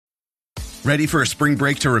Ready for a spring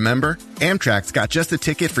break to remember? Amtrak's got just the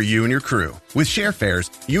ticket for you and your crew. With share fares,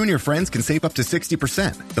 you and your friends can save up to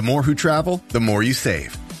 60%. The more who travel, the more you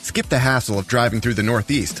save. Skip the hassle of driving through the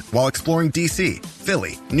Northeast while exploring D.C.,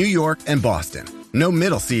 Philly, New York, and Boston. No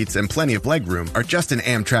middle seats and plenty of legroom are just an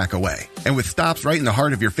Amtrak away. And with stops right in the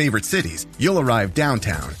heart of your favorite cities, you'll arrive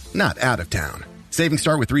downtown, not out of town. Savings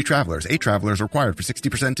start with 3 travelers. 8 travelers required for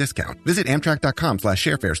 60% discount. Visit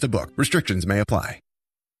Amtrak.com/sharefares to book. Restrictions may apply.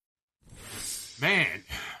 Man,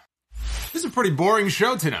 this is a pretty boring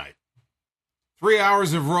show tonight. 3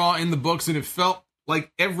 hours of Raw in the books, and it felt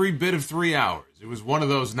like every bit of 3 hours. It was one of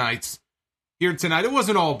those nights here tonight. It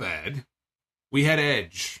wasn't all bad. We had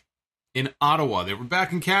Edge in Ottawa. They were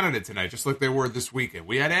back in Canada tonight, just like they were this weekend.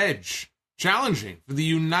 We had Edge challenging for the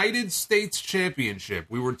United States Championship.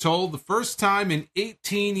 We were told the first time in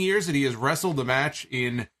 18 years that he has wrestled a match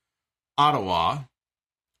in Ottawa,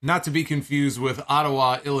 not to be confused with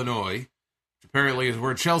Ottawa, Illinois, which apparently is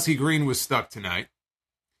where Chelsea Green was stuck tonight.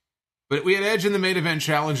 But we had Edge in the main event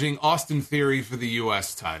challenging Austin Theory for the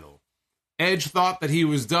U.S. title. Edge thought that he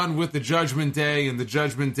was done with the Judgment Day, and the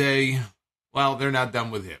Judgment Day, well, they're not done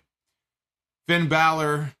with him. Finn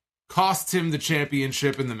Balor cost him the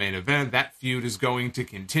championship in the main event. That feud is going to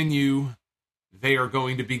continue. They are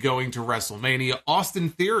going to be going to WrestleMania. Austin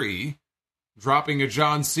Theory dropping a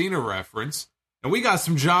John Cena reference. And we got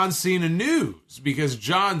some John Cena news because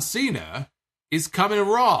John Cena is coming to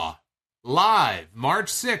Raw live March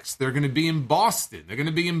 6th. They're going to be in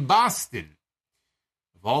Boston.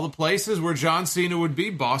 Of all the places where John Cena would be,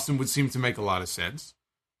 Boston would seem to make a lot of sense.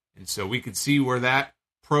 And so we could see where that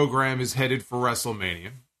program is headed for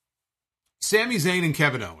WrestleMania. Sami Zayn and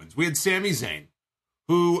Kevin Owens. We had Sami Zayn,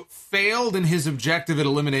 who failed in his objective at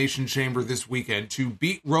Elimination Chamber this weekend to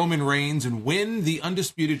beat Roman Reigns and win the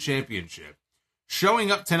Undisputed Championship. Showing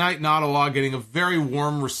up tonight in Ottawa, getting a very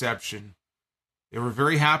warm reception. They were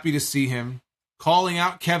very happy to see him. Calling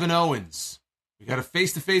out Kevin Owens. We got a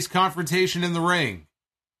face-to-face confrontation in the ring.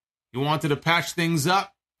 He wanted to patch things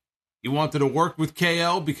up. He wanted to work with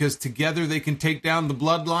KO because together they can take down the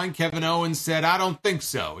bloodline. Kevin Owens said, I don't think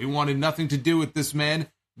so. He wanted nothing to do with this man,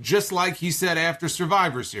 just like he said after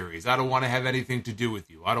Survivor Series. I don't want to have anything to do with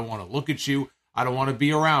you. I don't want to look at you. I don't want to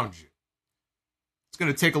be around you. It's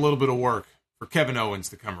going to take a little bit of work for Kevin Owens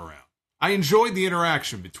to come around. I enjoyed the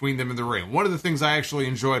interaction between them in the ring. One of the things I actually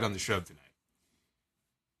enjoyed on the show tonight.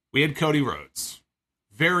 We had Cody Rhodes.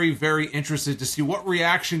 Very, very interested to see what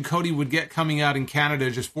reaction Cody would get coming out in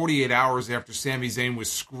Canada just 48 hours after Sami Zayn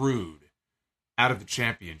was screwed out of the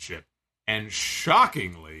championship. And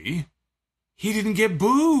shockingly, he didn't get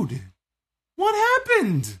booed. What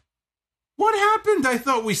happened? What happened? I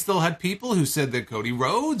thought we still had people who said that Cody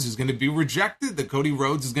Rhodes is going to be rejected, that Cody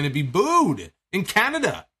Rhodes is going to be booed in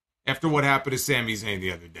Canada after what happened to Sami Zayn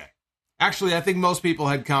the other day. Actually, I think most people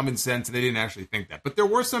had common sense and they didn't actually think that. But there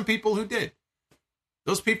were some people who did.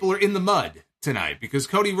 Those people are in the mud tonight because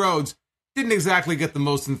Cody Rhodes didn't exactly get the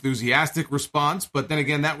most enthusiastic response, but then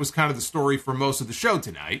again, that was kind of the story for most of the show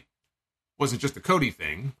tonight. It wasn't just a Cody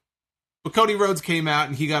thing. But Cody Rhodes came out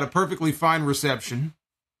and he got a perfectly fine reception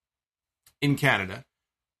in Canada.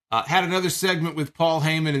 Had another segment with Paul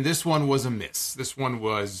Heyman, and this one was a miss. This one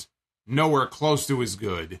was nowhere close to as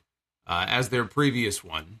good as their previous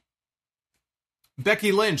one.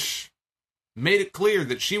 Becky Lynch made it clear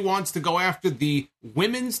that she wants to go after the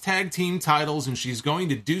women's tag team titles, and she's going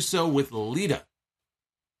to do so with Lita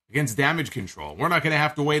against Damage Control. We're not going to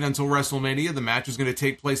have to wait until WrestleMania. The match is going to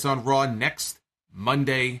take place on Raw next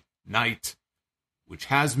Monday night, which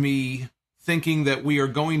has me thinking that we are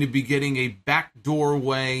going to be getting a backdoor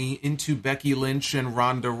way into Becky Lynch and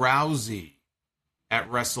Ronda Rousey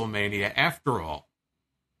at WrestleMania after all.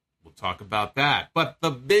 We'll talk about that. But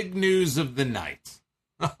the big news of the night.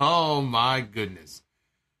 Oh, my goodness.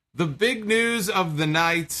 The big news of the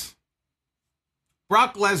night.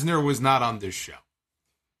 Brock Lesnar was not on this show.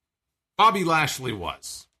 Bobby Lashley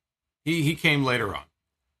was. He came later on.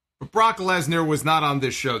 But Brock Lesnar was not on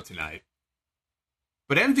this show tonight.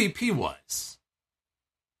 But MVP was.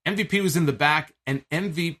 MVP was in the back, and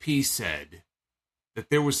MVP said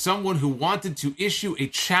that there was someone who wanted to issue a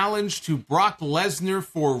challenge to Brock Lesnar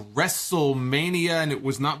for WrestleMania, and it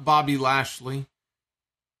was not Bobby Lashley.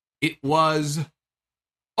 It was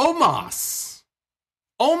Omos.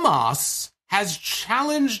 Omos has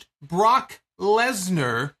challenged Brock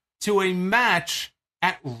Lesnar to a match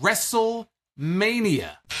at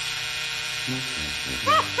WrestleMania.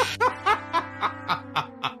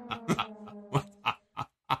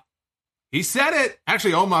 He said it.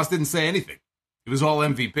 Actually, Omos didn't say anything. It was all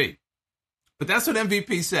MVP. But that's what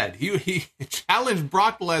MVP said. He challenged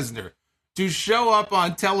Brock Lesnar to show up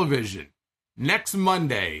on television next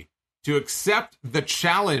Monday to accept the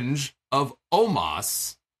challenge of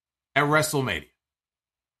Omos at WrestleMania.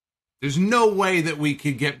 There's no way that we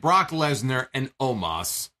could get Brock Lesnar and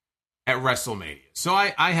Omos at WrestleMania. So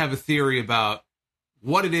I have a theory about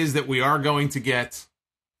what it is that we are going to get,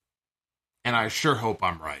 and I sure hope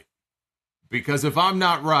I'm right. Because if I'm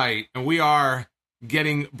not right, and we are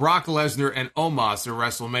getting Brock Lesnar and Omos at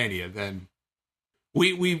WrestleMania, then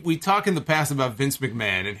we talk in the past about Vince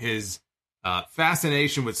McMahon and his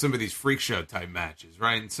fascination with some of these freak show type matches,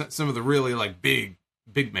 right? And some of the really like big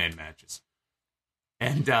man matches.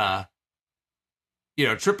 And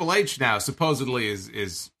Triple H now supposedly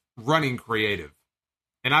is running creative.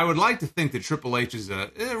 And I would like to think that Triple H is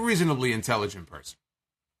a reasonably intelligent person.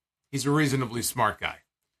 He's a reasonably smart guy.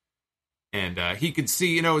 And he could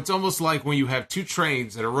see, it's almost like when you have two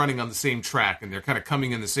trains that are running on the same track and they're kind of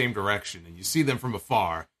coming in the same direction and you see them from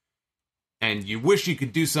afar and you wish you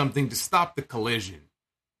could do something to stop the collision.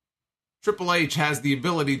 Triple H has the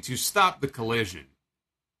ability to stop the collision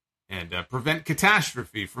and prevent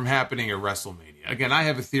catastrophe from happening at WrestleMania. Again, I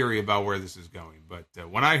have a theory about where this is going, but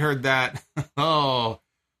when I heard that, oh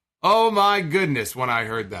my goodness, when I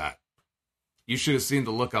heard that, you should have seen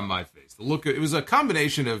the look on my face. It was a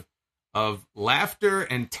combination of laughter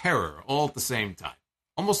and terror all at the same time.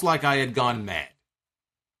 Almost like I had gone mad.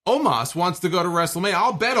 Omos wants to go to WrestleMania.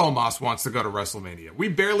 I'll bet Omos wants to go to WrestleMania. We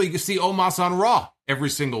barely see Omos on Raw every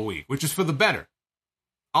single week, which is for the better.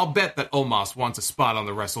 I'll bet that Omos wants a spot on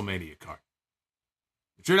the WrestleMania card.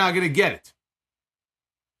 But you're not going to get it.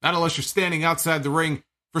 Not unless you're standing outside the ring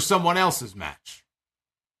for someone else's match.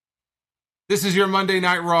 This is your Monday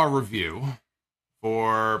Night Raw review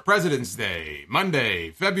for President's Day, Monday,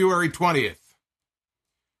 February 20th.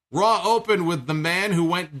 Raw opened with the man who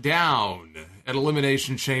went down at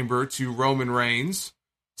Elimination Chamber to Roman Reigns.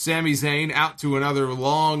 Sami Zayn out to another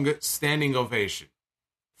long standing ovation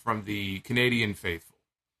from the Canadian faithful.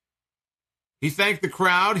 He thanked the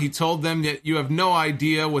crowd. He told them that you have no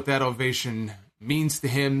idea what that ovation means to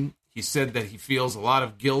him. He said that he feels a lot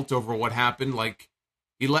of guilt over what happened, like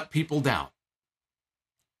he let people down.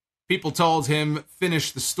 People told him,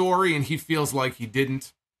 finish the story, and he feels like he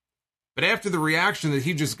didn't. But after the reaction that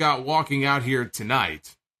he just got walking out here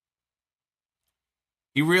tonight,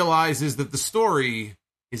 he realizes that the story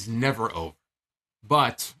is never over.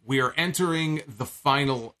 But we are entering the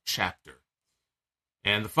final chapter.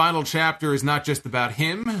 And the final chapter is not just about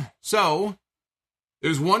him. So,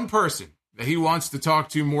 there's one person that he wants to talk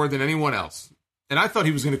to more than anyone else. And I thought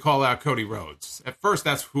he was going to call out Cody Rhodes. At first,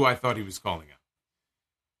 that's who I thought he was calling out.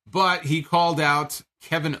 But he called out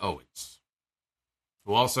Kevin Owens,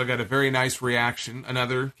 who also got a very nice reaction,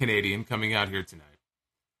 another Canadian coming out here tonight.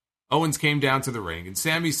 Owens came down to the ring, and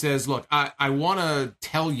Sami says, look, I want to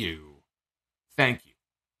tell you thank you.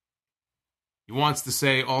 He wants to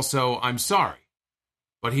say also, I'm sorry.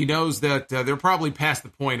 But he knows that they're probably past the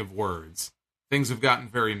point of words. Things have gotten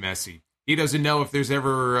very messy. He doesn't know if there's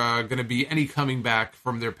ever going to be any coming back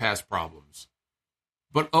from their past problems.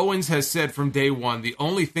 But Owens has said from day one, the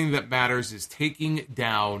only thing that matters is taking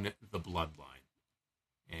down the bloodline.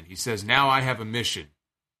 And he says, now I have a mission.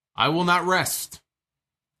 I will not rest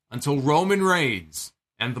until Roman Reigns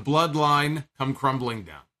and the bloodline come crumbling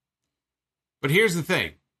down. But here's the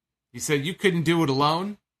thing. He said, you couldn't do it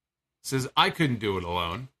alone. He says, I couldn't do it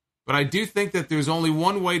alone. But I do think that there's only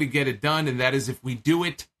one way to get it done, and that is if we do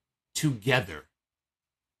it together.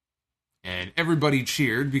 And everybody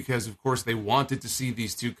cheered because, of course, they wanted to see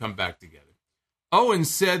these two come back together.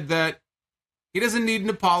 Owens said that he doesn't need an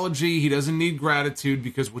apology. He doesn't need gratitude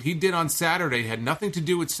because what he did on Saturday had nothing to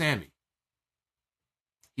do with Sami.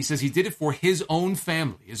 He says he did it for his own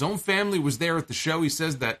family. His own family was there at the show. He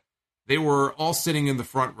says that they were all sitting in the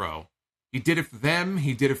front row. He did it for them.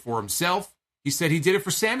 He did it for himself. He said he did it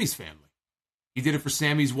for Sami's family. He did it for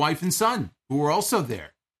Sami's wife and son, who were also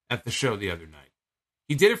there at the show the other night.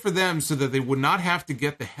 He did it for them so that they would not have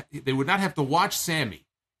to watch Sami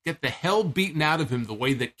get the hell beaten out of him the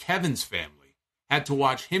way that Kevin's family had to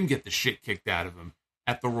watch him get the shit kicked out of him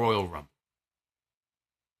at the Royal Rumble.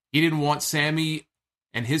 He didn't want Sami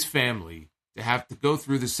and his family to have to go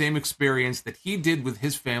through the same experience that he did with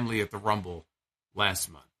his family at the Rumble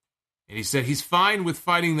last month. And he said he's fine with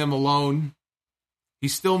fighting them alone. He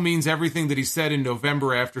still means everything that he said in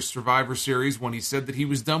November after Survivor Series when he said that he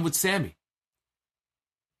was done with Sami.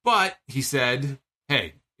 But, he said,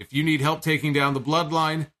 hey, if you need help taking down the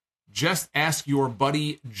bloodline, just ask your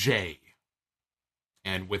buddy Jay.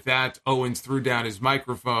 And with that, Owens threw down his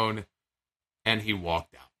microphone and he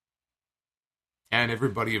walked out. And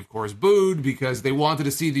everybody, of course, booed because they wanted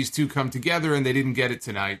to see these two come together and they didn't get it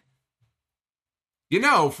tonight.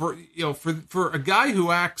 For a guy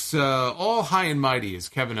who acts all high and mighty as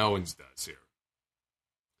Kevin Owens does here,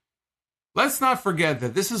 let's not forget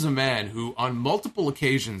that this is a man who, on multiple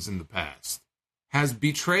occasions in the past, has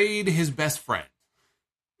betrayed his best friend.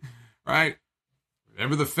 Right?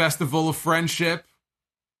 Remember the Festival of Friendship,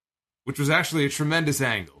 which was actually a tremendous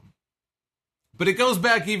angle. But it goes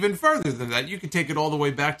back even further than that. You could take it all the way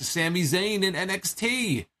back to Sami Zayn in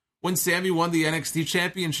NXT, when Sami won the NXT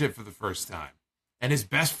Championship for the first time. And his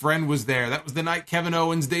best friend was there. That was the night Kevin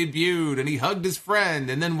Owens debuted, and he hugged his friend.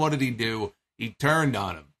 And then what did he do? He turned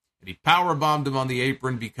on him, and he powerbombed him on the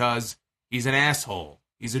apron because he's an asshole.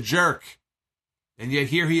 He's a jerk. And yet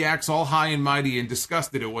here he acts all high and mighty and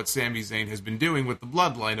disgusted at what Sami Zayn has been doing with the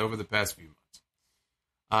Bloodline over the past few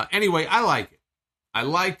months. Anyway, I like it. I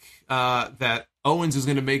like that Owens is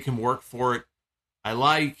going to make him work for it. I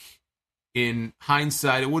like, in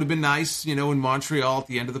hindsight, it would have been nice, in Montreal at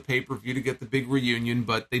the end of the pay-per-view to get the big reunion,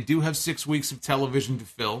 but they do have 6 weeks of television to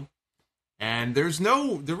fill, and there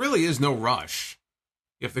really is no rush.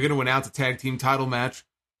 If they're going to announce a tag team title match,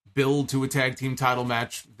 build to a tag team title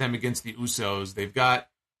match, them against the Usos, they've got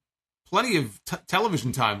plenty of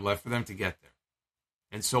television time left for them to get there.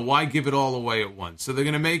 And so why give it all away at once? So they're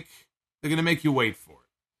going to make you wait for it.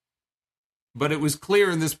 But it was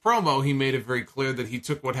clear in this promo, he made it very clear that he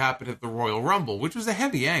took what happened at the Royal Rumble, which was a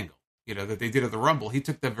heavy angle, that they did at the Rumble. He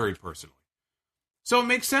took that very personally. So it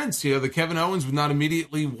makes sense, that Kevin Owens would not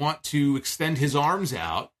immediately want to extend his arms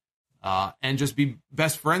out and just be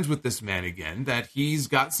best friends with this man again, that he's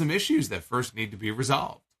got some issues that first need to be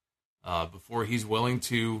resolved before he's willing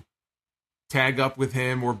to tag up with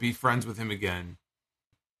him or be friends with him again.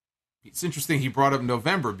 It's interesting he brought up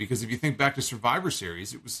November, because if you think back to Survivor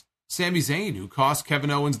Series, it was Sami Zayn who cost Kevin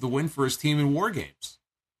Owens the win for his team in War Games.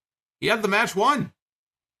 He had the match won.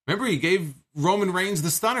 Remember, he gave Roman Reigns the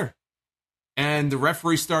stunner. And the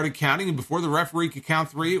referee started counting, and before the referee could count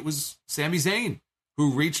 3, it was Sami Zayn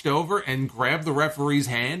who reached over and grabbed the referee's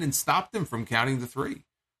hand and stopped him from counting the 3.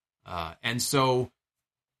 And so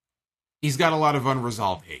he's got a lot of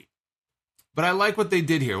unresolved hate. But I like what they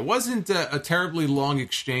did here. It wasn't a terribly long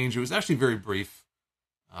exchange. It was actually very brief.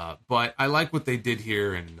 But I like what they did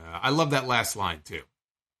here, and I love that last line, too.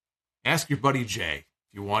 Ask your buddy Jay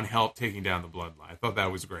if you want help taking down the Bloodline. I thought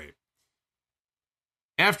that was great.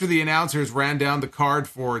 After the announcers ran down the card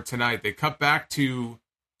for tonight, they cut back to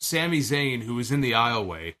Sami Zayn, who was in the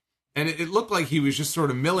aisleway, and it looked like he was just sort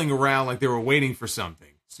of milling around like they were waiting for something.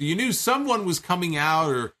 So you knew someone was coming out,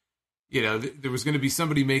 or there was going to be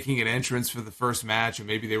somebody making an entrance for the first match, and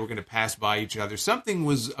maybe they were going to pass by each other. Something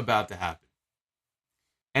was about to happen.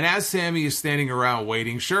 And as Sami is standing around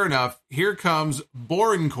waiting, sure enough, here comes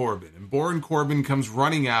Baron Corbin. And Baron Corbin comes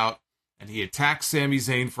running out, and he attacks Sami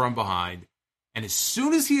Zayn from behind. And as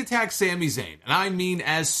soon as he attacks Sami Zayn, and I mean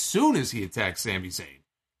as soon as he attacks Sami Zayn,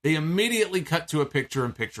 they immediately cut to a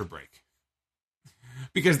picture-in-picture break.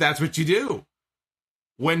 Because that's what you do.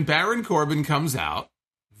 When Baron Corbin comes out,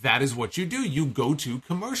 that is what you do. You go to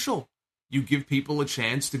commercial. You give people a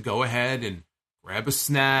chance to go ahead and grab a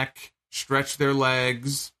snack, stretch their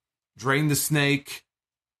legs, drain the snake.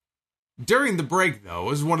 During the break, though,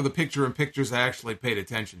 was one of the picture-in-pictures I actually paid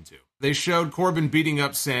attention to. They showed Corbin beating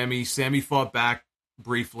up Sami. Sami fought back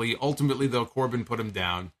briefly. Ultimately, though, Corbin put him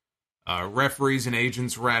down. Referees and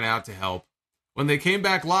agents ran out to help. When they came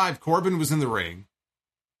back live, Corbin was in the ring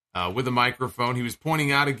with a microphone. He was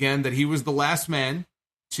pointing out again that he was the last man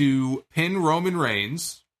to pin Roman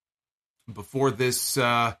Reigns before this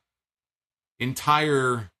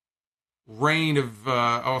entire reign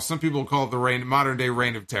of, some people call it the modern-day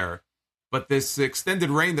reign of terror. But this extended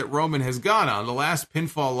reign that Roman has gone on, the last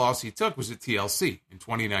pinfall loss he took was at TLC in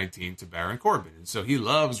 2019 to Baron Corbin. And so he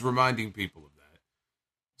loves reminding people of that.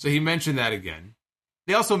 So he mentioned that again.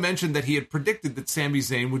 They also mentioned that he had predicted that Sami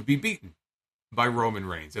Zayn would be beaten by Roman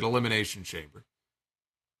Reigns at Elimination Chamber.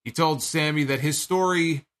 He told Sami that his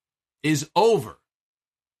story is over.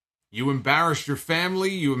 You embarrassed your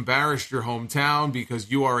family, you embarrassed your hometown because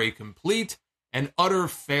you are a complete and utter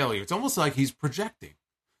failure. It's almost like he's projecting.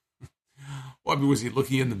 Well, was he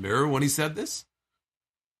looking in the mirror when he said this?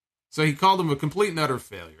 So he called him a complete and utter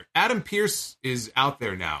failure. Adam Pearce is out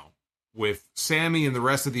there now with Sami and the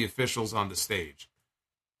rest of the officials on the stage.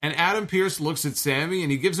 And Adam Pearce looks at Sami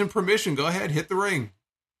and he gives him permission. Go ahead, hit the ring.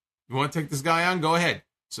 You want to take this guy on? Go ahead.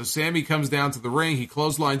 So Sami comes down to the ring. He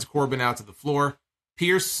clotheslines Corbin out to the floor.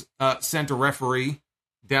 Pearce sent a referee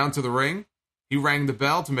down to the ring. He rang the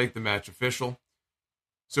bell to make the match official.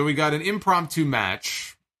 So we got an impromptu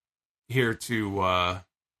match here to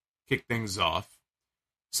kick things off.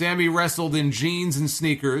 Sammy wrestled in jeans and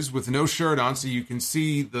sneakers with no shirt on, so you can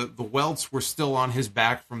see the welts were still on his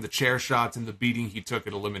back from the chair shots and the beating he took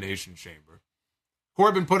at Elimination Chamber.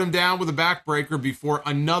 Corbin put him down with a backbreaker before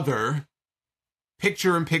another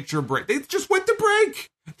picture-in-picture break. They just went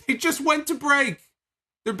to break.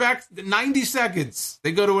 They're back 90 seconds.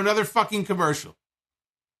 They go to another fucking commercial.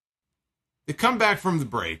 They come back from the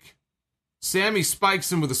break. Sammy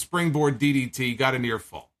spikes him with a springboard DDT, got a near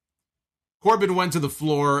fall. Corbin went to the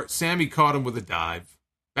floor. Sammy caught him with a dive.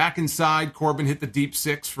 Back inside, Corbin hit the deep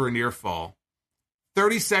six for a near fall.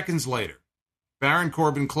 30 seconds later, Baron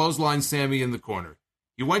Corbin clotheslined Sammy in the corner.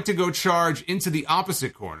 He went to go charge into the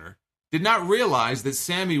opposite corner, did not realize that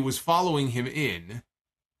Sammy was following him in,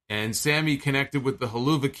 and Sammy connected with the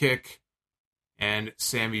haluva kick, and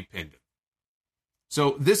Sammy pinned him.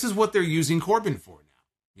 So this is what they're using Corbin for now.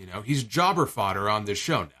 You know, he's jobber fodder on this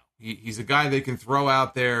show now. He's a guy they can throw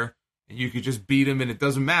out there, and you could just beat him, and it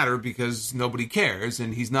doesn't matter because nobody cares,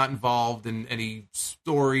 and he's not involved in any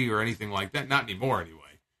story or anything like that. Not anymore, anyway.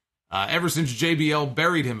 Ever since JBL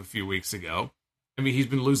buried him a few weeks ago, I mean, he's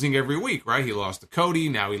been losing every week, right? He lost to Cody,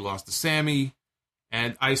 now he lost to Sammy,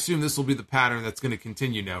 and I assume this will be the pattern that's going to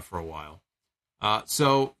continue now for a while.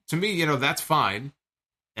 So, to me, you know, that's fine.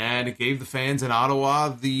 And it gave the fans in Ottawa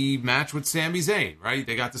the match with Sami Zayn, right?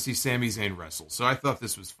 They got to see Sami Zayn wrestle. So I thought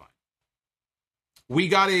this was fine. We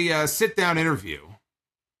got a sit-down interview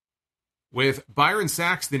with Byron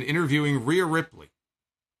Saxton interviewing Rhea Ripley,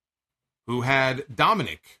 who had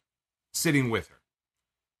Dominic sitting with her.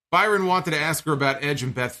 Byron wanted to ask her about Edge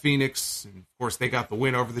and Beth Phoenix, and of course they got the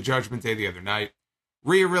win over the Judgment Day the other night.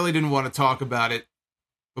 Rhea really didn't want to talk about it,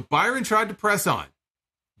 but Byron tried to press on.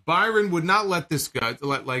 Byron would not let this go,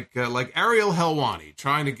 like Ariel Helwani,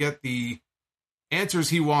 trying to get the answers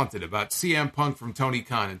he wanted about CM Punk from Tony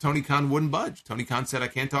Khan, and Tony Khan wouldn't budge. Tony Khan said, I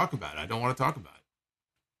can't talk about it. I don't want to talk about it.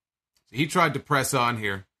 So he tried to press on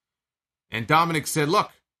here, and Dominic said,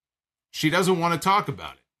 look, she doesn't want to talk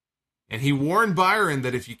about it. And he warned Byron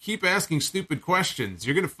that if you keep asking stupid questions,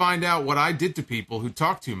 you're going to find out what I did to people who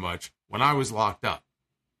talk too much when I was locked up.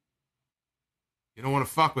 You don't want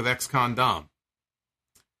to fuck with ex-con Dom.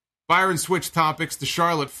 Byron switched topics to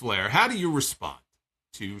Charlotte Flair. How do you respond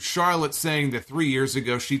to Charlotte saying that 3 years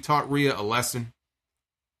ago she taught Rhea a lesson?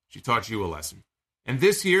 She taught you a lesson. And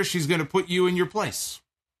this year she's going to put you in your place.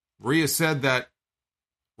 Rhea said that,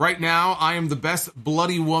 right now I am the best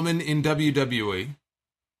bloody woman in WWE.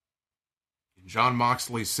 And Jon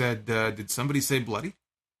Moxley said, did somebody say bloody?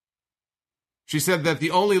 She said that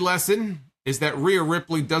the only lesson is that Rhea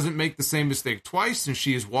Ripley doesn't make the same mistake twice, and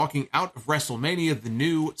she is walking out of WrestleMania the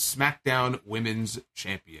new SmackDown Women's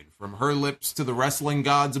Champion. From her lips to the wrestling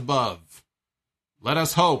gods above. Let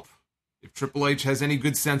us hope, if Triple H has any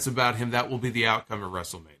good sense about him, that will be the outcome of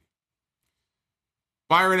WrestleMania.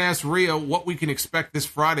 Byron asked Rhea what we can expect this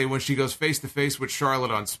Friday when she goes face-to-face with Charlotte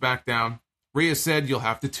on SmackDown. Rhea said, you'll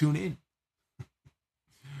have to tune in.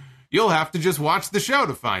 You'll have to just watch the show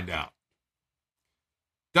to find out.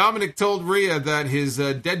 Dominic told Rhea that his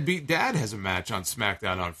deadbeat dad has a match on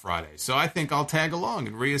SmackDown on Friday, so I think I'll tag along.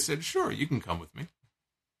 And Rhea said, sure, you can come with me.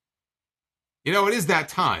 You know, it is that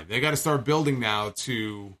time. They got to start building now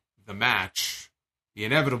to the match, the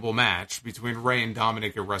inevitable match between Rey and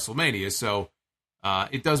Dominic at WrestleMania. So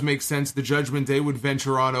it does make sense the Judgment Day would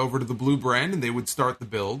venture on over to the Blue Brand, and they would start the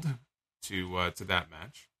build to that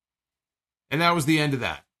match. And that was the end of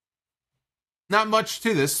that. Not much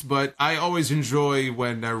to this, but I always enjoy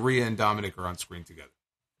when Rhea and Dominic are on screen together.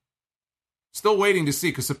 Still waiting to see,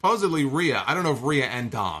 because supposedly Rhea, I don't know if Rhea and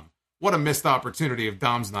Dom, what a missed opportunity if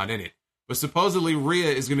Dom's not in it, but supposedly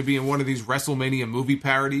Rhea is going to be in one of these WrestleMania movie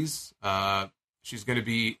parodies. It's going to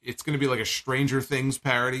be like a Stranger Things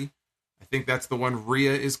parody. I think that's the one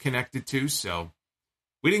Rhea is connected to, so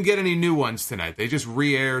we didn't get any new ones tonight. They just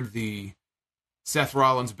re-aired the Seth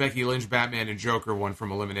Rollins, Becky Lynch, Batman, and Joker one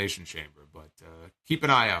from Elimination Chamber, but keep an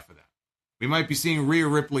eye out for that. We might be seeing Rhea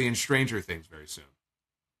Ripley in Stranger Things very soon.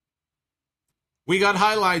 We got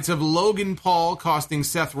highlights of Logan Paul costing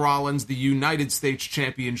Seth Rollins the United States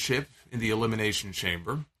Championship in the Elimination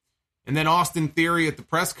Chamber. And then Austin Theory at the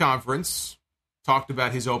press conference talked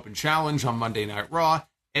about his open challenge on Monday Night Raw.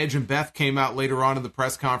 Edge and Beth came out later on in the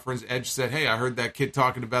press conference. Edge said, hey, I heard that kid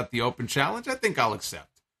talking about the open challenge. I think I'll accept.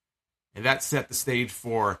 And that set the stage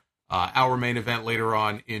for our main event later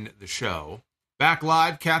on in the show. Back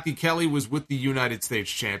live, Kathy Kelly was with the United States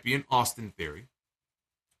champion, Austin Theory,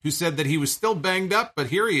 who said that he was still banged up, but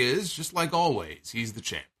here he is, just like always. He's the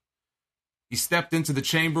champ. He stepped into the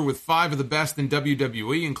chamber with 5 of the best in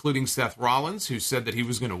WWE, including Seth Rollins, who said that he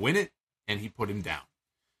was going to win it, and he put him down.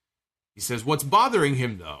 He says what's bothering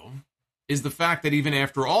him, though, is the fact that even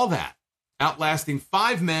after all that, outlasting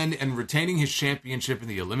 5 men and retaining his championship in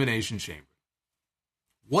the Elimination Chamber.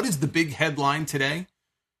 What is the big headline today?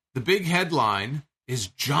 The big headline is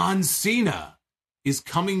John Cena is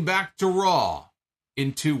coming back to Raw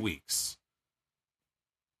in 2 weeks.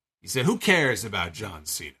 He said, who cares about John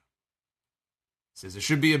Cena? He says it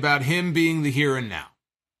should be about him being the here and now.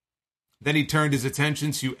 Then he turned his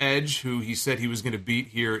attention to Edge, who he said he was going to beat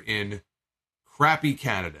here in crappy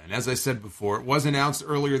Canada. And as I said before, it was announced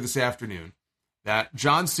earlier this afternoon that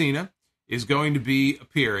John Cena is going to be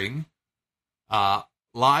appearing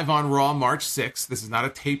live on Raw March 6th. This is not a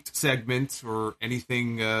taped segment or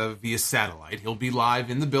anything via satellite. He'll be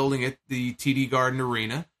live in the building at the TD Garden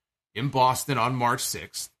Arena in Boston on March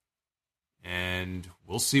 6th. And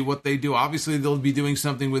we'll see what they do. Obviously, they'll be doing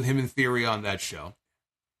something with him in theory on that show.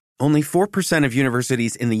 Only 4% of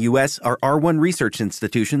universities in the U.S. are R1 research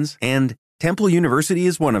institutions, and Temple University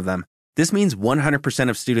is one of them. This means 100%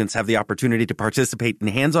 of students have the opportunity to participate in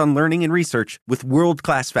hands-on learning and research with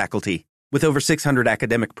world-class faculty. With over 600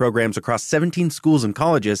 academic programs across 17 schools and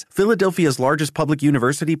colleges, Philadelphia's largest public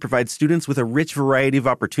university provides students with a rich variety of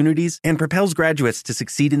opportunities and propels graduates to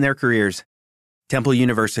succeed in their careers. Temple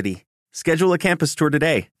University. Schedule a campus tour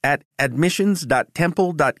today at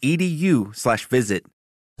admissions.temple.edu/visit.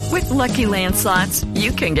 With Lucky Land Slots,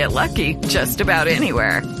 you can get lucky just about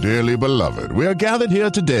anywhere. Dearly beloved, we are gathered here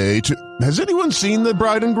today to... Has anyone seen the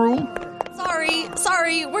bride and groom?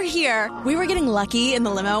 Sorry, we're here. We were getting lucky in the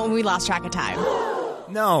limo and we lost track of time.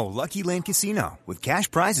 No, Lucky Land Casino, with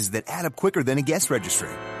cash prizes that add up quicker than a guest registry.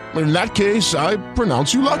 In that case, I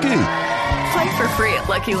pronounce you lucky. Play for free at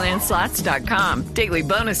LuckyLandSlots.com. Daily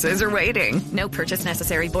bonuses are waiting. No purchase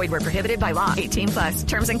necessary. Void where prohibited by law. 18+.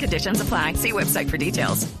 Terms and conditions apply. See website for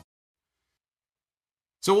details.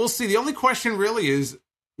 So we'll see. The only question really is,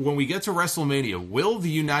 when we get to WrestleMania, will the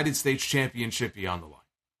United States Championship be on the line?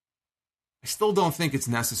 I still don't think it's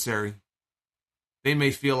necessary. They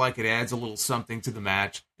may feel like it adds a little something to the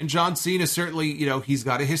match. And John Cena certainly, he's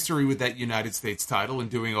got a history with that United States title and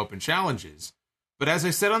doing open challenges. But as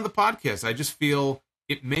I said on the podcast, I just feel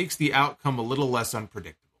it makes the outcome a little less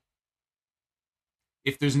unpredictable.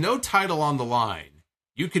 If there's no title on the line,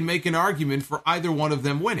 you can make an argument for either one of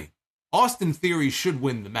them winning. Austin Theory should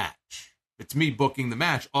win the match. If it's me booking the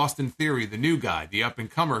match, Austin Theory, the new guy, the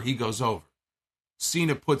up-and-comer, he goes over.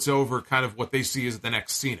 Cena puts over kind of what they see as the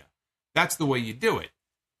next Cena. That's the way you do it.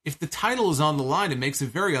 If the title is on the line, it makes it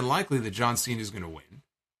very unlikely that John Cena is going to win,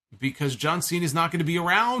 because John Cena is not going to be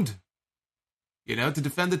around, to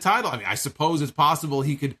defend the title. I mean, I suppose it's possible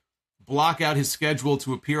he could block out his schedule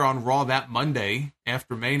to appear on Raw that Monday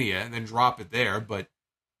after Mania and then drop it there.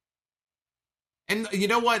 And you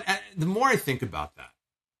know what? The more I think about that,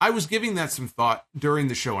 I was giving that some thought during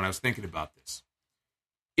the show when I was thinking about this.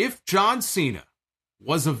 If John Cena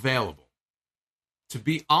was available to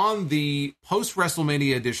be on the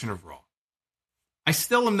post-WrestleMania edition of Raw, I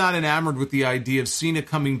still am not enamored with the idea of Cena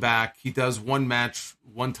coming back. He does one match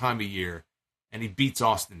one time a year, and he beats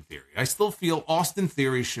Austin Theory. I still feel Austin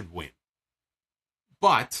Theory should win.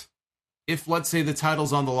 But if, let's say, the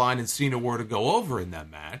title's on the line and Cena were to go over in that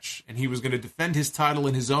match, and he was going to defend his title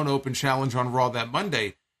in his own open challenge on Raw that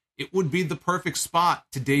Monday, it would be the perfect spot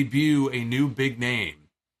to debut a new big name.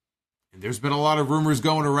 And there's been a lot of rumors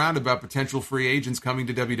going around about potential free agents coming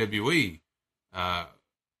to WWE.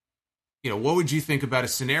 What would you think about a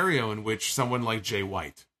scenario in which someone like Jay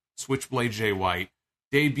White, Switchblade Jay White,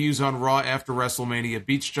 debuts on Raw after WrestleMania,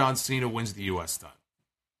 beats John Cena, wins the U.S. title?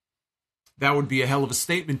 That would be a hell of a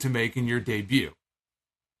statement to make in your debut.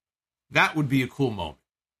 That would be a cool moment.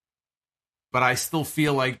 But I still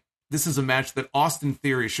feel like this is a match that Austin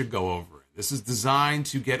Theory should go over. This is designed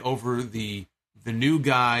to get over the new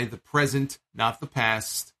guy, the present, not the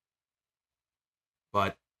past.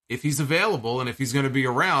 But if he's available and if he's going to be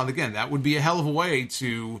around, again, that would be a hell of a way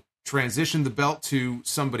to transition the belt to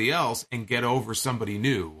somebody else and get over somebody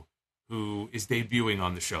new who is debuting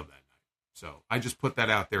on the show that night. So I just put that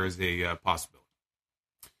out there as a possibility.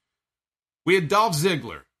 We had Dolph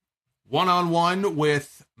Ziggler one-on-one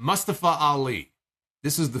with Mustafa Ali.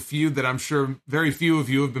 This is the feud that I'm sure very few of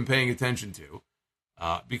you have been paying attention to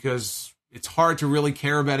because it's hard to really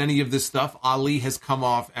care about any of this stuff. Ali has come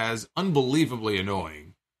off as unbelievably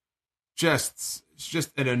annoying. Just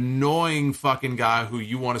an annoying fucking guy who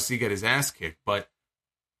you want to see get his ass kicked. But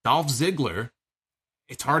Dolph Ziggler,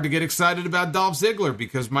 it's hard to get excited about Dolph Ziggler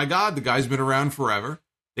because, my God, the guy's been around forever.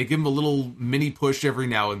 They give him a little mini push every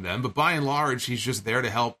now and then, but by and large, he's just there to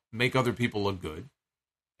help make other people look good.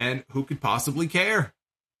 And who could possibly care?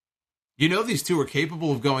 These two are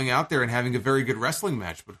capable of going out there and having a very good wrestling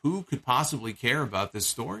match, but who could possibly care about this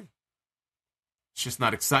story? It's just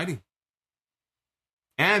not exciting.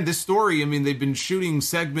 And this story, I mean, they've been shooting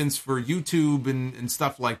segments for YouTube and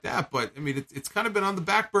stuff like that, but, I mean, it's kind of been on the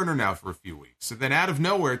back burner now for a few weeks. So then out of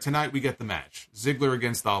nowhere, tonight we get the match. Ziggler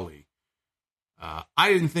against Ali.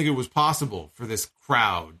 I didn't think it was possible for this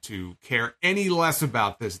crowd to care any less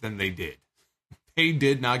about this than they did. They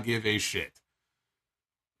did not give a shit.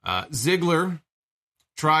 Ziggler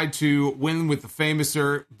tried to win with the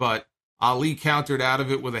Famouser, but Ali countered out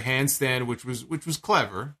of it with a handstand, which was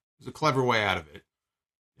clever. It was a clever way out of it.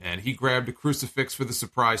 And he grabbed a crucifix for the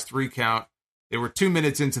surprise 3 count. They were 2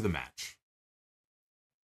 minutes into the match.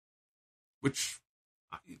 Which,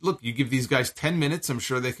 look, you give these guys 10 minutes, I'm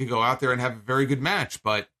sure they could go out there and have a very good match.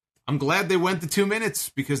 But I'm glad they went the 2 minutes,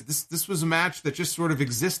 because this was a match that just sort of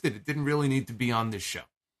existed. It didn't really need to be on this show.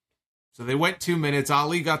 So they went 2 minutes.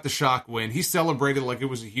 Ali got the shock win. He celebrated like it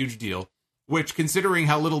was a huge deal, which, considering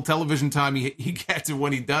how little television time he gets, and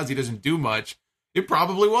when he does, he doesn't do much, it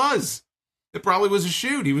probably was. It probably was a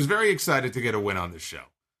shoot. He was very excited to get a win on this show.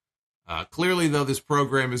 Clearly, though, this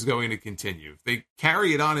program is going to continue. If they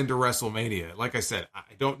carry it on into WrestleMania, like I said, I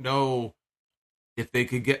don't know if they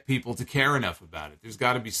could get people to care enough about it. There's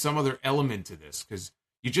got to be some other element to this, because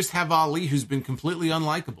you just have Ali, who's been completely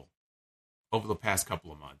unlikable over the past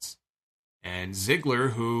couple of months. And Ziggler,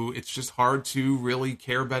 who it's just hard to really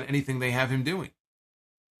care about anything they have him doing.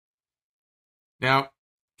 Now,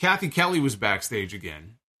 Kathy Kelly was backstage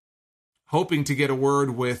again, hoping to get a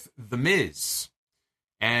word with The Miz.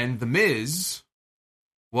 And The Miz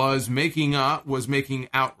was making out with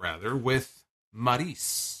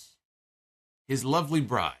Maryse, his lovely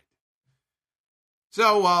bride.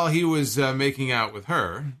 So while he was making out with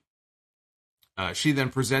her, she then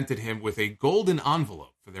presented him with a golden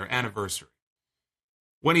envelope for their anniversary.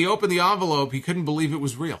 When he opened the envelope, he couldn't believe it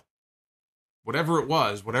was real. Whatever it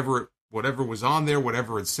was, whatever was on there,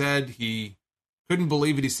 whatever it said, he couldn't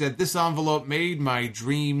believe it. He said, "This envelope made my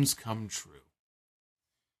dreams come true."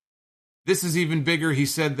 This is even bigger, he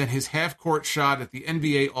said, than his half-court shot at the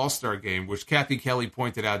NBA All-Star Game, which Kathy Kelly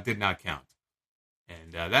pointed out did not count.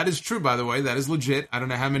 And that is true, by the way. That is legit. I don't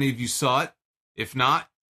know how many of you saw it. If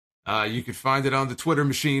not, you could find it on the Twitter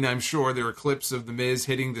machine, I'm sure. There are clips of The Miz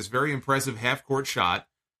hitting this very impressive half-court shot,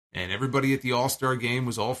 and everybody at the All-Star Game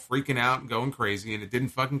was all freaking out and going crazy, and it didn't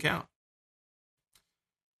fucking count.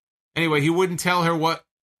 Anyway, he wouldn't tell her what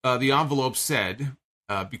the envelope said,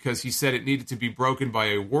 because he said it needed to be broken by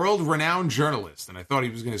a world-renowned journalist, and I thought he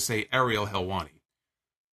was going to say Ariel Helwani.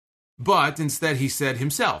 But instead he said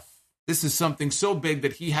himself, this is something so big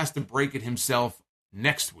that he has to break it himself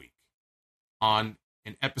next week on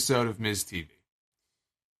an episode of Miz TV.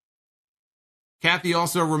 Kathy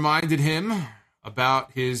also reminded him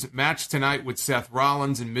about his match tonight with Seth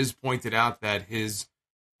Rollins, and Miz pointed out that his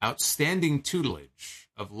outstanding tutelage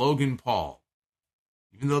of Logan Paul,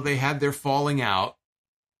 even though they had their falling out,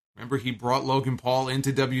 remember, he brought Logan Paul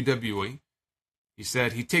into WWE. He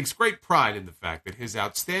said he takes great pride in the fact that his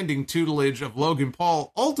outstanding tutelage of Logan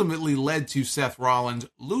Paul ultimately led to Seth Rollins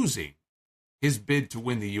losing his bid to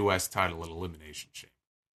win the U.S. title at Elimination Chamber.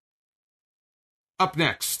 Up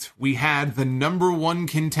next, we had the number 1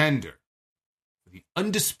 contender for the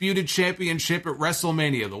undisputed championship at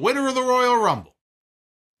WrestleMania, the winner of the Royal Rumble,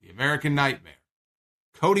 the American Nightmare,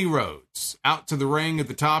 Cody Rhodes, out to the ring at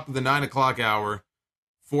the top of the 9 o'clock hour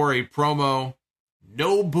for a promo.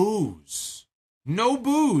 No booze. No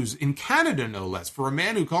booze in Canada, no less, for a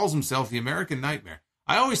man who calls himself the American Nightmare.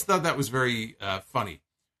 I always thought that was very funny,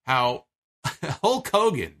 how Hulk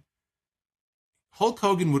Hogan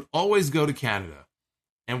would always go to Canada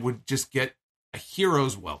and would just get a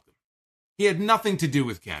hero's welcome. He had nothing to do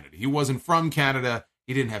with Canada. He wasn't from Canada.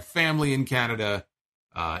 He didn't have family in Canada.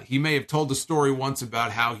 He may have told a story once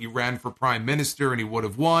about how he ran for prime minister and he would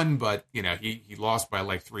have won, but, you know, he lost by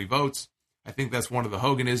like 3 votes. I think that's one of the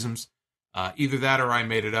Hoganisms. Either that or I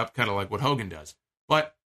made it up, kind of like what Hogan does.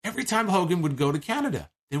 But every time Hogan would go to Canada,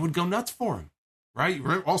 they would go nuts for him, right?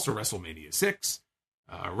 Also WrestleMania 6,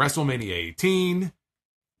 WrestleMania 18,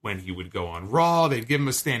 when he would go on Raw, they'd give him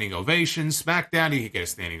a standing ovation. SmackDown, he'd get a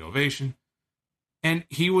standing ovation. And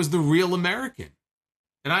he was the real American.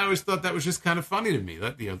 And I always thought that was just kind of funny to me.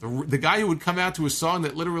 That, you know, the guy who would come out to a song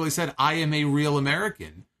that literally said, "I am a real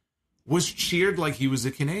American," was cheered like he was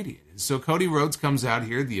a Canadian. And so Cody Rhodes comes out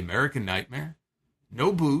here, the American Nightmare.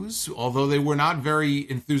 No booze, although they were not very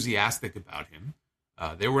enthusiastic about him.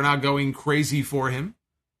 They were not going crazy for him.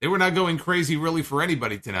 They were not going crazy really for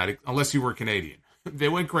anybody tonight, unless you were Canadian. They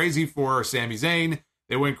went crazy for Sami Zayn.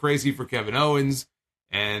 They went crazy for Kevin Owens.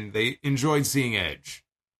 And they enjoyed seeing Edge.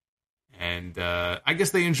 And I guess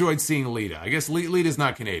they enjoyed seeing Lita. I guess Lita's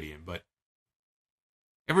not Canadian, but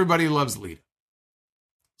everybody loves Lita.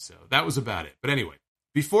 So that was about it. But anyway,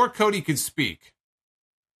 before Cody could speak,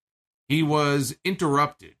 he was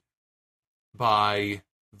interrupted by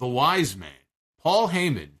the wise man, Paul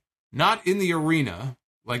Heyman, not in the arena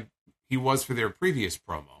like he was for their previous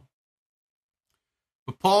promo.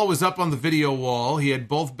 But Paul was up on the video wall. He had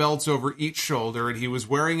both belts over each shoulder, and he was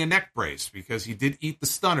wearing a neck brace because he did eat the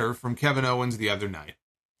stunner from Kevin Owens the other night.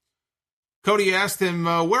 Cody asked him,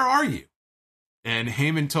 where are you? And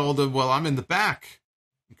Heyman told him, well, I'm in the back.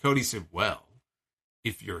 And Cody said, well,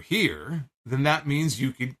 if you're here, then that means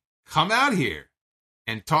you could come out here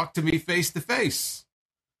and talk to me face to face.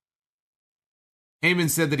 Heyman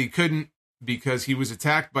said that he couldn't because he was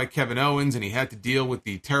attacked by Kevin Owens and he had to deal with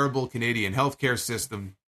the terrible Canadian healthcare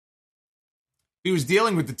system. If he was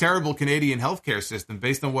dealing with the terrible Canadian healthcare system,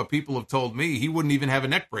 based on what people have told me, he wouldn't even have a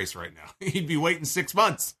neck brace right now. He'd be waiting 6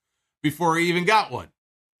 months before he even got one.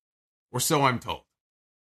 Or so I'm told.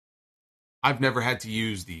 I've never had to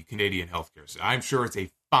use the Canadian healthcare system. I'm sure it's a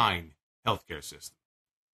fine healthcare system.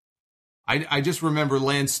 I just remember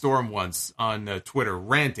Lance Storm once on Twitter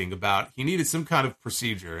ranting about he needed some kind of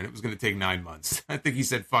procedure and it was going to take 9 months. I think he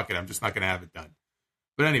said, fuck it, I'm just not going to have it done.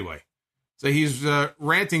 But anyway, so he's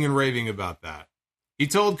ranting and raving about that. He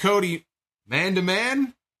told Cody, man to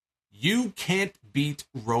man, you can't beat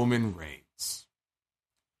Roman Reigns.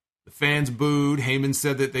 The fans booed. Heyman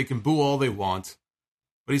said that they can boo all they want.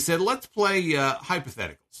 But he said, let's play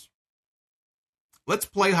hypotheticals. Let's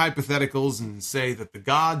play hypotheticals and say that the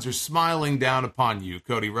gods are smiling down upon you,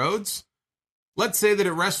 Cody Rhodes. Let's say that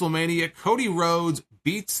at WrestleMania, Cody Rhodes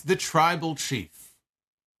beats the Tribal Chief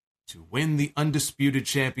to win the Undisputed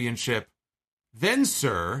Championship. Then,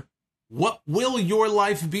 sir, what will your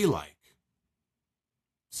life be like?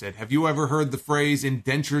 Said, have you ever heard the phrase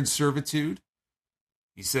indentured servitude?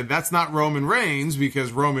 He said, that's not Roman Reigns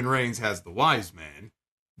because Roman Reigns has the wise man.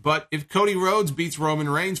 But if Cody Rhodes beats Roman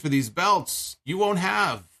Reigns for these belts, you won't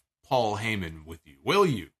have Paul Heyman with you, will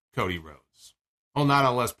you, Cody Rhodes? Well, not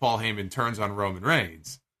unless Paul Heyman turns on Roman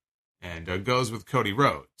Reigns and goes with Cody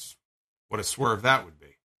Rhodes. What a swerve that would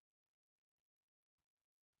be.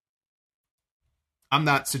 I'm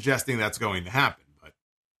not suggesting that's going to happen, but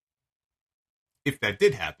if that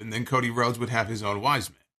did happen, then Cody Rhodes would have his own wise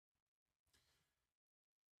man.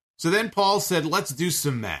 So then Paul said, let's do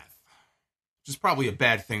some math. Which is probably a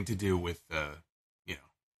bad thing to do with,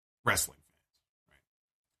 wrestling fans. Right?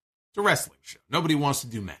 It's a wrestling show. Nobody wants to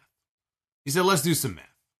do math. He said, let's do some math.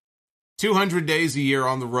 200 days a year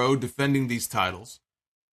on the road defending these titles.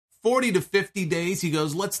 40 to 50 days, he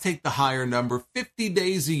goes, let's take the higher number. 50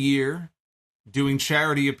 days a year doing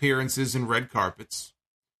charity appearances and red carpets.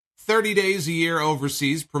 30 days a year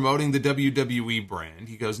overseas promoting the WWE brand.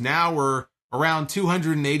 He goes, now we're around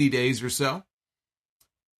 280 days or so.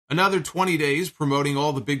 Another 20 days promoting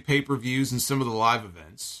all the big pay-per-views and some of the live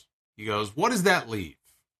events. He goes, what does that leave?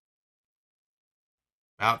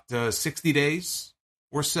 About 60 days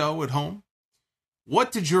or so at home.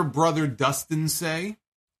 What did your brother Dustin say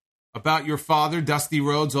about your father, Dusty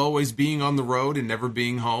Rhodes, always being on the road and never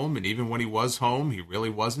being home? And even when he was home, he really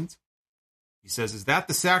wasn't. He says, is that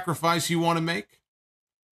the sacrifice you want to make?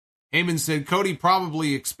 Heyman said Cody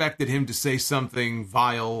probably expected him to say something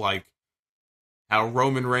vile like, how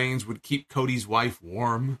Roman Reigns would keep Cody's wife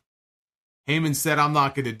warm. Heyman said, I'm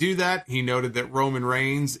not going to do that. He noted that Roman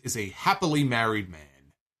Reigns is a happily married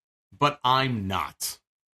man, but I'm not.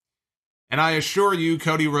 And I assure you,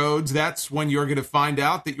 Cody Rhodes, that's when you're going to find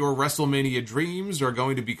out that your WrestleMania dreams are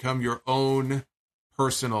going to become your own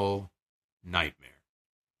personal nightmare.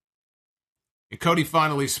 And Cody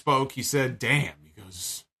finally spoke. He said, damn, he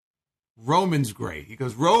goes, Roman's great. He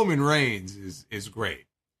goes, Roman Reigns is great.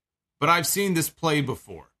 But I've seen this play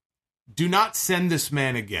before. Do not send this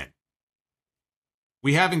man again.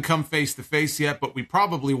 We haven't come face to face yet, but we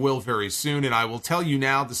probably will very soon, and I will tell you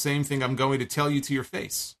now the same thing I'm going to tell you to your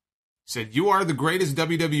face. He said, you are the greatest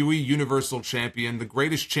WWE Universal Champion, the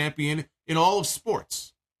greatest champion in all of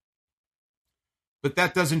sports. But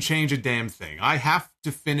that doesn't change a damn thing. I have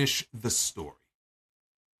to finish the story.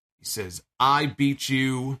 He says, I beat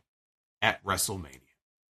you at WrestleMania.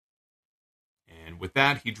 And with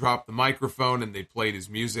that, he dropped the microphone and they played his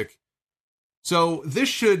music. So this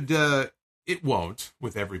should, it won't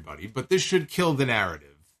with everybody, but this should kill the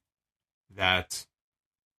narrative that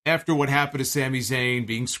after what happened to Sami Zayn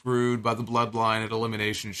being screwed by the Bloodline at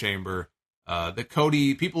Elimination Chamber, that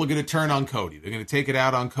Cody, people are going to turn on Cody. They're going to take it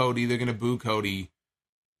out on Cody. They're going to boo Cody.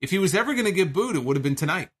 If he was ever going to get booed, it would have been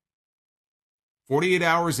tonight. 48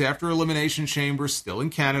 hours after Elimination Chamber, still in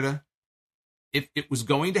Canada. If it was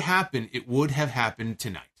going to happen, it would have happened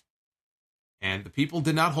tonight. And the people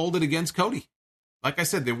did not hold it against Cody. Like I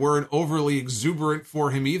said, they weren't overly exuberant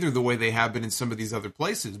for him either, the way they have been in some of these other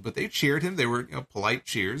places. But they cheered him. They were polite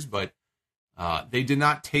cheers, but they did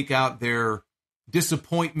not take out their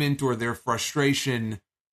disappointment or their frustration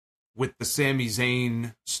with the Sami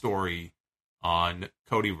Zayn story on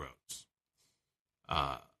Cody Rhodes.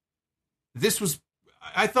 I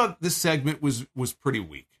thought this segment was pretty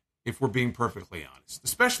weak, if we're being perfectly honest,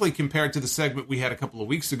 especially compared to the segment we had a couple of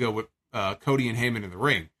weeks ago with Cody and Heyman in the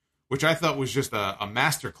ring, which I thought was just a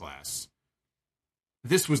masterclass.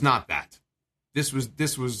 This was not that. This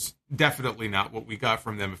was definitely not what we got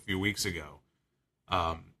from them a few weeks ago.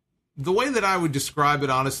 The way that I would describe it,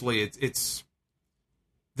 honestly, it's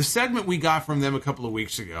the segment we got from them a couple of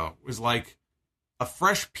weeks ago was like a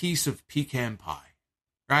fresh piece of pecan pie,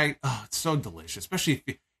 right? Oh, it's so delicious, especially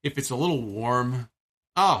if it's a little warm.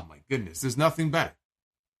 Oh my goodness, there's nothing better.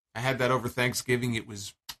 I had that over Thanksgiving. It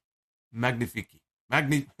was magnifique.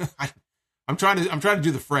 I'm trying to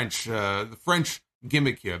do the French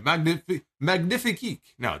gimmick here. Magnifique.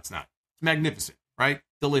 No, it's not. It's magnificent, right?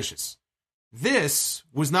 Delicious. This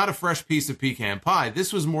was not a fresh piece of pecan pie.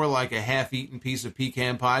 This was more like a half-eaten piece of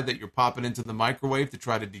pecan pie that you're popping into the microwave to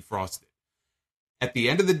try to defrost it. At the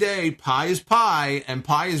end of the day, pie is pie, and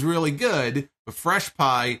pie is really good, but fresh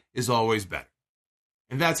pie is always better.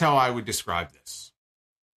 And that's how I would describe this.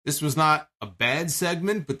 This was not a bad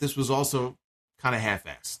segment, but this was also kind of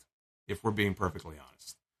half-assed, if we're being perfectly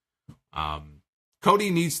honest. Cody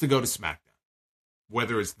needs to go to SmackDown,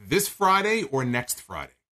 whether it's this Friday or next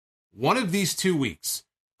Friday. One of these 2 weeks,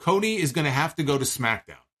 Cody is going to have to go to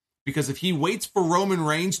SmackDown, because if he waits for Roman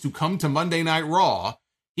Reigns to come to Monday Night Raw,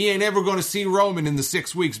 he ain't ever going to see Roman in the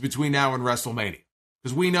 6 weeks between now and WrestleMania,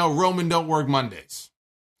 because we know Roman don't work Mondays.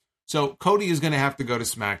 So Cody is going to have to go to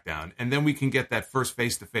SmackDown, and then we can get that first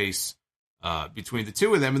face-to-face between the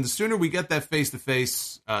two of them. And the sooner we get that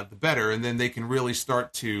face-to-face, the better, and then they can really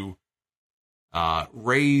start to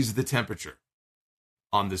raise the temperature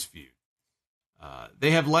on this feud.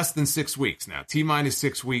 They have less than 6 weeks now, T-minus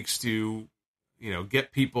 6 weeks to,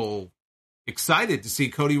 get people excited to see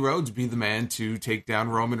Cody Rhodes be the man to take down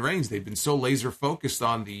Roman Reigns. They've been so laser focused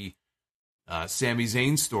on the Sami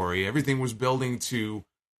Zayn story. Everything was building to,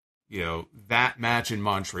 that match in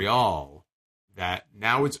Montreal, that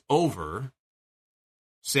now it's over.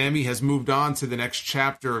 Sami has moved on to the next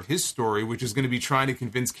chapter of his story, which is going to be trying to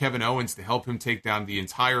convince Kevin Owens to help him take down the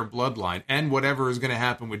entire bloodline and whatever is going to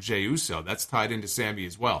happen with Jey Uso. That's tied into Sami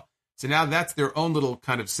as well. So now that's their own little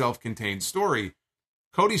kind of self-contained story.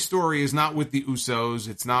 Cody's story is not with the Usos.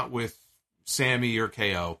 It's not with Sami or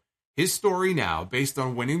KO. His story now, based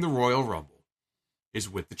on winning the Royal Rumble, is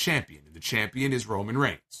with the champion. And the champion is Roman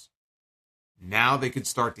Reigns. Now they could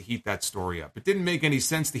start to heat that story up. It didn't make any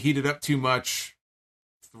sense to heat it up too much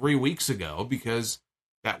 3 weeks ago, because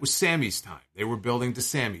that was Sami's time. They were building to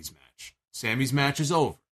Sami's match. Sami's match is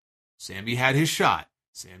over. Sami had his shot.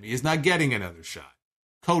 Sami is not getting another shot.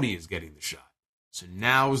 Cody is getting the shot. So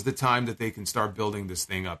now is the time that they can start building this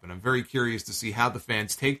thing up. And I'm very curious to see how the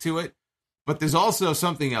fans take to it. But there's also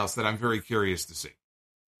something else that I'm very curious to see.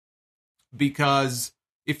 Because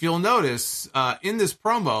if you'll notice, in this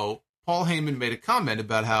promo, Paul Heyman made a comment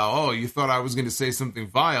about how, you thought I was going to say something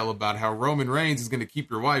vile about how Roman Reigns is going to keep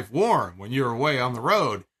your wife warm when you're away on the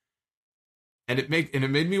road. And it made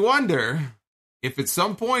me wonder if at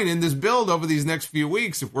some point in this build over these next few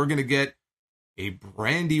weeks, if we're going to get a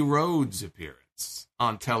Brandy Rhodes appearance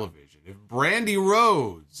on television. If Brandy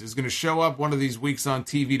Rhodes is going to show up one of these weeks on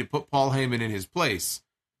TV to put Paul Heyman in his place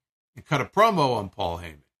and cut a promo on Paul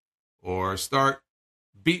Heyman, or start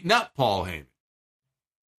beating up Paul Heyman.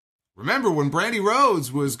 Remember when Brandy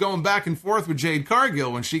Rhodes was going back and forth with Jade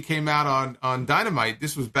Cargill when she came out on Dynamite?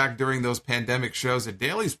 This was back during those pandemic shows at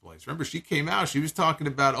Daly's Place. Remember, she came out, she was talking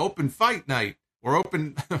about open fight night, or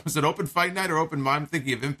was it open fight night or open, I'm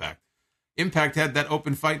thinking of Impact. Impact had that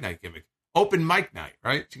open fight night gimmick. Open mic night,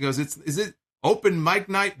 right? She goes, is it open mic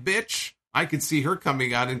night, bitch? I could see her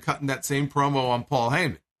coming out and cutting that same promo on Paul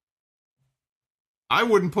Heyman. I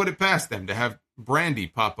wouldn't put it past them to have Brandy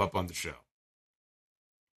pop up on the show.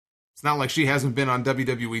 It's not like she hasn't been on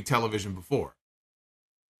WWE television before.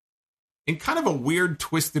 In kind of a weird,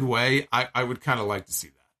 twisted way, I would kind of like to see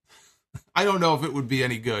that. I don't know if it would be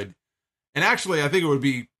any good. And actually, I think it would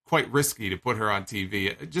be quite risky to put her on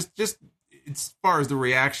TV. Just as far as the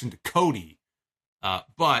reaction to Cody.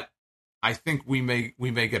 But I think we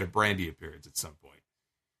may get a Brandy appearance at some point.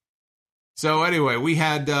 So anyway, we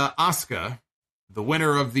had Asuka, the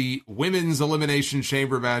winner of the Women's Elimination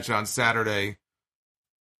Chamber match on Saturday,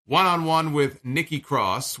 one-on-one with Nikki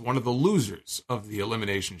Cross, one of the losers of the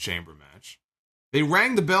Elimination Chamber match. They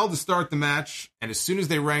rang the bell to start the match, and as soon as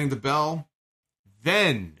they rang the bell,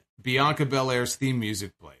 Then Bianca Belair's theme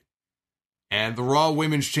music played. And the Raw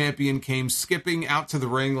Women's Champion came skipping out to the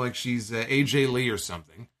ring like she's AJ Lee or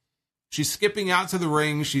something. She's skipping out to the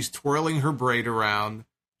ring. She's twirling her braid around.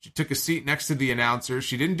 She took a seat next to the announcer.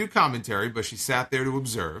 She didn't do commentary, but she sat there to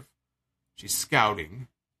observe. She's scouting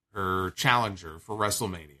her challenger for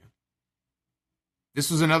WrestleMania.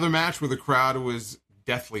 This was another match where the crowd was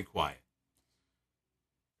deathly quiet.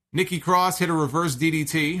 Nikki Cross hit a reverse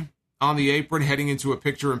DDT on the apron heading into a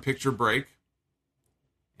picture-in-picture break.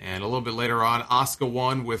 And a little bit later on, Asuka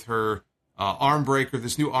won with her arm breaker,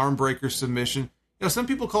 this new arm breaker submission. You know, some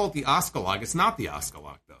people call it the Asuka lock. It's not the Asuka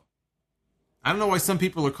lock, though. I don't know why some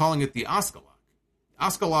people are calling it the Asuka lock.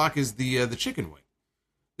 Asuka lock is the chicken wing.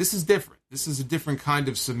 This is different. This is a different kind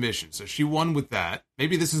of submission. So she won with that.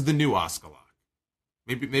 Maybe this is the new Asuka lock.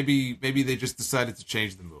 Maybe they just decided to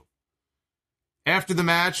change the move. After the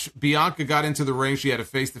match, Bianca got into the ring. She had a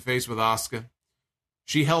face-to-face with Asuka.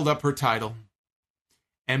 She held up her title.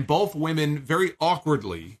 And both women very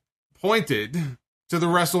awkwardly pointed to the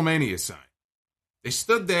WrestleMania sign. They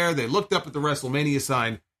stood there, they looked up at the WrestleMania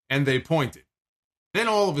sign, and they pointed. Then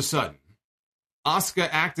all of a sudden, Asuka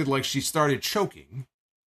acted like she started choking,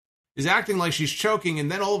 is acting like she's choking, and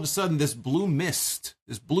then all of a sudden this blue mist,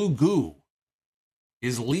 this blue goo,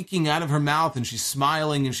 is leaking out of her mouth, and she's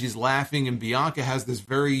smiling and she's laughing, and Bianca has this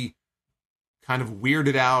very kind of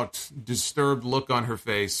weirded out, disturbed look on her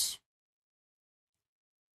face.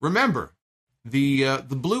 Remember, the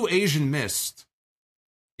blue Asian mist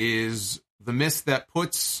is the mist that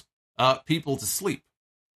puts people to sleep.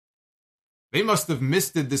 They must have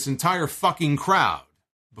misted this entire fucking crowd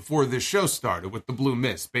before this show started with the blue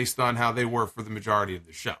mist, based on how they were for the majority of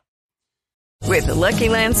the show. With the Lucky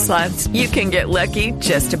Land Slots, you can get lucky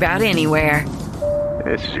just about anywhere.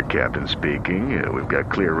 This is your captain speaking. We've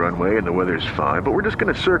got clear runway and the weather's fine, but we're just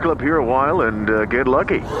going to circle up here a while and get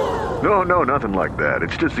lucky. No, nothing like that.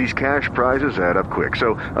 It's just these cash prizes add up quick.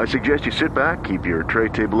 So I suggest you sit back, keep your tray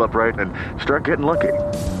table upright, and start getting lucky.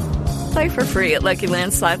 Play for free at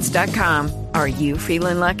LuckyLandSlots.com. Are you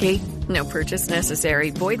feeling lucky? No purchase necessary.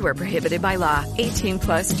 Void where prohibited by law.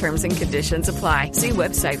 18+ terms and conditions apply. See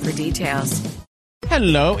website for details.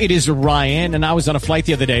 Hello, it is Ryan, and I was on a flight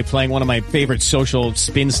the other day playing one of my favorite social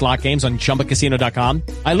spin slot games on ChumbaCasino.com.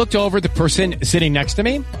 I looked over at the person sitting next to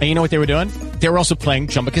me, and you know what they were doing? They were also playing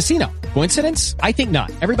Chumba Casino. Coincidence? I think not.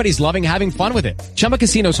 Everybody's loving having fun with it. Chumba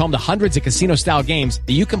Casino is home to hundreds of casino-style games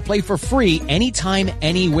that you can play for free anytime,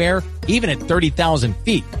 anywhere, even at 30,000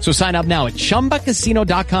 feet. So sign up now at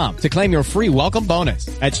ChumbaCasino.com to claim your free welcome bonus.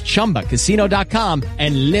 That's ChumbaCasino.com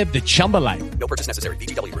and live the Chumba life. No purchase necessary.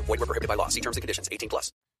 VGW. Void where prohibited by law. See terms and conditions.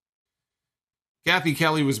 18+. Kathy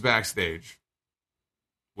Kelly was backstage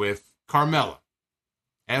with Carmella,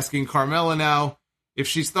 asking Carmella now if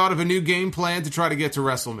she's thought of a new game plan to try to get to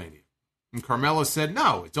WrestleMania. And Carmella said,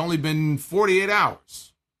 no, it's only been 48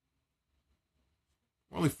 hours.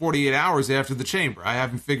 Only 48 hours after the Chamber. I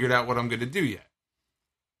haven't figured out what I'm going to do yet.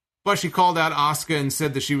 But she called out Asuka and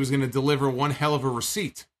said that she was going to deliver one hell of a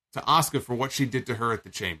receipt to Asuka for what she did to her at the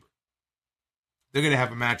Chamber. They're going to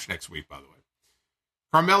have a match next week, by the way.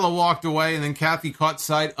 Carmella walked away, and then Kathy caught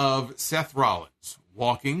sight of Seth Rollins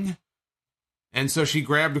walking. And so she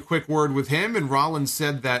grabbed a quick word with him, and Rollins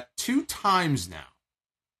said that 2 times now,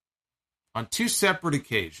 on 2 separate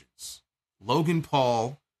occasions, Logan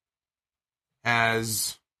Paul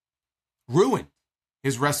has ruined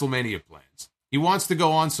his WrestleMania plans. He wants to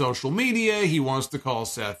go on social media. He wants to call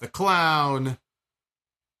Seth a clown.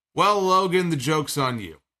 Well, Logan, the joke's on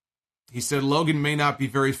you. He said Logan may not be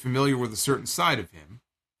very familiar with a certain side of him,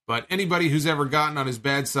 but anybody who's ever gotten on his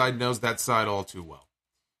bad side knows that side all too well.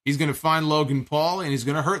 He's going to find Logan Paul, and he's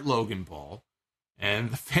going to hurt Logan Paul.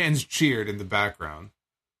 And the fans cheered in the background.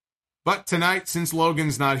 But tonight, since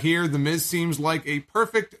Logan's not here, The Miz seems like a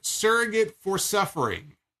perfect surrogate for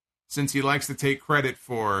suffering, since he likes to take credit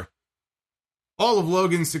for all of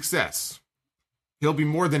Logan's success. He'll be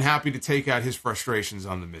more than happy to take out his frustrations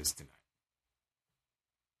on The Miz tonight.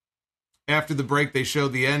 After the break, they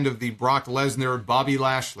showed the end of the Brock Lesnar-Bobby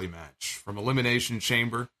Lashley match from Elimination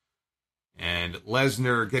Chamber. And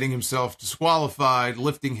Lesnar getting himself disqualified,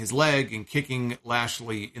 lifting his leg and kicking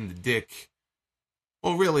Lashley in the dick.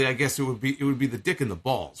 Well, really, I guess it would be the dick in the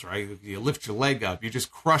balls, right? You lift your leg up, you're just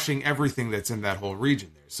crushing everything that's in that whole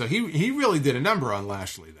region there. So he really did a number on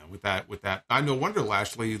Lashley then with that. I no wonder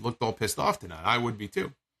Lashley looked all pissed off tonight. I would be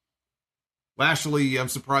too. Lashley, I'm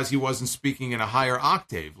surprised he wasn't speaking in a higher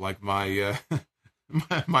octave like my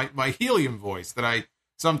my helium voice that I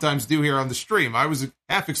sometimes do here on the stream. I was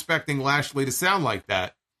half expecting Lashley to sound like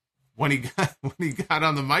that when he got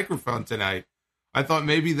on the microphone tonight. I thought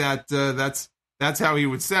maybe that's That's how he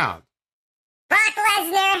would sound. Brock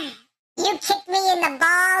Lesnar, you kicked me in the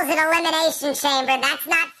balls in Elimination Chamber. That's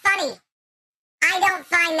not funny. I don't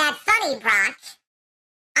find that funny, Brock.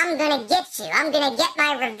 I'm gonna get you. I'm gonna get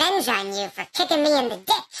my revenge on you for kicking me in the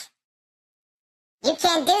dick. You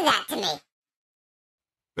can't do that to me.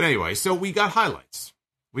 But anyway, so we got highlights.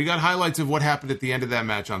 We got highlights of what happened at the end of that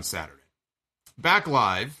match on Saturday. Back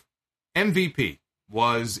live, MVP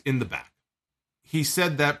was in the back. He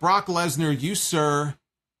said that Brock Lesnar, you, sir,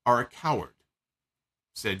 are a coward.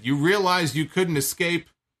 Said you realized you couldn't escape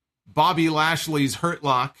Bobby Lashley's hurt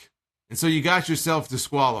lock, and so you got yourself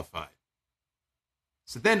disqualified.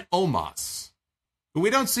 So then Omos, who we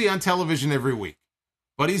don't see on television every week,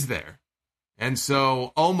 but he's there. And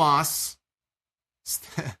so Omos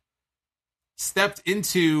stepped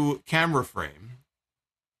into camera frame,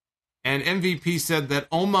 and MVP said that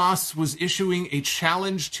Omos was issuing a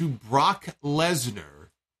challenge to Brock Lesnar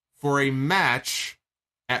for a match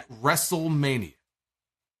at WrestleMania.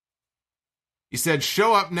 He said,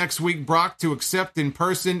 show up next week, Brock, to accept in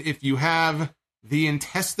person if you have the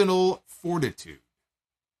intestinal fortitude.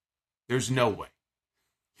 There's no way.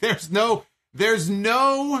 There's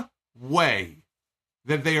no way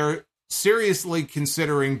that they are seriously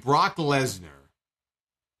considering Brock Lesnar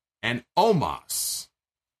and Omos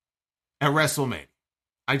at WrestleMania.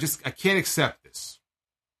 I can't accept this.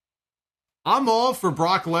 I'm all for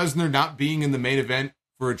Brock Lesnar not being in the main event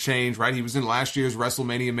for a change, right? He was in last year's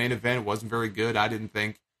WrestleMania main event. It wasn't very good, I didn't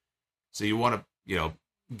think. So you want to,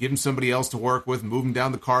 give him somebody else to work with, move him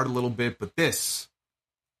down the card a little bit. But this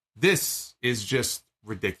is just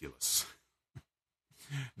ridiculous.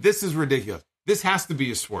 This is ridiculous. This has to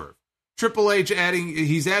be a swerve. Triple H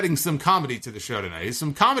he's adding some comedy to the show tonight. It's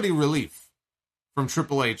some comedy relief from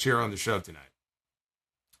Triple H here on the show tonight.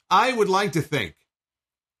 I would like to think,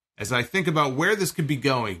 as I think about where this could be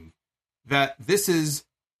going, that this is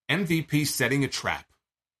MVP setting a trap.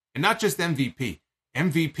 And not just MVP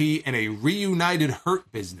and a reunited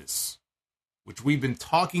Hurt Business, which we've been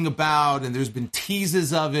talking about, and there's been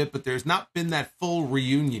teases of it, but there's not been that full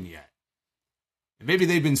reunion yet. And maybe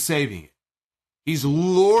they've been saving it. He's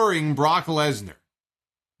luring Brock Lesnar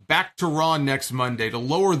back to Raw next Monday to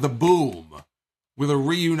lower the boom with a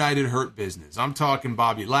reunited Hurt Business. I'm talking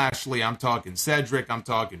Bobby Lashley, I'm talking Cedric, I'm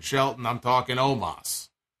talking Shelton, I'm talking Omos.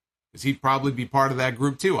 Because he'd probably be part of that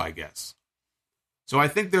group too, I guess. So I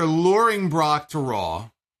think they're luring Brock to Raw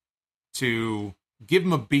to give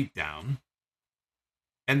him a beatdown,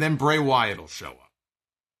 and then Bray Wyatt will show up.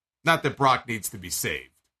 Not that Brock needs to be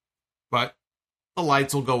saved, but the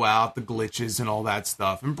lights will go out, the glitches and all that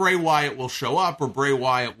stuff, and Bray Wyatt will show up, or Bray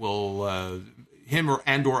Wyatt will, him or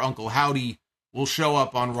Uncle Howdy will show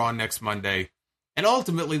up on Raw next Monday, and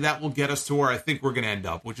ultimately that will get us to where I think we're going to end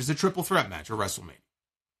up, which is a triple threat match at WrestleMania.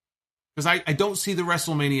 Because I don't see the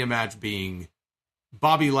WrestleMania match being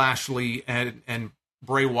Bobby Lashley and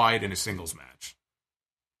Bray Wyatt in a singles match.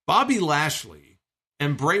 Bobby Lashley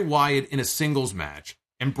and Bray Wyatt in a singles match,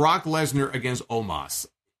 and Brock Lesnar against Omos.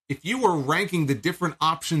 If you were ranking the different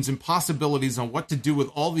options and possibilities on what to do with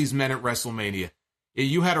all these men at WrestleMania,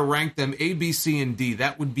 you had to rank them A, B, C, and D.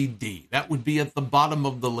 That would be D. That would be at the bottom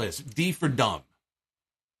of the list. D for dumb.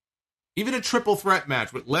 Even a triple threat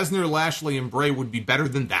match with Lesnar, Lashley, and Bray would be better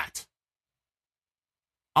than that.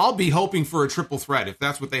 I'll be hoping for a triple threat if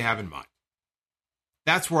that's what they have in mind.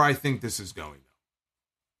 That's where I think this is going,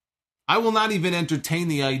 though. I will not even entertain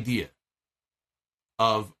the idea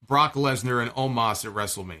of Brock Lesnar and Omos at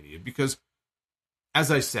WrestleMania because, as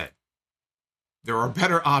I said, there are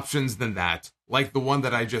better options than that, like the one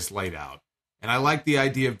that I just laid out. And I like the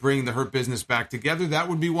idea of bringing the Hurt Business back together. That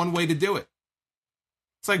would be one way to do it.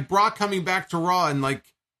 It's like Brock coming back to Raw and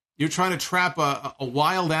you're trying to trap a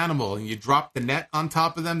wild animal and you drop the net on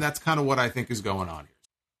top of them. That's kind of what I think is going on here.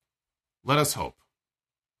 Let us hope.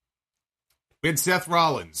 We had Seth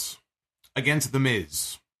Rollins against The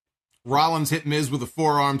Miz. Rollins hit Miz with a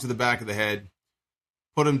forearm to the back of the head,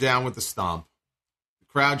 put him down with the stomp. The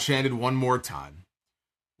crowd chanted one more time.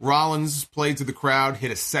 Rollins played to the crowd,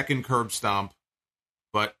 hit a second curb stomp,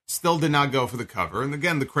 but still did not go for the cover. And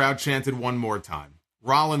again, the crowd chanted one more time.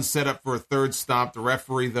 Rollins set up for a third stomp. The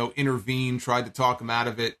referee, though, intervened, tried to talk him out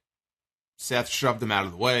of it. Seth shoved him out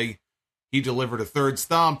of the way. He delivered a third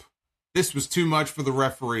stomp. This was too much for the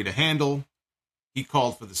referee to handle. He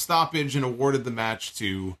called for the stoppage and awarded the match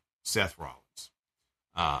to Seth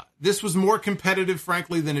Rollins. This was more competitive,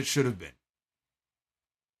 frankly, than it should have been.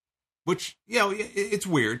 Which, it's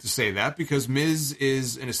weird to say that because Miz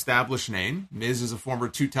is an established name. Miz is a former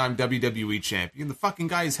two-time WWE champion. The fucking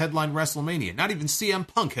guy is headlined WrestleMania. Not even CM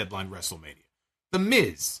Punk headlined WrestleMania. The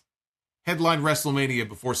Miz headlined WrestleMania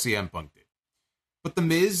before CM Punk did. But The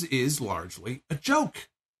Miz is largely a joke.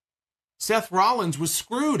 Seth Rollins was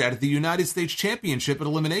screwed out of the United States Championship at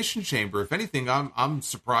Elimination Chamber. If anything, I'm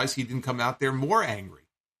surprised he didn't come out there more angry.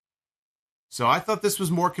 So I thought this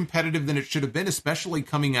was more competitive than it should have been, especially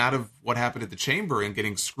coming out of what happened at the Chamber and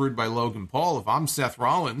getting screwed by Logan Paul. If I'm Seth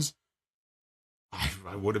Rollins,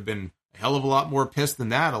 I would have been a hell of a lot more pissed than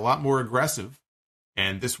that, a lot more aggressive.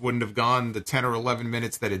 And this wouldn't have gone the 10 or 11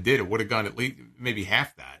 minutes that it did. It would have gone at least maybe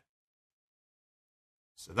half that.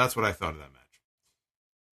 So that's what I thought of that match.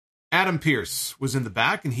 Adam Pearce was in the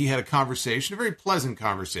back, and he had a conversation, a very pleasant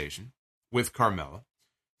conversation, with Carmella.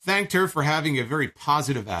 Thanked her for having a very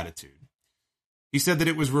positive attitude. He said that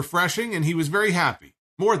it was refreshing, and he was very happy,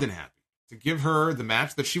 more than happy, to give her the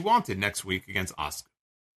match that she wanted next week against Asuka.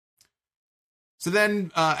 So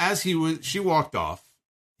then, as she walked off,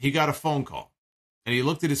 he got a phone call, and he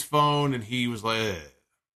looked at his phone, and he was like, "Ugh."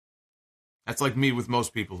 That's like me with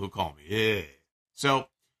most people who call me. Ugh. So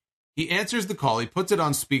he answers the call, he puts it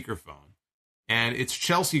on speakerphone, and it's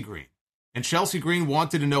Chelsea Green. And Chelsea Green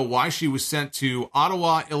wanted to know why she was sent to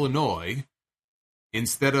Ottawa, Illinois,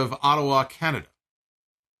 instead of Ottawa, Canada.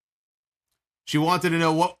 She wanted to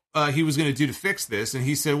know what he was going to do to fix this, and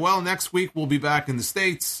he said, well, next week we'll be back in the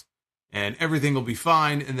States, and everything will be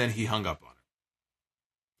fine, and then he hung up on her.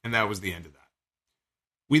 And that was the end of that.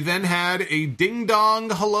 We then had a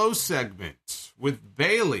ding-dong hello segment with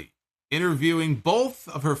Bayley interviewing both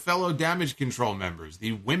of her fellow Damage Control members,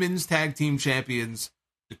 the women's tag team champions,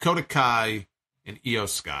 Dakota Kai and Io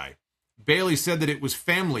Sky. Bayley said that it was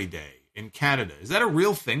Family Day in Canada. Is that a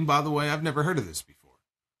real thing, by the way? I've never heard of this before.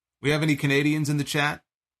 We have any Canadians in the chat?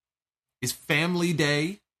 Is Family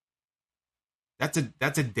Day? That's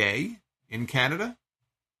a day in Canada?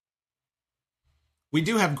 We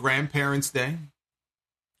do have Grandparents' Day.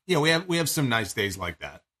 Yeah, we have some nice days like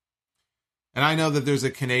that. And I know that there's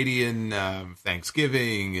a Canadian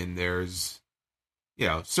Thanksgiving, and there's,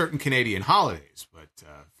 certain Canadian holidays, but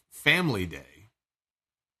Family Day,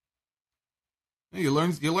 you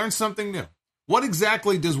learn something new. What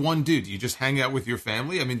exactly does one do? Do you just hang out with your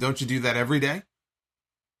family? I mean, don't you do that every day?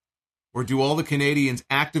 Or do all the Canadians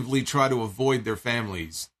actively try to avoid their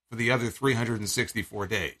families for the other 364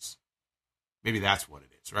 days? Maybe that's what it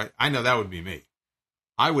is, right? I know that would be me.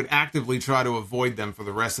 I would actively try to avoid them for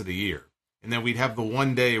the rest of the year. And then we'd have the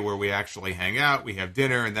one day where we actually hang out, we have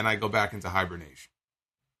dinner, and then I go back into hibernation.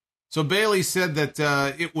 So Bayley said that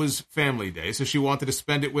it was Family Day, so she wanted to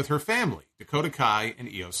spend it with her family, Dakota Kai and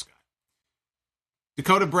Io Sky.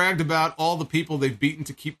 Dakota bragged about all the people they've beaten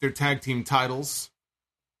to keep their tag team titles.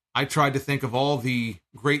 I tried to think of all the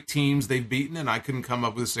great teams they've beaten, and I couldn't come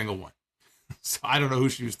up with a single one. So I don't know who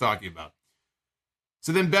she was talking about.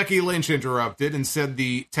 So then Becky Lynch interrupted and said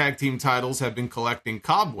the tag team titles have been collecting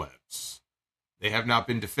cobwebs. They have not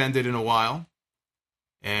been defended in a while.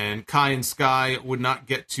 And Kai and Sky would not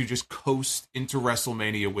get to just coast into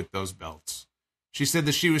WrestleMania with those belts. She said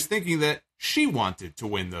that she was thinking that she wanted to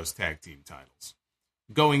win those tag team titles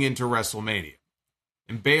going into WrestleMania.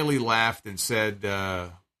 And Bayley laughed and said,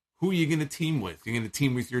 who are you going to team with? You're going to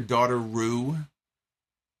team with your daughter, Rue?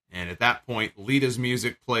 And at that point, Lita's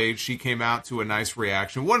music played. She came out to a nice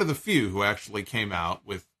reaction. One of the few who actually came out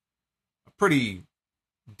with a pretty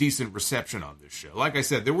decent reception on this show. Like I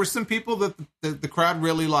said, there were some people that the crowd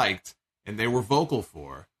really liked and they were vocal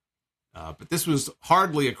for. But this was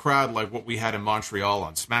hardly a crowd like what we had in Montreal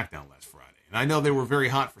on SmackDown last Friday. And I know they were very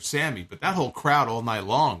hot for Sammy, but that whole crowd all night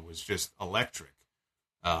long was just electric.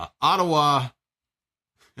 Ottawa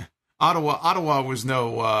was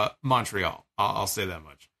no Montreal. I'll say that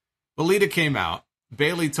much. But Lita came out.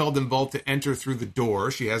 Bayley told them both to enter through the door.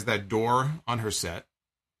 She has that door on her set.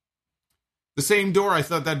 The same door, I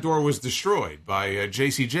thought that door was destroyed by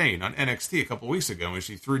JC Jane on NXT a couple weeks ago when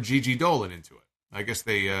she threw Gigi Dolan into it. I guess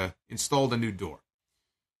they installed a new door.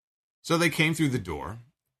 So they came through the door.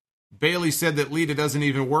 Bayley said that Lita doesn't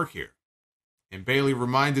even work here. And Bayley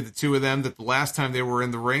reminded the two of them that the last time they were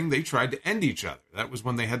in the ring, they tried to end each other. That was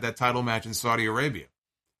when they had that title match in Saudi Arabia.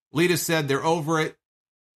 Lita said they're over it.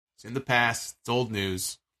 It's in the past. It's old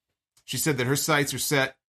news. She said that her sights are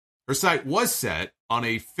set. Her sight was set on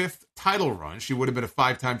a 5th title run. She would have been a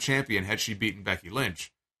 5-time champion had she beaten Becky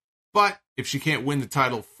Lynch. But if she can't win the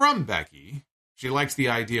title from Becky, she likes the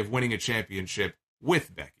idea of winning a championship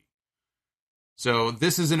with Becky. So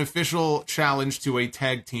this is an official challenge to a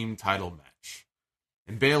tag team title match.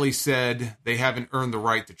 And Bayley said they haven't earned the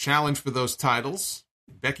right to challenge for those titles.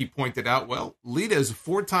 Becky pointed out, well, Lita is a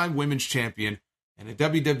 4-time women's champion and a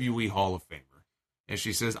WWE Hall of Famer. And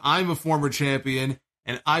she says, I'm a former champion,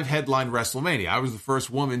 and I've headlined WrestleMania. I was the first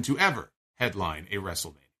woman to ever headline a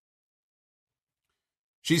WrestleMania.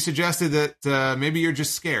 she suggested that maybe you're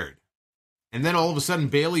just scared. And then all of a sudden,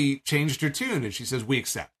 Bayley changed her tune, and she says, we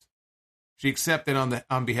accept. She accepted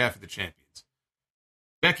on behalf of the champions.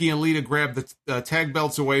 Becky and Lita grabbed the tag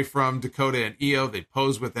belts away from Dakota and Io. They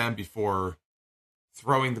posed with them before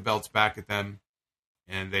throwing the belts back at them,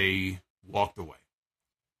 and they walked away.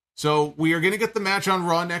 So we are going to get the match on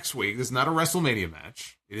Raw next week. This is not a WrestleMania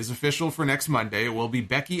match. It is official for next Monday. It will be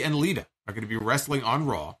Becky and Lita are going to be wrestling on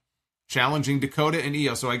Raw, challenging Dakota and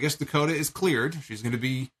Io. So I guess Dakota is cleared. She's going to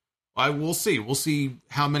be, we'll see. We'll see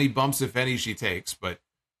how many bumps, if any, she takes, but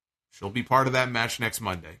she'll be part of that match next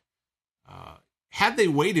Monday. Had they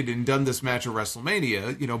waited and done this match at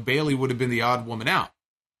WrestleMania, Bayley would have been the odd woman out.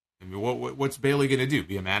 I mean, what's Bayley going to do?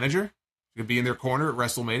 Be a manager? She's going to be in their corner at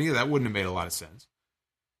WrestleMania? That wouldn't have made a lot of sense.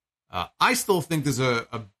 I still think there's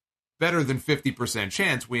a better than 50%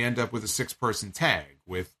 chance we end up with a 6-person tag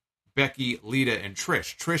with Becky, Lita, and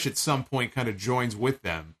Trish. Trish at some point kind of joins with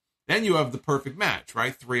them. Then you have the perfect match,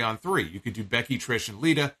 right? 3-on-3. You could do Becky, Trish, and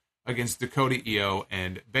Lita against Dakota, Io,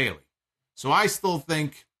 and Bayley. So I still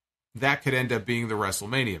think that could end up being the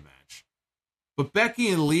WrestleMania match. But Becky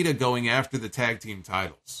and Lita going after the tag team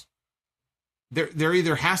titles, there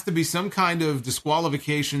either has to be some kind of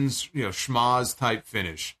disqualifications, schmaz type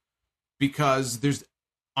finish, because there's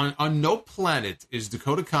on no planet is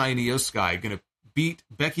Dakota Kai and Io Sky going to beat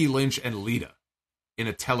Becky Lynch and Lita in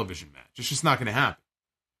a television match. It's just not going to happen.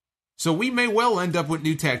 So we may well end up with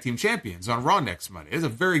new tag team champions on Raw next Monday. There's a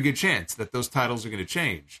very good chance that those titles are going to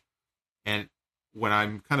change. And when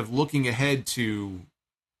I'm kind of looking ahead to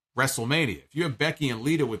WrestleMania, if you have Becky and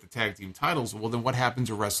Lita with the tag team titles, well, then what happens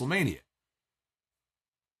at WrestleMania?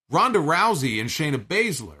 Ronda Rousey and Shayna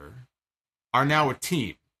Baszler are now a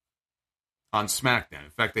team on SmackDown.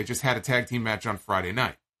 In fact, they just had a tag team match on Friday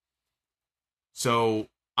night. So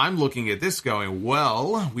I'm looking at this going,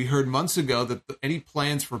 well, we heard months ago that any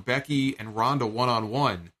plans for Becky and Ronda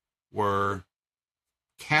one-on-one were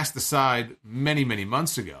cast aside many, many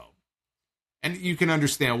months ago. And you can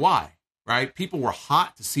understand why, right? People were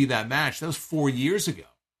hot to see that match. That was 4 years ago.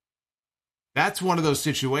 That's one of those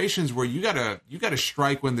situations where you gotta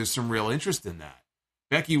strike when there's some real interest in that.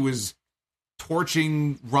 Becky was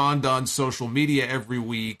torching Ronda on social media every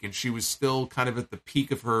week, and she was still kind of at the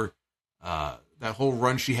peak of her that whole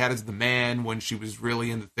run she had as the man when she was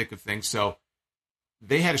really in the thick of things. So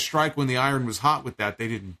they had to strike when the iron was hot with that. They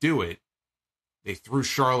didn't do it. They threw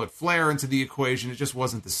Charlotte Flair into the equation. It just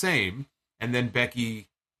wasn't the same. And then Becky,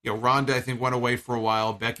 Ronda, I think, went away for a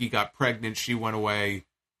while. Becky got pregnant. She went away.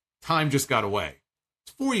 Time just got away.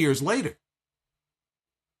 It's 4 years later.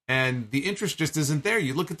 And the interest just isn't there.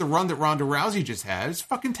 You look at the run that Ronda Rousey just had. It's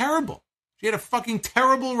fucking terrible. She had a fucking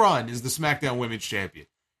terrible run as the SmackDown Women's Champion.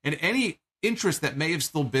 And any interest that may have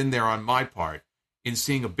still been there on my part in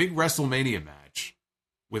seeing a big WrestleMania match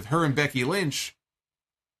with her and Becky Lynch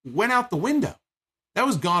went out the window. That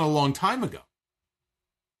was gone a long time ago.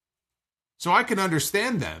 So I can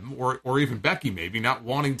understand them, or even Becky maybe, not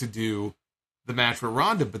wanting to do the match with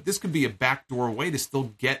Ronda, but this could be a backdoor way to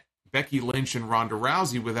still get Becky Lynch and Ronda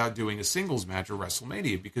Rousey without doing a singles match at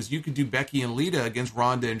WrestleMania, because you could do Becky and Lita against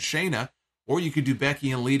Ronda and Shayna, or you could do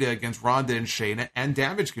Becky and Lita against Ronda and Shayna and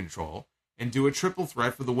Damage Control, and do a triple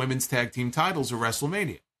threat for the women's tag team titles at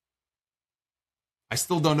WrestleMania. I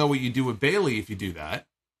still don't know what you do with Bayley if you do that,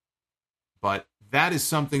 but that is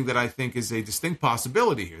something that I think is a distinct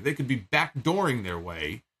possibility here. They could be backdooring their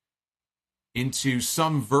way into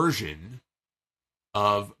some version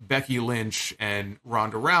of Becky Lynch and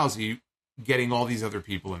Ronda Rousey getting all these other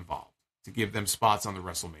people involved to give them spots on the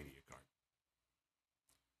WrestleMania card.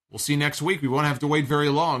 We'll see next week. We won't have to wait very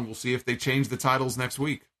long. We'll see if they change the titles next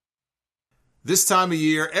week. This time of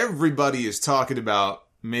year, everybody is talking about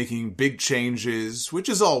making big changes, which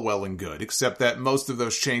is all well and good, except that most of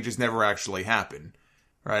those changes never actually happen.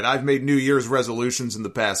 Right? I've made New Year's resolutions in the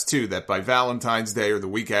past too that by Valentine's Day or the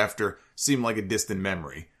week after seem like a distant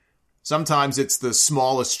memory. Sometimes it's the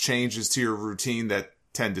smallest changes to your routine that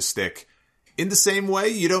tend to stick. In the same way,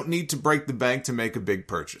 you don't need to break the bank to make a big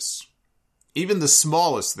purchase. Even the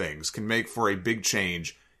smallest things can make for a big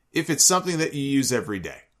change if it's something that you use every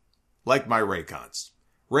day. Like my Raycons.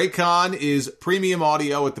 Raycon is premium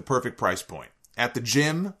audio at the perfect price point. At the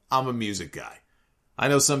gym, I'm a music guy. I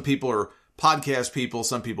know some people are podcast people,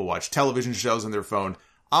 some people watch television shows on their phone.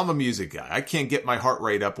 I'm a music guy. I can't get my heart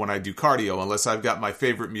rate up when I do cardio unless I've got my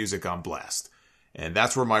favorite music on blast. And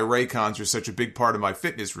that's where my Raycons are such a big part of my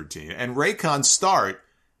fitness routine. And Raycons start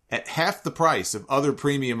at half the price of other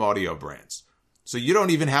premium audio brands. So you don't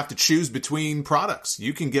even have to choose between products.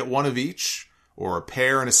 You can get one of each, or a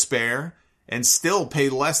pair and a spare, and still pay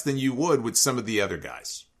less than you would with some of the other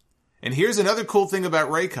guys. And here's another cool thing about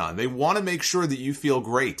Raycon. They want to make sure that you feel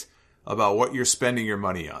great about what you're spending your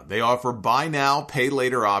money on. They offer buy now, pay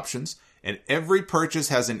later options, and every purchase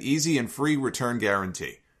has an easy and free return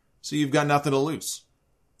guarantee. So you've got nothing to lose.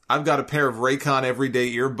 I've got a pair of Raycon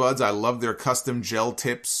everyday earbuds. I love their custom gel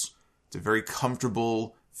tips. It's a very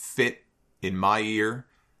comfortable fit in my ear.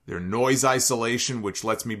 Their noise isolation, which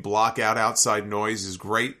lets me block out outside noise, is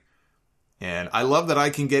great. And I love that I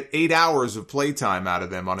can get 8 hours of playtime out of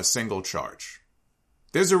them on a single charge.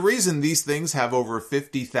 There's a reason these things have over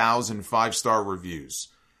 50,000 5-star reviews.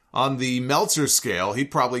 On the Meltzer scale,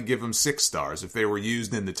 he'd probably give them 6 stars if they were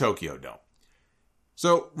used in the Tokyo Dome.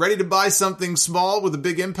 So, ready to buy something small with a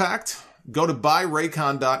big impact? Go to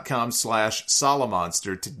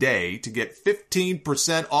buyraycon.com/Solomonster today to get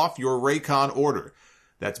 15% off your Raycon order.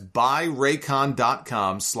 That's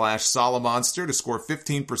buyraycon.com/Solomonster to score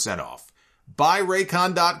 15% off.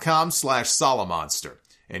 Buyraycon.com/Solomonster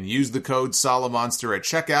and use the code Solomonster at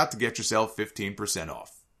checkout to get yourself 15%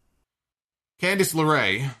 off. Candice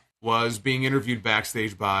LeRae was being interviewed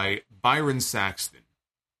backstage by Byron Saxton.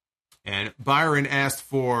 And Byron asked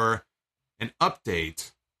for an update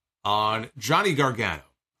on Johnny Gargano,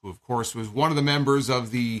 who, of course, was one of the members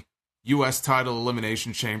of the U.S. title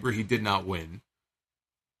elimination chamber. He did not win.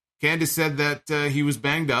 Candice said that he was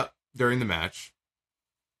banged up during the match.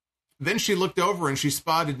 Then she looked over and she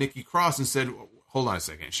spotted Nikki Cross and said, hold on a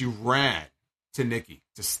second. She ran to Nikki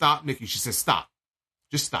to stop Nikki. She said, stop.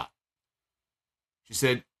 Just stop. She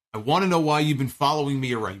said, I want to know why you've been following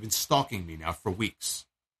me around. You've been stalking me now for weeks.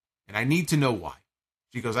 And I need to know why.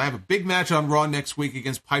 She goes, I have a big match on Raw next week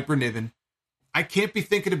against Piper Niven. I can't be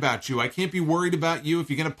thinking about you. I can't be worried about you. If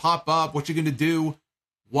you're going to pop up, what you're going to do.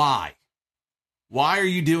 Why? Why are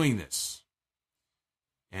you doing this?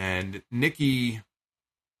 And Nikki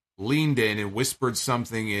leaned in and whispered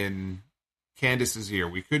something in Candice's ear.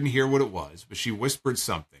 We couldn't hear what it was, but she whispered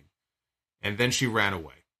something. And then she ran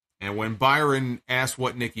away. And when Byron asked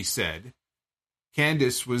what Nikki said,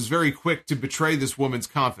 Candice was very quick to betray this woman's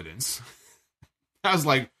confidence. I was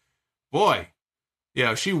like, boy,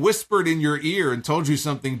 she whispered in your ear and told you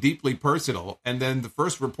something deeply personal. And then the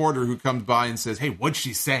first reporter who comes by and says, hey, what'd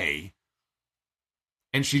she say?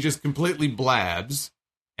 And she just completely blabs.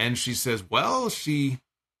 And she says, well, she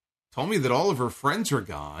told me that all of her friends are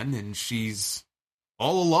gone and she's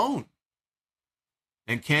all alone.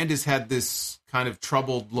 And Candice had this kind of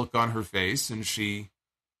troubled look on her face, and she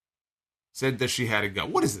said that she had to go.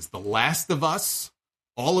 What is this, The Last of Us?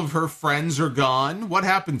 All of her friends are gone? What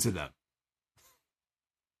happened to them?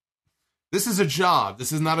 This is a job.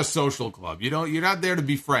 This is not a social club. You're not there to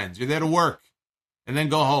be friends. You're there to work and then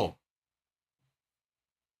go home.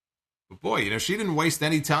 But boy, she didn't waste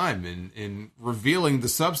any time in revealing the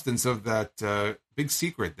substance of that big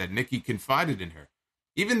secret that Nikki confided in her.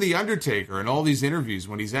 Even The Undertaker in all these interviews,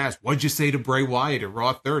 when he's asked, what'd you say to Bray Wyatt at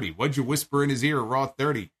Raw 30? What'd you whisper in his ear at Raw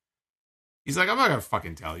 30? He's like, I'm not going to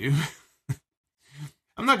fucking tell you.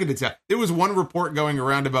 I'm not going to tell. There was one report going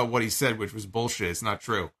around about what he said, which was bullshit. It's not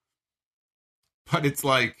true. But it's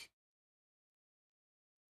like,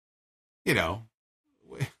 I'm not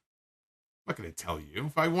going to tell you.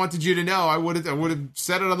 If I wanted you to know, I would have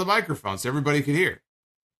said it on the microphone so everybody could hear.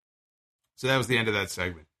 So that was the end of that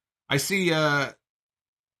segment. I see, got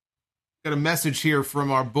a message here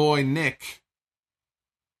from our boy Nick,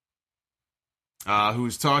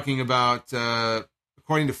 who's talking about,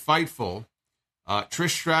 according to Fightful, Trish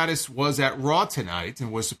Stratus was at Raw tonight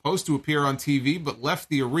and was supposed to appear on TV, but left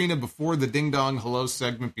the arena before the Ding Dong Hello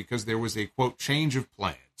segment because there was a, quote, change of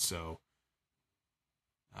plans. So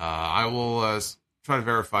I will try to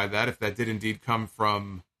verify that if that did indeed come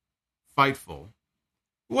from Fightful.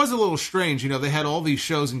 It was a little strange. They had all these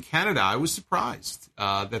shows in Canada. I was surprised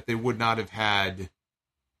that they would not have had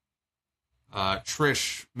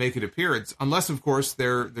Trish make an appearance, unless, of course,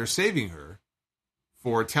 they're saving her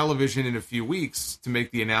for television in a few weeks to make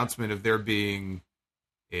the announcement of there being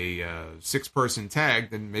a 6-person tag.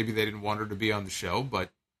 Then maybe they didn't want her to be on the show, but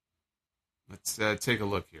let's take a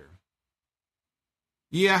look here.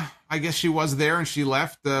 Yeah, I guess she was there and she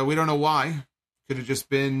left. We don't know why. Could have just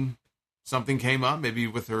been something came up, maybe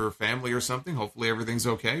with her family or something. Hopefully everything's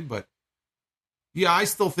okay, but yeah, I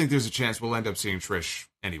still think there's a chance we'll end up seeing Trish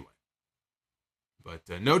anyway. But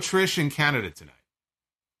no Trish in Canada tonight.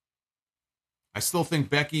 I still think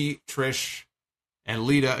Becky, Trish, and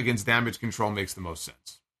Lita against Damage Control makes the most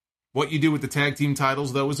sense. What you do with the tag team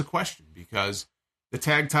titles, though, is a question, because the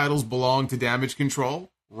tag titles belong to Damage Control.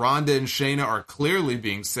 Ronda and Shayna are clearly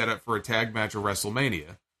being set up for a tag match at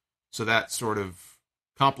WrestleMania, so that sort of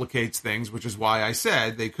complicates things, which is why I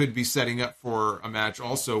said they could be setting up for a match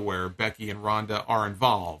also where Becky and Ronda are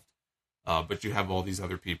involved but you have all these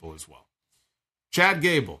other people as well. Chad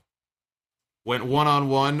Gable went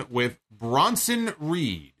one-on-one with Bronson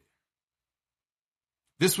Reed.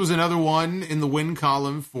 This was another one in the win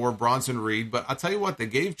column for Bronson Reed, but I'll tell you what, they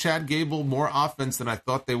gave Chad Gable more offense than I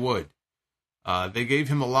thought they would. They gave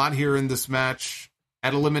him a lot here in this match.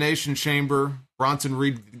 At Elimination Chamber, Bronson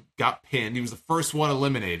Reed got pinned. He was the first one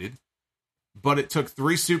eliminated, but it took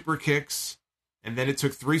 3 super kicks, and then it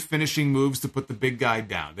took 3 finishing moves to put the big guy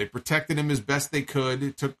down. They protected him as best they could.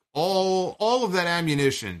 It took all of that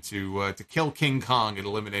ammunition to kill King Kong at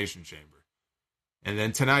Elimination Chamber. And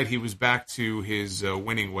then tonight he was back to his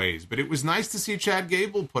winning ways. But it was nice to see Chad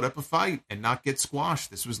Gable put up a fight and not get squashed.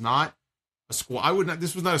 This was not a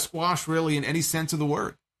This was not a squash really in any sense of the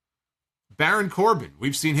word. Baron Corbin,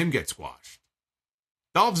 we've seen him get squashed.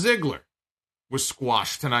 Dolph Ziggler was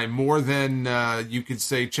squashed tonight more than you could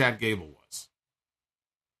say Chad Gable was.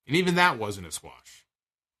 And even that wasn't a squash.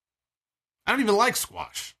 I don't even like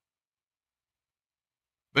squash.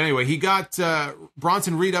 But anyway, he got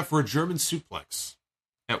Bronson Reed up for a German suplex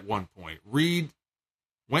at one point. Reed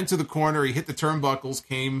went to the corner. He hit the turnbuckles,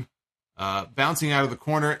 came bouncing out of the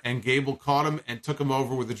corner, and Gable caught him and took him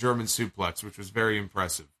over with a German suplex, which was very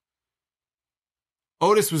impressive.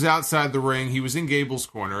 Otis was outside the ring. He was in Gable's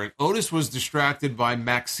corner, and Otis was distracted by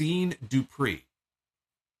Maxine Dupree.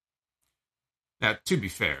 Now, to be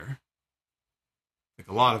fair, I think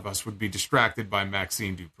a lot of us would be distracted by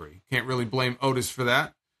Maxine Dupree. Can't really blame Otis for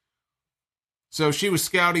that. So she was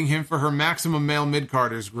scouting him for her Maximum Male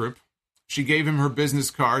Mid-Carders group. She gave him her business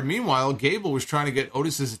card. Meanwhile, Gable was trying to get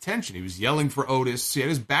Otis's attention. He was yelling for Otis. He had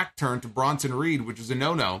his back turned to Bronson Reed, which is a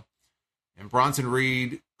no-no. And Bronson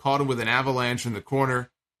Reed caught him with an avalanche in the corner,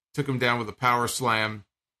 took him down with a power slam,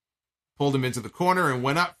 pulled him into the corner, and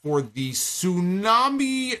went up for the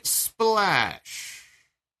Tsunami Splash.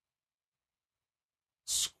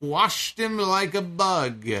 Squashed him like a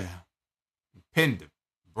bug. Pinned him.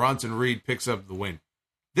 Bronson Reed picks up the win.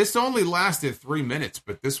 This only lasted 3 minutes,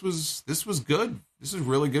 but this was good. This is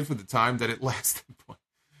really good for the time that it lasted.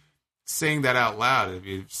 Saying that out loud,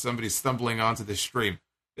 if somebody's stumbling onto this stream.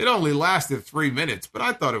 It only lasted 3 minutes, but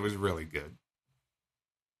I thought it was really good.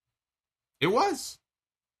 It was.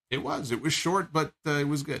 It was short, but it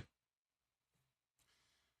was good.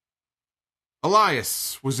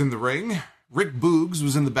 Elias was in the ring. Rick Boogs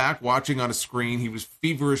was in the back watching on a screen. He was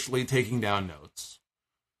feverishly taking down notes.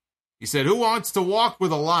 He said, "Who wants to walk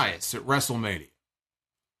with Elias at WrestleMania?"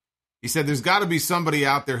 He said, "There's got to be somebody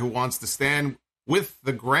out there who wants to stand with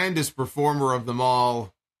the grandest performer of them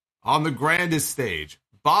all on the grandest stage."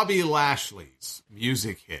 Bobby Lashley's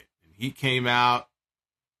music hit, and he came out.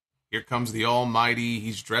 Here comes the Almighty.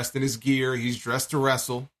 He's dressed in his gear. He's dressed to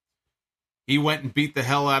wrestle. He went and beat the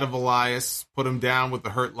hell out of Elias, put him down with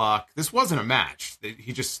the Hurt Lock. This wasn't a match.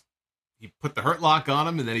 He put the Hurt Lock on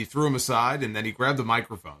him, and then he threw him aside, and then he grabbed the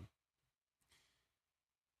microphone.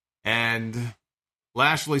 And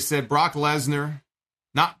Lashley said, not Brock Lesnar,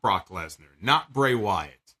 not Bray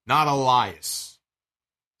Wyatt, not Elias.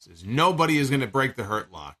 He says, nobody is going to break the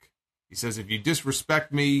Hurt Lock. He says, if you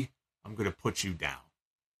disrespect me, I'm going to put you down.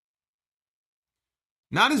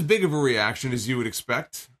 Not as big of a reaction as you would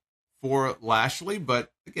expect for Lashley,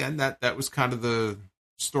 but again, that was kind of the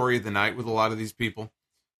story of the night with a lot of these people.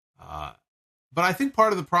 But I think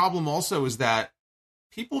part of the problem also is that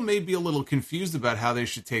people may be a little confused about how they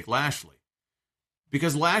should take Lashley.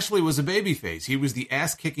 Because Lashley was a babyface. He was the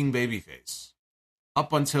ass-kicking babyface.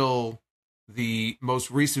 Up until the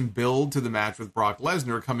most recent build to the match with Brock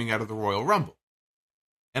Lesnar coming out of the Royal Rumble.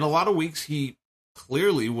 And a lot of weeks he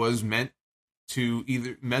clearly was meant to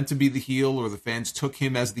be the heel, or the fans took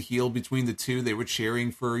him as the heel between the two. They were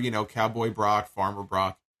cheering for, Cowboy Brock, Farmer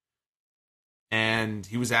Brock. And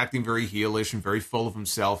he was acting very heelish and very full of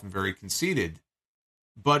himself and very conceited.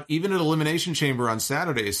 But even at Elimination Chamber on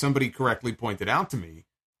Saturday, as somebody correctly pointed out to me,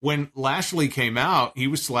 when Lashley came out, he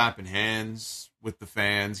was slapping hands with the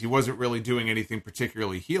fans. He wasn't really doing anything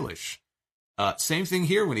particularly heelish. Same thing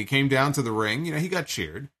here when he came down to the ring. He got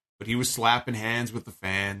cheered, but he was slapping hands with the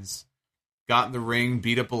fans. Got in the ring,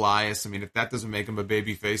 beat up Elias. I mean, if that doesn't make him a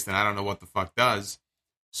babyface, then I don't know what the fuck does.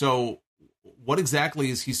 So what exactly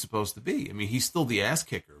is he supposed to be? I mean, he's still the ass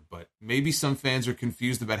kicker, but maybe some fans are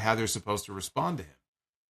confused about how they're supposed to respond to him.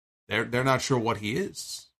 They're not sure what he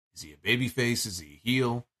is. Is he a babyface? Is he a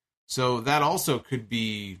heel? So that also could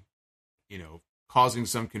be, causing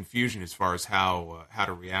some confusion as far as how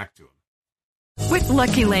to react to him. With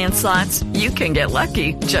Lucky Land Slots, you can get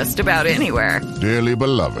lucky just about anywhere. Dearly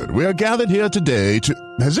beloved, we are gathered here today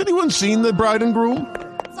to... Has anyone seen the bride and groom?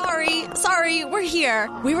 Sorry, we're here.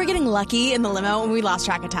 We were getting lucky in the limo and we lost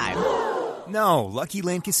track of time. No, Lucky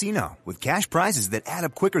Land Casino, with cash prizes that add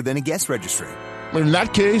up quicker than a guest registry. In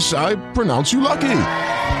that case, I pronounce you lucky.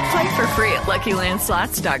 Play for free at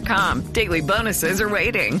LuckyLandSlots.com. Daily bonuses are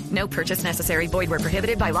waiting. No purchase necessary. Void where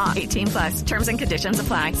prohibited by law. 18+. Terms and conditions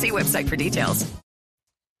apply. See website for details.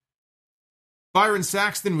 Byron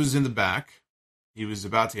Saxton was in the back. He was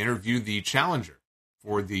about to interview the challenger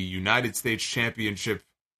for the United States Championship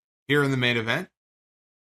here in the main event.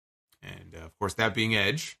 And, of course, that being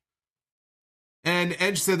Edge. And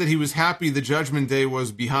Edge said that he was happy the Judgment Day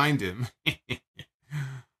was behind him.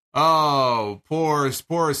 Oh, poor,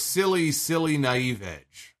 silly, naive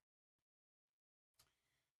Edge.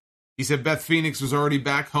 He said Beth Phoenix was already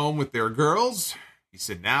back home with their girls. He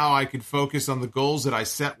said, now I could focus on the goals that I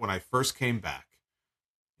set when I first came back.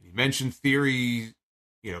 And he mentioned Theory,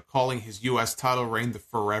 calling his U.S. title reign the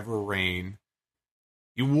forever reign.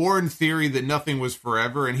 He warned Theory that nothing was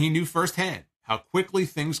forever, and he knew firsthand how quickly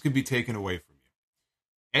things could be taken away from you.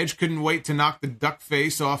 Edge couldn't wait to knock the duck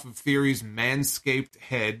face off of Theory's manscaped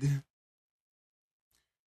head.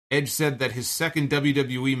 Edge said that his second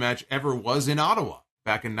WWE match ever was in Ottawa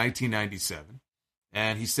back in 1997.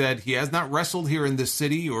 And he said he has not wrestled here in this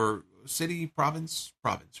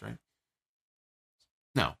province, right?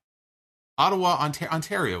 No. Ottawa,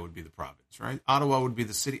 Ontario would be the province, right? Ottawa would be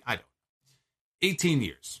the city. I don't know. 18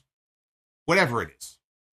 years. Whatever it is.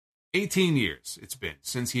 18 years it's been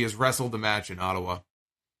since he has wrestled a match in Ottawa.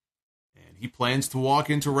 And he plans to walk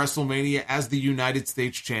into WrestleMania as the United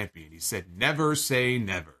States champion. He said, never say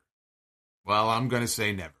never. Well, I'm going to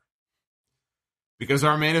say never. Because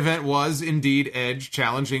our main event was indeed Edge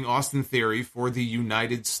challenging Austin Theory for the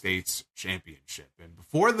United States Championship. And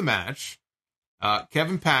before the match,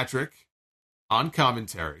 Kevin Patrick, on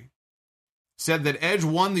commentary, said that Edge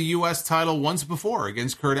won the U.S. title once before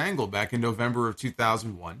against Kurt Angle back in November of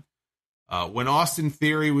 2001, when Austin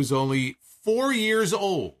Theory was only 4 years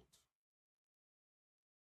old.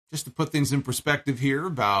 Just to put things in perspective here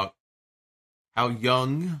about how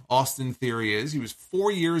young Austin Theory is, he was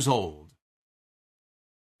 4 years old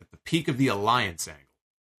at the peak of the Alliance angle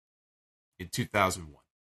in 2001.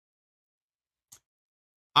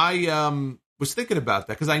 I was thinking about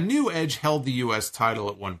that because I knew Edge held the U.S. title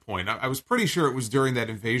at one point. I was pretty sure it was during that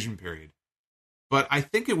Invasion period. But I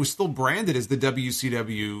think it was still branded as the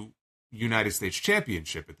WCW United States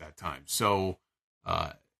Championship at that time. So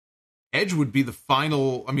Edge would be the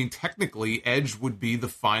final, technically Edge would be the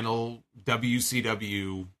final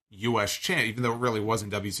WCW U.S. champ, even though it really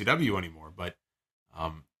wasn't WCW anymore. But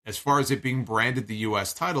as far as it being branded the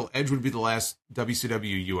U.S. title, Edge would be the last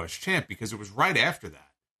WCW U.S. champ because it was right after that.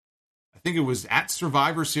 I think it was at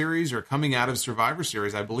Survivor Series or coming out of Survivor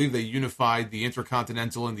Series. I believe they unified the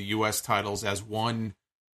Intercontinental and the U.S. titles as one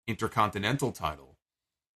Intercontinental title.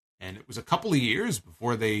 And it was a couple of years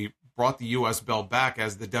before they brought the U.S. belt back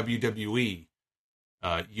as the WWE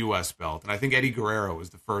U.S. belt. And I think Eddie Guerrero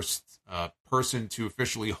was the first person to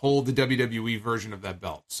officially hold the WWE version of that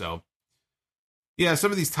belt. So, yeah,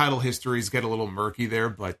 some of these title histories get a little murky there.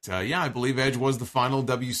 But, I believe Edge was the final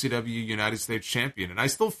WCW United States champion. And I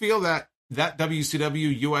still feel that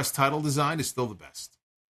WCW U.S. title design is still the best.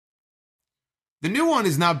 The new one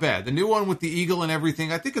is not bad. The new one with the eagle and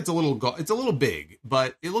everything, I think it's a little big,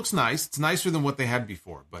 but it looks nice. It's nicer than what they had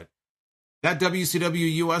before. But that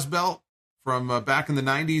WCW U.S. belt from back in the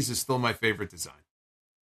 90s is still my favorite design.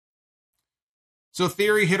 So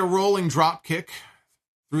Theory hit a rolling drop kick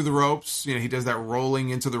through the ropes. He does that rolling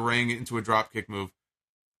into the ring into a drop kick move.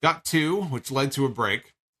 Got two, which led to a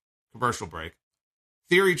commercial break.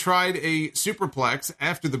 Theory tried a superplex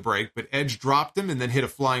after the break, but Edge dropped him and then hit a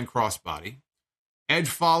flying crossbody. Edge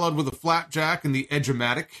followed with a flapjack and the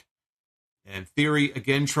Edge-O-Matic. And Theory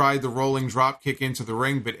again tried the rolling drop kick into the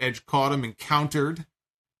ring, but Edge caught him and countered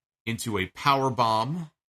into a power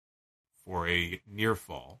bomb for a near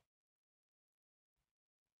fall.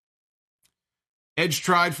 Edge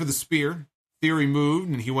tried for the spear. Theory moved,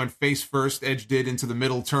 and he went face first. Edge did into the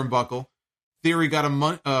middle turnbuckle. Theory got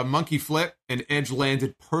a monkey flip, and Edge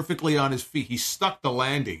landed perfectly on his feet. He stuck the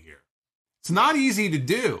landing here. It's not easy to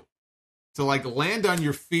do, to land on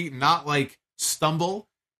your feet and not stumble.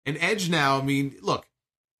 And Edge now, look,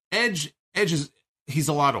 Edge he's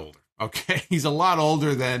a lot older, okay? He's a lot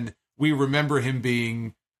older than we remember him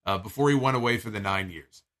being before he went away for the 9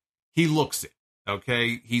 years. He looks it,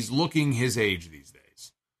 okay? He's looking his age these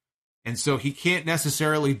days. And so he can't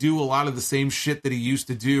necessarily do a lot of the same shit that he used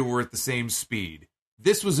to do or at the same speed.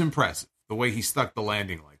 This was impressive, the way he stuck the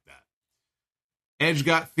landing like that. Edge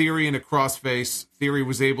got Theory in a crossface. Theory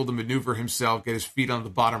was able to maneuver himself, get his feet on the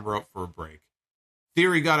bottom rope for a break.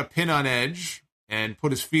 Theory got a pin on Edge and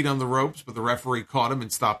put his feet on the ropes, but the referee caught him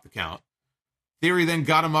and stopped the count. Theory then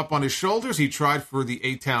got him up on his shoulders. He tried for the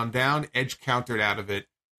A-Town down. Edge countered out of it,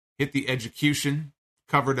 hit the execution,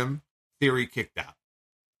 covered him. Theory kicked out.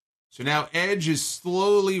 So now Edge is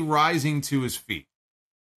slowly rising to his feet.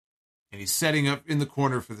 And he's setting up in the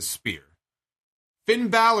corner for the spear. Finn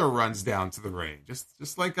Balor runs down to the ring,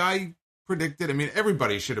 just like I predicted. I mean,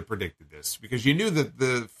 everybody should have predicted this because you knew that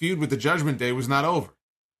the feud with the Judgment Day was not over.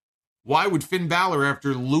 Why would Finn Balor,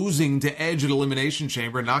 after losing to Edge at Elimination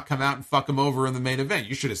Chamber, not come out and fuck him over in the main event?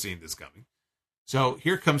 You should have seen this coming. So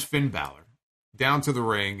here comes Finn Balor down to the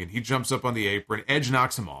ring, and he jumps up on the apron. Edge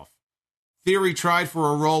knocks him off. Theory tried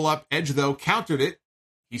for a roll-up. Edge, though, countered it.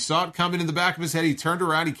 He saw it coming in the back of his head. He turned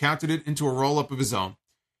around. He countered it into a roll-up of his own.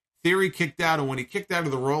 Theory kicked out, and when he kicked out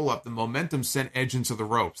of the roll-up, the momentum sent Edge into the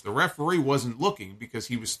ropes. The referee wasn't looking because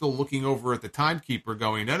he was still looking over at the timekeeper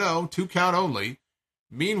going, no, 2 count only.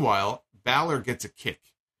 Meanwhile, Balor gets a kick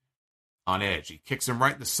on Edge. He kicks him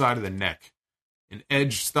right in the side of the neck. And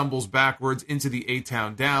Edge stumbles backwards into the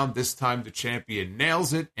A-Town down. This time the champion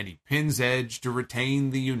nails it, and he pins Edge to retain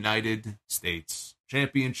the United States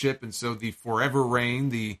Championship. And so the forever reign,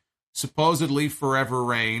 the supposedly forever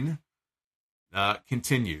reign,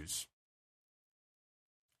 continues.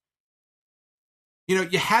 You know,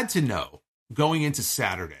 you had to know going into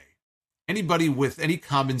Saturday, anybody with any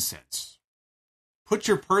common sense, put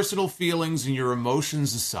your personal feelings and your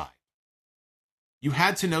emotions aside. You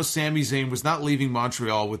had to know Sami Zayn was not leaving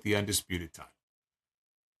Montreal with the undisputed title.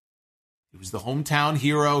 He was the hometown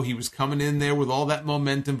hero. He was coming in there with all that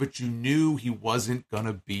momentum, but you knew he wasn't going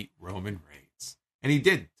to beat Roman Reigns. And he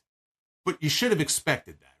didn't. But you should have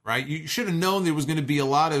expected that, right? You should have known there was going to be a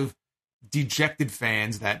lot of dejected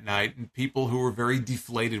fans that night and people who were very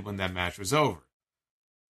deflated when that match was over.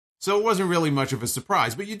 So it wasn't really much of a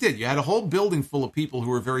surprise, but you did. You had a whole building full of people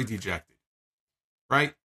who were very dejected,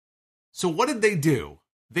 right? So what did they do?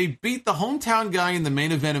 They beat the hometown guy in the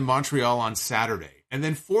main event in Montreal on Saturday. And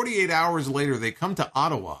then 48 hours later, they come to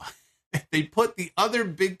Ottawa. They put the other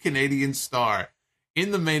big Canadian star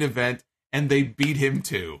in the main event, and they beat him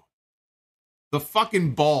too. The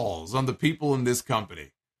fucking balls on the people in this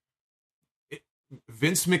company.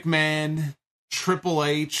 Vince McMahon, Triple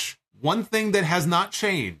H, one thing that has not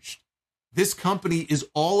changed. This company is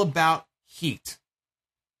all about heat.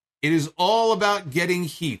 It is all about getting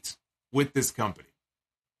heat with this company.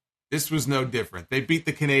 This was no different. They beat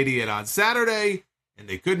the Canadian on Saturday, and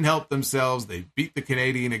they couldn't help themselves. They beat the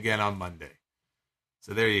Canadian again on Monday.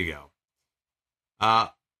 So there you go.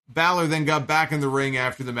 Balor then got back in the ring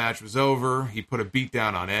after the match was over. He put a beat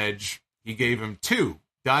down on Edge. He gave him 2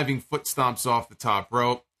 diving foot stomps off the top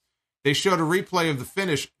rope. They showed a replay of the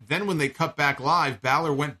finish. Then when they cut back live,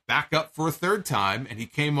 Balor went back up for a 3rd time, and he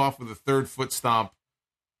came off with a 3rd foot stomp.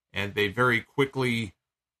 And they very quickly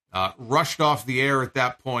rushed off the air at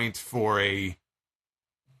that point for their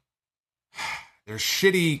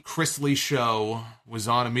shitty Chris Lee show was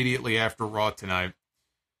on immediately after Raw tonight.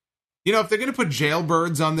 You know, if they're going to put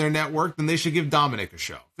Jailbirds on their network, then they should give Dominic a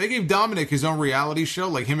show. If they gave Dominic his own reality show,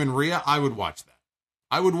 like him and Rhea, I would watch that.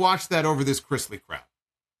 I would watch that over this Chris Lee crowd.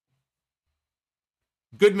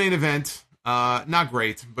 Good main event. Not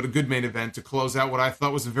great, but a good main event to close out what I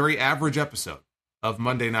thought was a very average episode of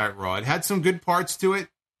Monday Night Raw. It had some good parts to it.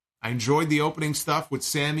 I enjoyed the opening stuff with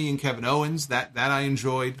Sami and Kevin Owens. That I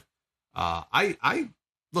enjoyed.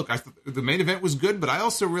 Look, the main event was good, but I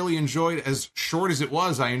also really enjoyed, as short as it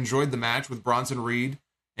was, I enjoyed the match with Bronson Reed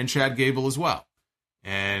and Chad Gable as well.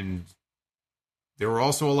 And there were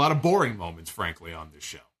also a lot of boring moments, frankly, on this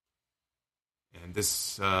show. And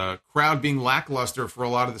this crowd being lackluster for a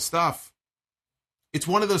lot of the stuff, it's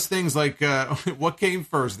one of those things like, what came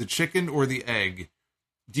first, the chicken or the egg?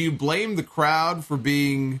 Do you blame the crowd for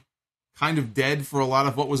being kind of dead for a lot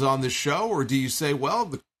of what was on this show? Or do you say,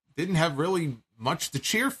 well, didn't have really much to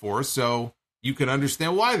cheer for, so you can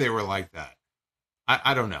understand why they were like that?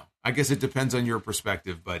 I don't know. I guess it depends on your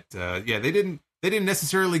perspective, but yeah, they didn't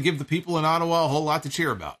necessarily give the people in Ottawa a whole lot to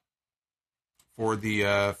cheer about for a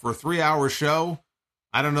 3-hour show.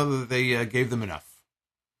 I don't know that they gave them enough.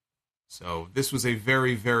 So this was a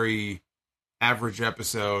very, very average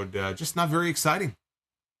episode, just not very exciting.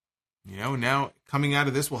 You know, now coming out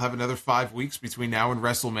of this, we'll have another 5 weeks between now and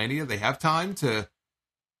WrestleMania. They have time to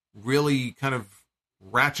really kind of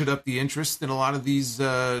ratchet up the interest in a lot of these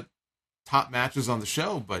top matches on the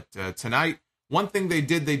show. But tonight, one thing they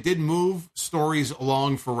did move stories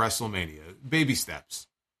along for WrestleMania. Baby steps.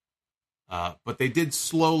 But they did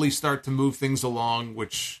slowly start to move things along,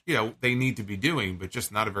 which, you know, they need to be doing, but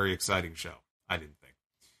just not a very exciting show, I didn't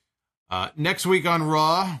think. Next week on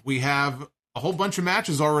Raw, we have a whole bunch of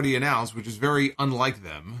matches already announced, which is very unlike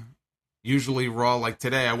them. Usually Raw, like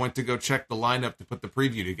today, I went to go check the lineup to put the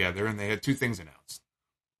preview together, and they had 2 things announced.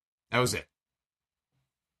 That was it.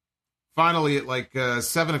 Finally, at like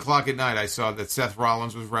 7 o'clock at night, I saw that Seth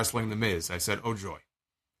Rollins was wrestling The Miz. I said, oh joy.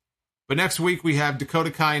 But next week, we have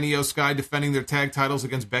Dakota Kai and Io Sky defending their tag titles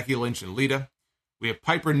against Becky Lynch and Lita. We have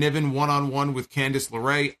Piper Niven one-on-one with Candice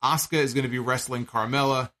LeRae. Asuka is going to be wrestling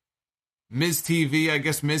Carmella. Miz TV, I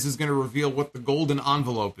guess Miz is going to reveal what the golden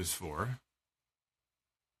envelope is for.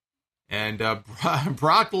 And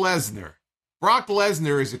Brock Lesnar. Brock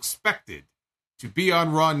Lesnar is expected to be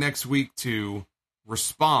on Raw next week to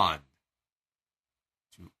respond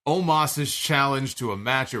to Omos's challenge to a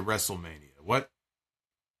match at WrestleMania. What?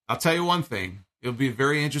 I'll tell you one thing. It'll be a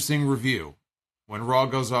very interesting review when Raw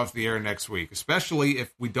goes off the air next week, especially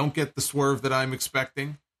if we don't get the swerve that I'm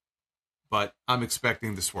expecting. But I'm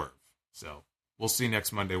expecting the swerve. So we'll see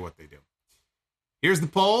next Monday what they do. Here's the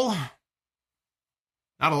poll.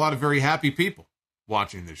 Not a lot of very happy people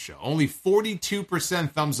watching this show. Only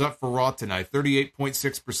 42% thumbs up for Raw tonight,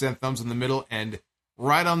 38.6% thumbs in the middle, and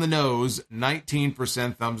right on the nose,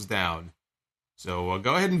 19% thumbs down. So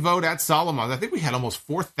go ahead and vote at Solomon. I think we had almost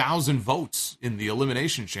 4,000 votes in the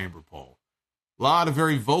Elimination Chamber poll. A lot of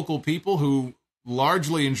very vocal people who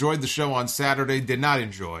largely enjoyed the show on Saturday did not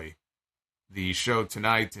enjoy the show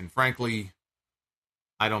tonight, and frankly,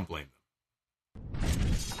 I don't blame them.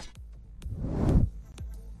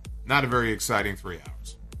 Not a very exciting 3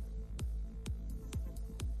 hours.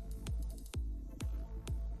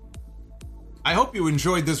 I hope you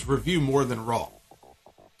enjoyed this review more than Raw.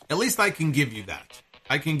 At least I can give you that.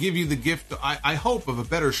 I can give you the gift, I hope, of a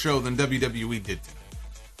better show than WWE did tonight.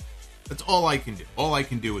 That's all I can do. All I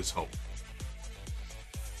can do is hope.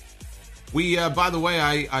 We, by the way,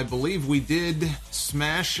 I believe we did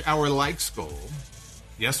smash our likes goal.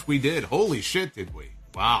 Yes, we did. Holy shit, did we?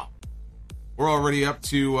 Wow. We're already up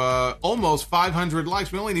to almost 500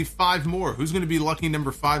 likes. We only need 5 more. Who's going to be lucky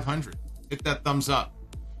number 500? Hit that thumbs up.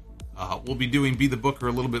 We'll be doing Be the Booker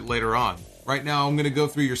a little bit later on. Right now, I'm going to go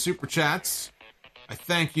through your super chats. I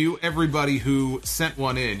thank you, everybody who sent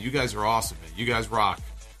one in. You guys are awesome, man. You guys rock.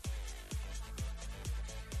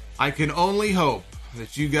 I can only hope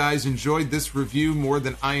that you guys enjoyed this review more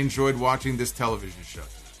than I enjoyed watching this television show.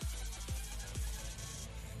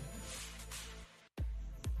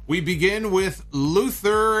 We begin with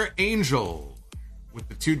Luther Angel with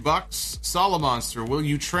the $2. Solomonster, will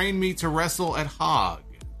you train me to wrestle at Hog?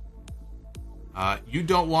 You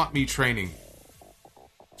don't want me training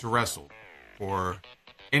to wrestle for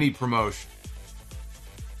any promotion.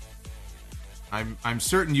 I'm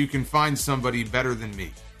certain you can find somebody better than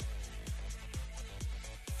me.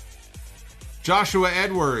 Joshua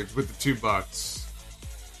Edwards with the $2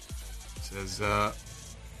 says,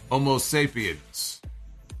 Homo sapiens.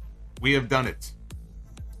 We have done it.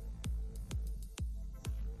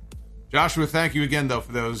 Joshua, thank you again, though,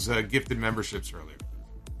 for those gifted memberships earlier.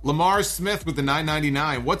 Lamar Smith with the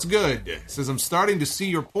 $9.99. What's good? Says, I'm starting to see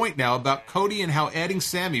your point now about Cody and how adding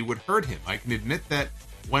Sammy would hurt him. I can admit that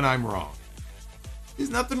when I'm wrong. There's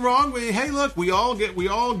nothing wrong with it. Hey, look, we all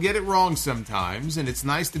get it wrong sometimes, and it's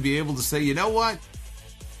nice to be able to say, you know what?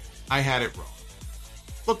 I had it wrong.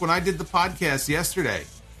 Look, when I did the podcast yesterday,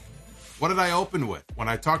 what did I open with? When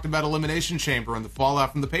I talked about Elimination Chamber and the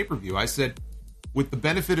fallout from the pay-per-view, I said, with the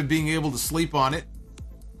benefit of being able to sleep on it,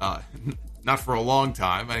 not for a long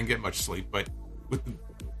time, I didn't get much sleep, but with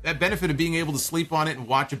that benefit of being able to sleep on it and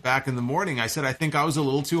watch it back in the morning, I said I think I was a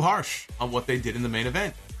little too harsh on what they did in the main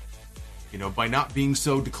event. You know, by not being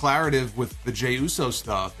so declarative with the Jey Uso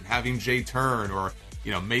stuff and having Jey turn or,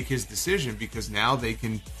 you know, make his decision, because now they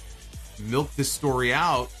can milk this story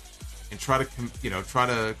out and try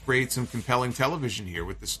to create some compelling television here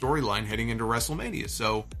with the storyline heading into WrestleMania.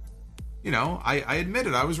 So, you know, I admit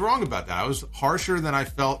it. I was wrong about that. I was harsher than I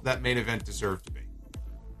felt that main event deserved to be.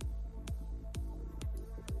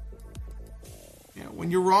 You know, when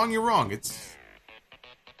you're wrong, you're wrong. It's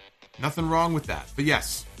nothing wrong with that. But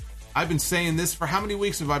yes, I've been saying this for how many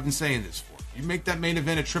weeks have I been saying this for? You make that main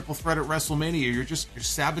event a triple threat at WrestleMania, you're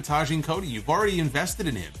sabotaging Cody. You've already invested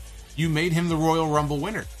in him. You made him the Royal Rumble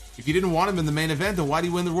winner. If you didn't want him in the main event, then why do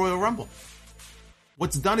you win the Royal Rumble?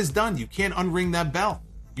 What's done is done. You can't unring that bell.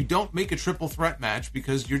 You don't make a triple threat match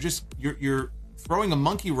because you're throwing a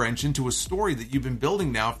monkey wrench into a story that you've been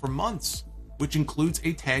building now for months, which includes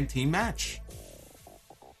a tag team match.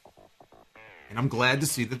 And I'm glad to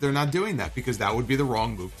see that they're not doing that, because that would be the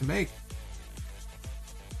wrong move to make.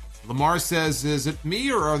 Lamar says, is it me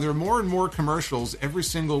or are there more and more commercials every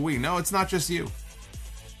single week? No, it's not just you.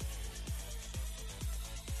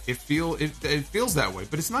 It feels that way,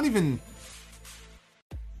 but it's not even,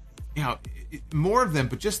 you know, more of them,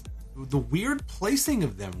 but just the weird placing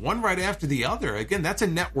of them, one right after the other. Again, that's a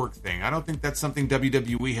network thing. I don't think that's something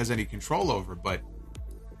WWE has any control over, but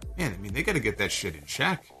man, I mean, they got to get that shit in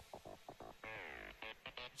check.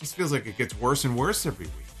 It just feels like it gets worse and worse every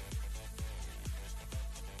week.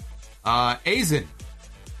 Azen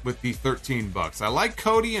with the $13. I like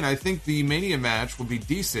Cody, and I think the Mania match will be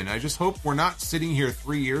decent. I just hope we're not sitting here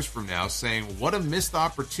 3 years from now saying what a missed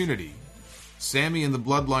opportunity Sammy and the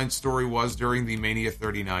Bloodline story was during the Mania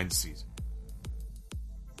 39 season.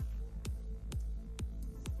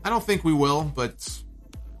 I don't think we will, but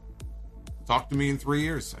talk to me in 3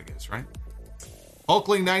 years, I guess, right?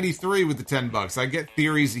 Hulkling93 with the $10. I get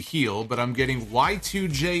Theory's a heel, but I'm getting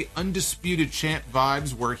Y2J Undisputed Champ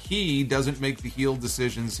vibes where he doesn't make the heel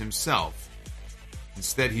decisions himself.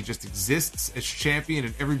 Instead, he just exists as champion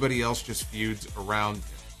and everybody else just feuds around him.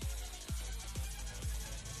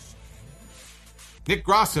 Nick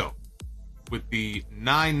Grasso with the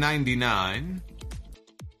 $9.99.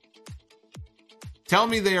 Tell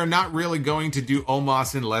me they are not really going to do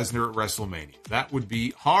Omos and Lesnar at WrestleMania. That would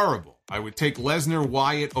be horrible. I would take Lesnar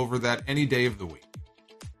Wyatt over that any day of the week.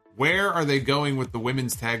 Where are they going with the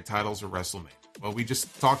women's tag titles at WrestleMania? Well, we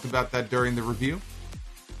just talked about that during the review.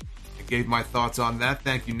 I gave my thoughts on that.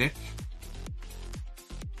 Thank you, Nick.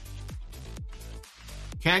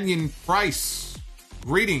 Canyon Price.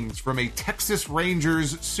 Greetings from a Texas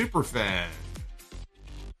Rangers superfan.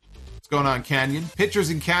 What's going on, Canyon? Pitchers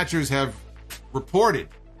and catchers have reported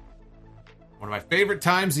one of my favorite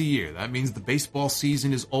times of year. That means the baseball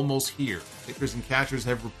season is almost here. Pitchers and catchers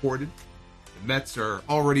have reported the Mets are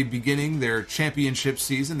already beginning their championship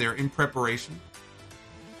season. They're in preparation.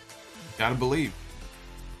 Gotta believe.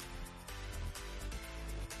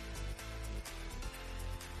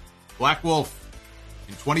 Black Wolf.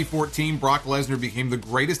 In 2014, Brock Lesnar became the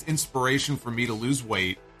greatest inspiration for me to lose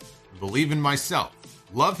weight. Believe in myself.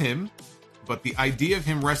 Love him, but the idea of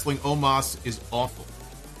him wrestling Omos is awful.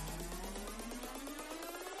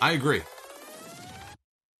 I agree.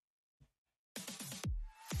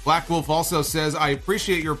 Black Wolf also says, I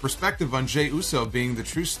appreciate your perspective on Jey Uso being the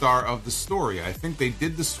true star of the story. I think they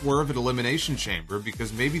did the swerve at Elimination Chamber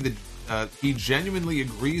because maybe he genuinely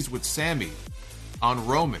agrees with Sami on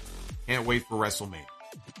Roman. Can't wait for WrestleMania.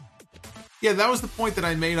 Yeah, that was the point that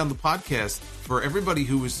I made on the podcast for everybody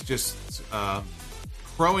who was just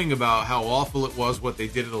crowing about how awful it was what they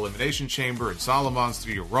did at Elimination Chamber and Solomon's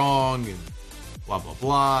you're wrong and blah, blah,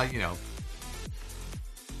 blah, you know.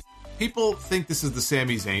 People think this is the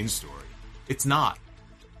Sami Zayn story. It's not.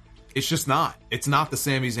 It's just not. It's not the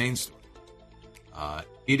Sami Zayn story.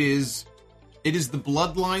 It is the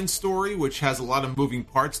Bloodline story, which has a lot of moving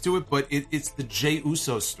parts to it, but it's the Jey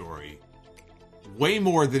Uso story way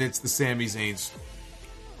more than it's the Sami Zayn story.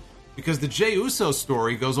 Because the Jey Uso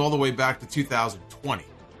story goes all the way back to 2020.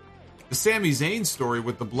 The Sami Zayn story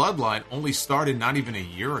with the Bloodline only started not even a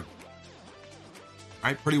year ago.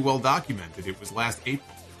 Right? Pretty well documented. It was last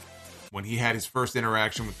April when he had his first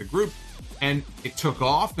interaction with the group, and it took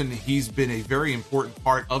off, and he's been a very important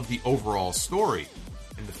part of the overall story,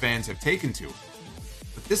 and the fans have taken to it.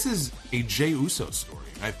 But this is a Jey Uso story,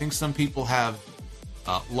 and I think some people have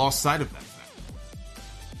lost sight of that fact.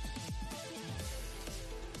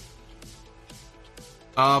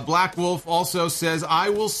 Black Wolf also says, I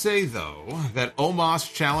will say, though, that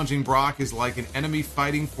Omos challenging Brock is like an enemy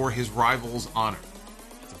fighting for his rival's honor.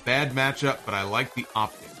 It's a bad matchup, but I like the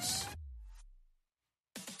optics.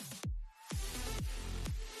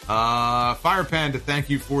 Fire Panda, thank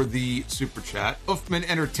you for the super chat. Uffman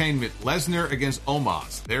Entertainment, Lesnar against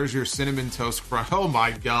Omos. There's your cinnamon toast crunch. Oh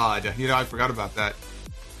my god. You know, I forgot about that.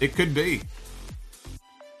 It could be.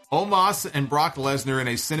 Omos and Brock Lesnar in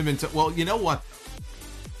a cinnamon toast. Well, you know what?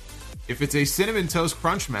 If it's a cinnamon toast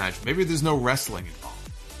crunch match, maybe there's no wrestling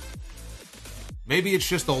involved. Maybe it's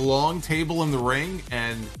just a long table in the ring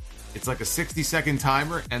and it's like a 60-second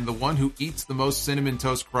timer, and the one who eats the most cinnamon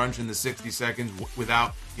toast crunch in the 60 seconds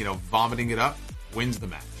without, vomiting it up wins the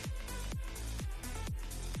match.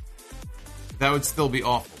 That would still be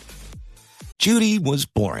awful. Judy was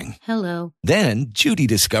boring. Hello. Then Judy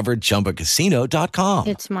discovered ChumbaCasino.com.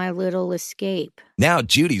 It's my little escape. Now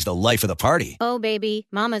Judy's the life of the party. Oh, baby,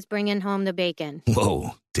 mama's bringing home the bacon.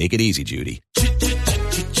 Whoa, take it easy, Judy.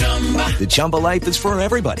 The Chumba life is for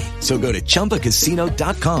everybody. So go to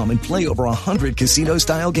ChumbaCasino.com and play over 100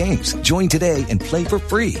 casino-style games. Join today and play for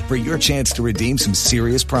free for your chance to redeem some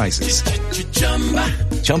serious prizes.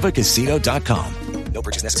 ChumbaCasino.com. No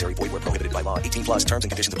purchase necessary. Void where prohibited by law. 18 plus terms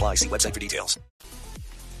and conditions apply. See website for details.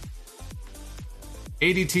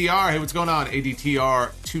 ADTR, hey, what's going on?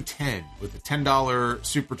 ADTR 210 with a $10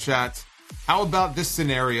 super chat. How about this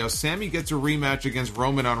scenario? Sammy gets a rematch against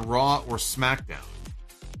Roman on Raw or SmackDown.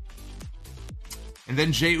 And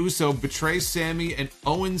then Jey Uso betrays Sammy and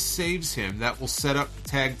Owens saves him. That will set up the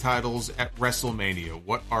tag titles at WrestleMania.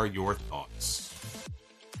 What are your thoughts?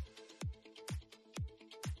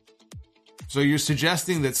 So you're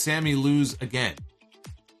suggesting that Sammy lose again?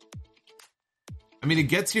 I mean, it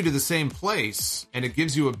gets you to the same place, and it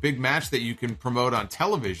gives you a big match that you can promote on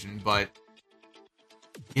television, but,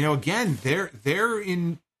 you know, again, they're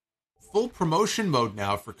in full promotion mode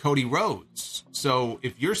now for Cody Rhodes. So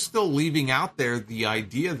if you're still leaving out there the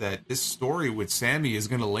idea that this story with Sammy is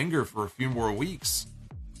going to linger for a few more weeks,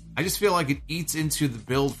 I just feel like it eats into the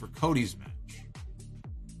build for Cody's match.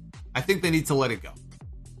 I think they need to let it go.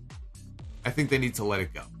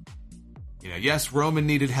 You know, yes, Roman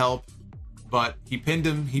needed help, but he pinned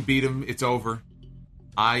him, he beat him, it's over.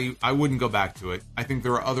 I wouldn't go back to it. I think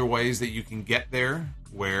there are other ways that you can get there,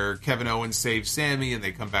 where Kevin Owens saves Sammy and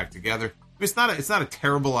they come back together. It's not a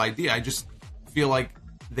terrible idea. I just feel like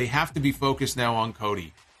they have to be focused now on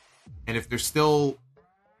Cody. And if they're still,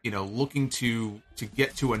 you know, looking to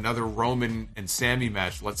get to another Roman and Sammy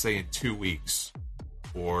match, let's say in 2 weeks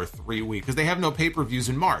or 3 weeks, because they have no pay-per-views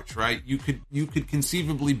in March, right? You could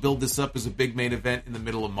conceivably build this up as a big main event in the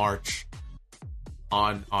middle of March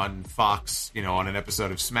on Fox, you know, on an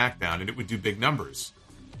episode of SmackDown, and it would do big numbers.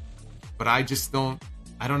 But I don't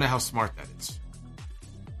know how smart that is.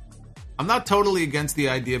 I'm not totally against the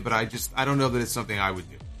idea, but I don't know that it's something I would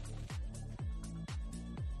do.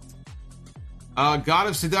 God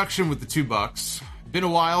of Seduction with the $2. Been a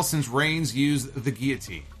while since Reigns used the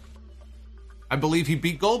guillotine. I believe he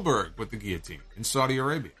beat Goldberg with the guillotine in Saudi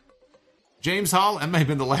Arabia. James Hall, that may have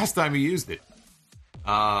been the last time he used it.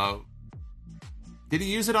 Did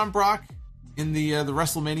he use it on Brock in the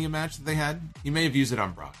WrestleMania match that they had? He may have used it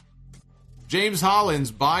on Brock. James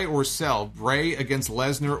Hollins, buy or sell Bray against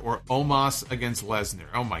Lesnar or Omos against Lesnar.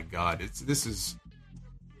 Oh my God,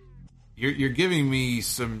 you're giving me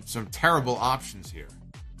some terrible options here.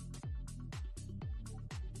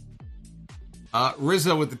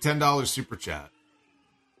 Rizzo with the $10 super chat.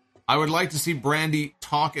 I would like to see Brandy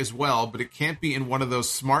talk as well, but it can't be in one of those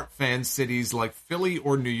smart fan cities like Philly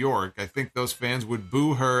or New York. I think those fans would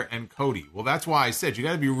boo her and Cody. Well, that's why I said you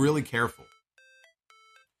got to be really careful,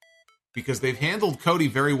 because they've handled Cody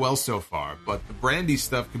very well so far, but the Brandy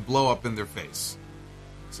stuff could blow up in their face.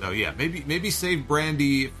 So yeah, maybe save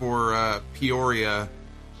Brandy for Peoria,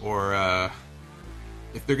 or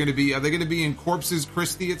if they're going to be, are they going to be in Corpus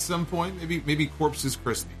Christi at some point? Maybe Corpus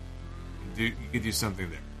Christi. You could do something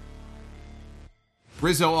there.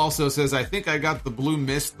 Rizzo also says, I think I got the blue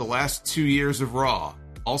mist the last 2 years of Raw.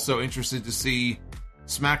 Also interested to see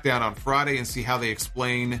SmackDown on Friday and see how they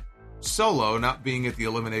explain Solo not being at the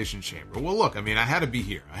Elimination Chamber. Well, look, I mean, I had to be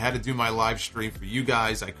here. I had to do my live stream for you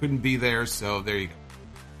guys. I couldn't be there, so there you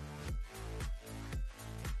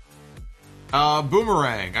go.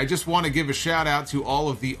 Boomerang, I just want to give a shout out to all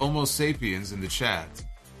of the Homo sapiens in the chat.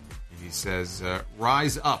 And he says,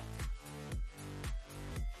 rise up.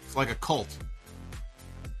 It's like a cult.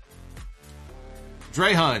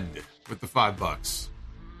 Drehund with the $5.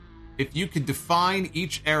 If you could define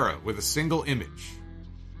each era with a single image,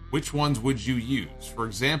 which ones would you use? For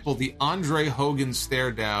example, the Andre Hogan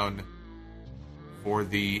stare down for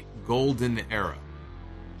the Golden Era.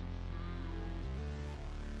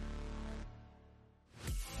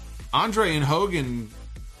 Andre and Hogan,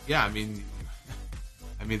 yeah, I mean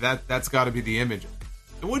that's got to be the image.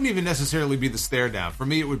 It wouldn't even necessarily be the stare down. For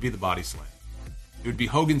me, it would be the body slam. It would be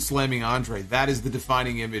Hogan slamming Andre. That is the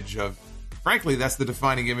defining image of, frankly, that's the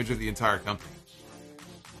defining image of the entire company.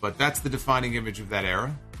 But that's the defining image of that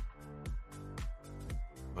era.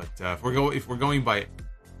 But if we're going by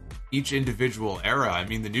each individual era, I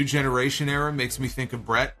mean, the New Generation era makes me think of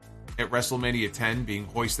Brett at WrestleMania 10 being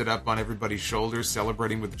hoisted up on everybody's shoulders,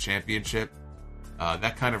 celebrating with the championship.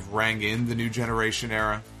 That kind of rang in the New Generation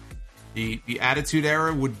era. The Attitude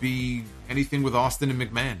Era would be anything with Austin and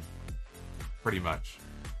McMahon, pretty much.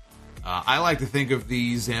 I like to think of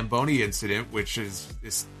the Zamboni incident, which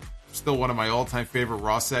is still one of my all-time favorite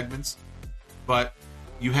Raw segments. But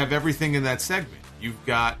you have everything in that segment. You've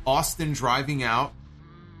got Austin driving out,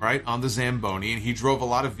 right, on the Zamboni, and he drove a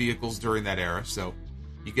lot of vehicles during that era. So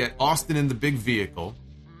you get Austin in the big vehicle,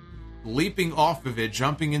 leaping off of it,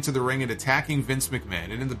 jumping into the ring and attacking Vince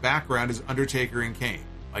McMahon. And in the background is Undertaker and Kane.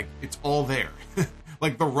 Like, it's all there.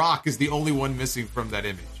 Like, The Rock is the only one missing from that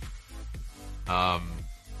image. But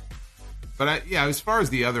as far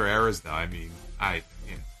as the other eras, though, I mean, I'd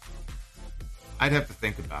have to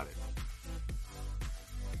think about it.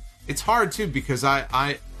 It's hard too, because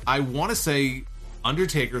I want to say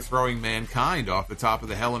Undertaker throwing Mankind off the top of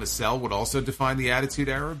the Hell in a Cell would also define the Attitude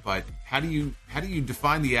Era, but how do you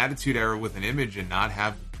define the Attitude Era with an image and not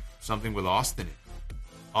have something with Austin in it?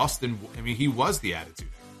 Austin, I mean, he was the Attitude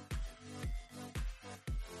Era.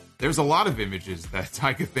 There's a lot of images that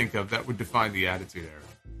I could think of that would define the Attitude Era.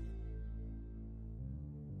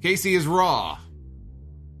 Casey is Raw.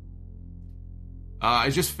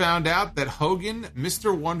 I just found out that Hogan,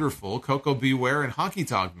 Mr. Wonderful, Coco Beware, and Honky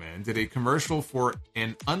Tonk Man did a commercial for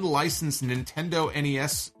an unlicensed Nintendo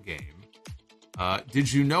NES game.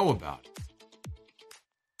 Did you know about it?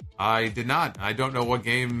 I did not. I don't know what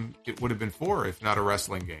game it would have been for, if not a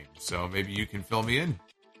wrestling game. So maybe you can fill me in.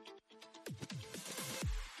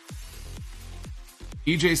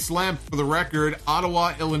 EJ Slamp, for the record,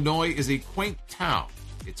 Ottawa, Illinois is a quaint town.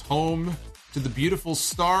 It's home to the beautiful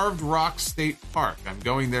Starved Rock State Park. I'm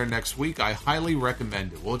going there next week. I highly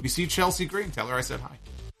recommend it. Well, if you see Chelsea Green, tell her I said hi.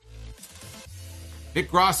 Nick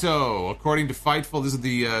Grosso, according to Fightful, this is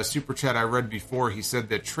the super chat I read before. He said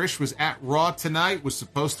that Trish was at Raw tonight, was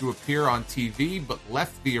supposed to appear on TV, but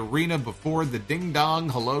left the arena before the Ding Dong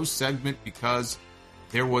Hello segment because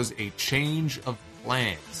there was a change of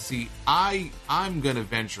plans. See, I'm going to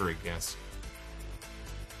venture a guess.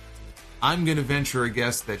 I'm going to venture a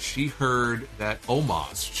guess that she heard that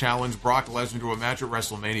Omos challenged Brock Lesnar to a match at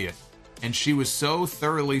WrestleMania, and she was so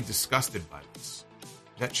thoroughly disgusted by this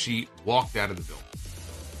that she walked out of the building.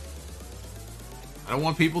 I don't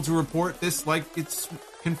want people to report this like it's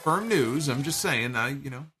confirmed news. I'm just saying, I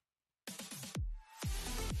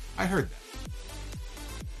heard that.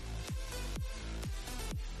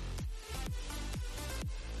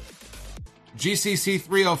 GCC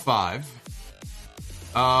 305.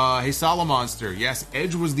 Hey, Solomonster. Yes,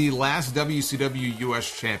 Edge was the last WCW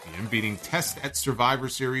US champion, beating Test at Survivor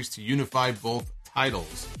Series to unify both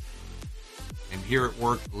titles. And here at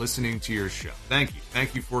work, listening to your show. Thank you.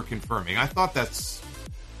 Thank you for confirming. I thought that's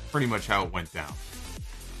pretty much how it went down.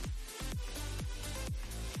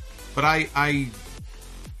 But I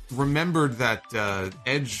remembered that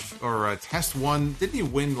Edge, or Test won, didn't he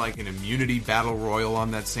win like an immunity battle royal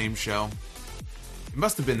on that same show? It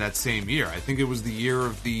must have been that same year. I think it was the year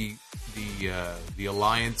of the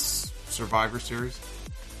Alliance Survivor Series.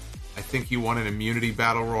 I think he won an immunity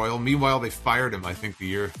battle royal. Meanwhile, they fired him, I think, a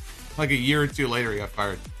year or two later, he got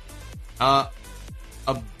fired.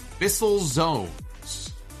 Abyssal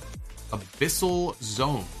Zones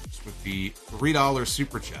with the $3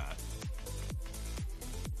 super chat.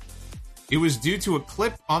 It was due to a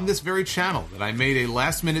clip on this very channel that I made a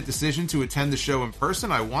last-minute decision to attend the show in person.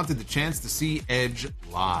 I wanted the chance to see Edge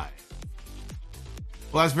live.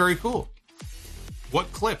 Well, that's very cool. What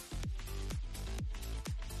clip?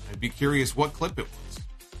 I'd be curious what clip it was.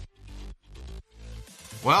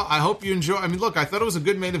 Well, I hope you enjoy. I mean, look, I thought it was a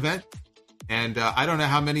good main event. And I don't know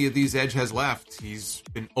how many of these Edge has left. He's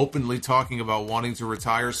been openly talking about wanting to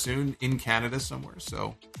retire soon in Canada somewhere,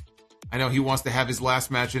 so I know he wants to have his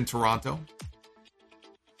last match in Toronto.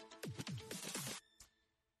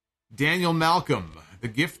 Daniel Malcolm, the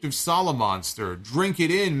gift of Solomonster. Drink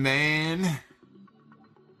it in, man.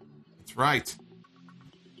 That's right.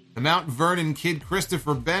 The Mount Vernon kid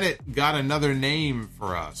Christopher Bennett got another name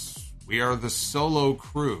for us. We are the Solo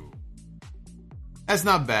Crew. That's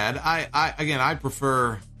not bad. I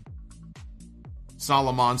prefer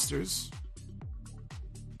Solomonsters.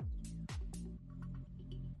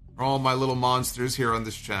 All my little monsters here on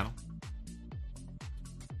this channel.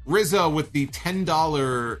 Rizzo with the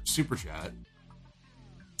 $10 super chat.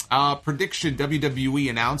 Prediction: WWE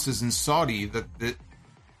announces in Saudi the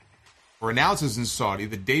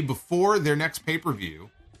day before their next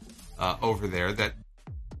pay-per-view over there that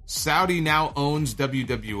Saudi now owns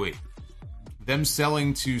WWE. Them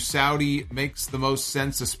selling to Saudi makes the most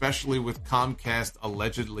sense, especially with Comcast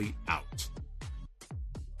allegedly out.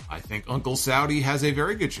 I think Uncle Saudi has a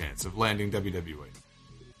very good chance of landing WWE.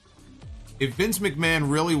 If Vince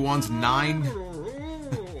McMahon really wants 9...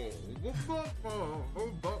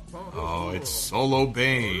 Oh, it's Solo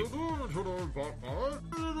Bane.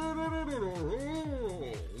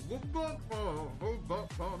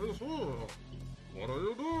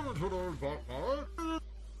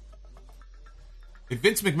 If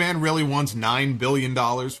Vince McMahon really wants $9 billion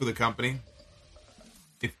for the company,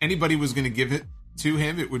 if anybody was going to give it to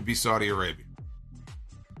him, it would be Saudi Arabia.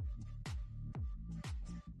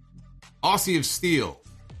 Aussie of Steel.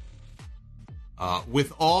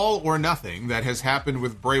 With all or nothing that has happened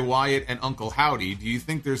with Bray Wyatt and Uncle Howdy, do you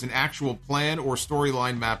think there's an actual plan or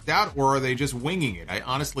storyline mapped out, or are they just winging it? I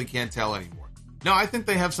honestly can't tell anymore. No, I think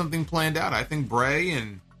they have something planned out. I think Bray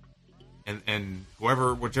and and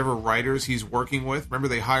whichever writers he's working with. Remember,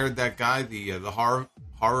 they hired that guy, the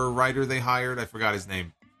horror writer they hired. I forgot his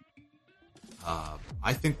name.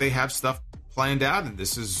 I think they have stuff planned out, and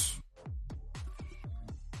this is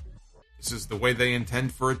the way they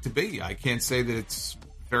intend for it to be. I can't say that it's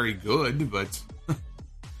very good, but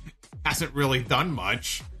hasn't really done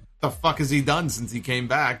much. The fuck has he done since he came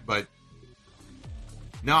back? But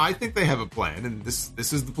no, I think they have a plan, and this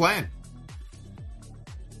is the plan.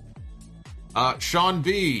 Sean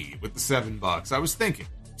B with the $7. I was thinking,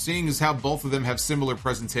 seeing as how both of them have similar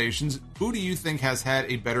presentations, who do you think has had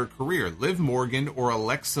a better career, Liv Morgan or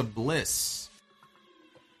Alexa Bliss?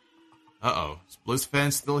 Uh-oh, is Bliss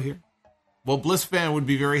fan still here? Well, Bliss fan would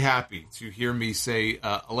be very happy to hear me say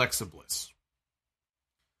Alexa Bliss.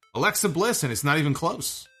 Alexa Bliss, and it's not even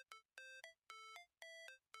close.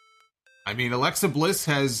 I mean, Alexa Bliss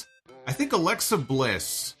I think Alexa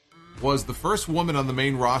Bliss was the first woman on the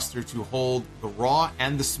main roster to hold the Raw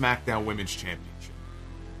and the SmackDown Women's Championship.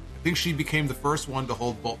 I think she became the first one to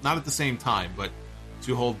hold both, not at the same time, but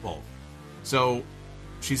to hold both. So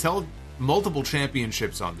she's held multiple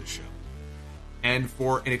championships on this show. And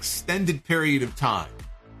for an extended period of time,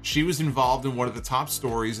 she was involved in one of the top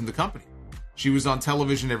stories in the company. She was on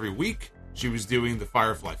television every week. She was doing the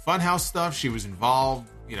Firefly Funhouse stuff. She was involved,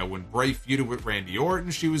 when Bray feuded with Randy Orton,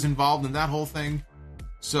 she was involved in that whole thing.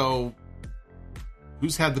 So,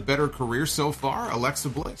 who's had the better career so far? Alexa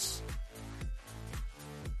Bliss.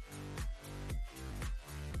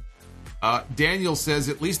 Daniel says,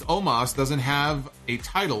 at least Omos doesn't have a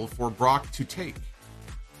title for Brock to take.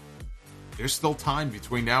 There's still time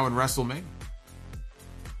between now and WrestleMania.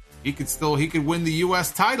 He could win the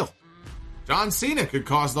U.S. title. John Cena could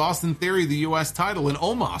cost Austin Theory the U.S. title, and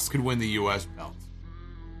Omos could win the U.S. belt.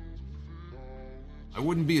 I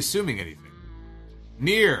wouldn't be assuming anything.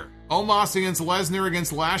 Near, Omos against Lesnar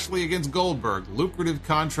against Lashley against Goldberg. Lucrative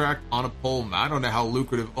contract on a pole. I don't know how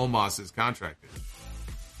lucrative Omos' contract is.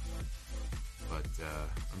 But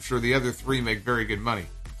I'm sure the other three make very good money.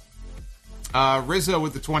 Rizzo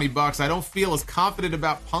with the $20. I don't feel as confident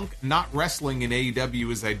about Punk not wrestling in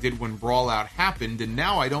AEW as I did when Brawl Out happened, and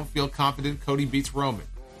now I don't feel confident Cody beats Roman.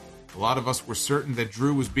 A lot of us were certain that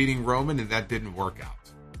Drew was beating Roman, and that didn't work out.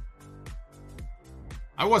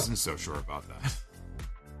 I wasn't so sure about that.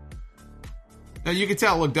 Now, you can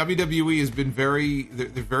tell, look, WWE has been they're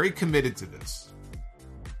very committed to this.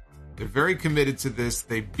 They're very committed to this.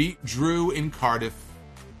 They beat Drew in Cardiff.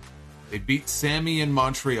 They beat Sammy in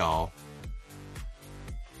Montreal.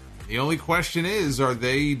 The only question is, are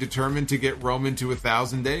they determined to get Roman to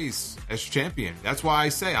 1,000 days as champion? That's why I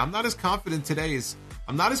say I'm not as confident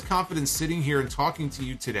sitting here and talking to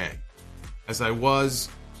you today as I was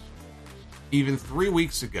even 3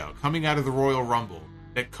 weeks ago, coming out of the Royal Rumble,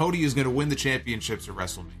 that Cody is going to win the championships at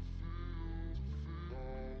WrestleMania.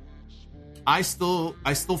 I still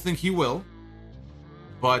think he will,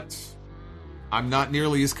 but I'm not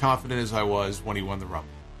nearly as confident as I was when he won the Rumble.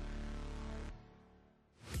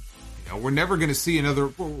 We're never going to see another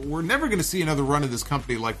run of this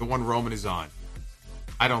company like the one Roman is on.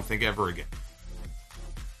 I don't think ever again.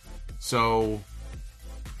 So,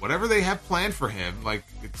 whatever they have planned for him,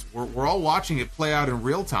 we're all watching it play out in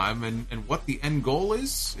real time, and what the end goal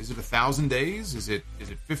is it 1,000 days? Is it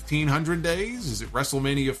 1,500 days? Is it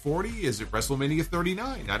WrestleMania 40? Is it WrestleMania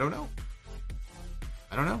 39? I don't know.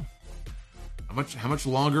 How much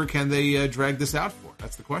longer can they drag this out for?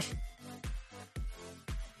 That's the question.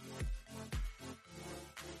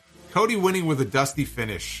 Cody winning with a dusty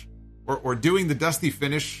finish, or doing the dusty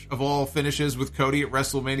finish of all finishes with Cody at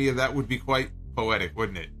WrestleMania, that would be quite poetic,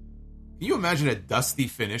 wouldn't it? Can you imagine a dusty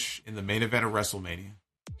finish in the main event of WrestleMania?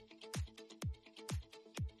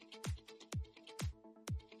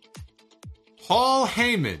 Paul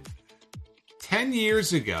Heyman, 10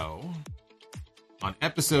 years ago, on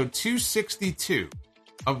episode 262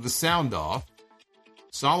 of The Sound Off,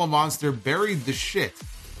 Sala Monster buried the shit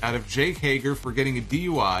out of Jake Hager for getting a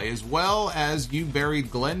DUI, as well as you buried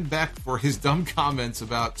Glenn Beck for his dumb comments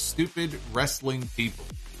about stupid wrestling people.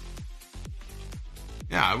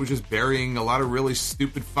 Yeah, I was just burying a lot of really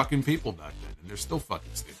stupid fucking people back then, and they're still fucking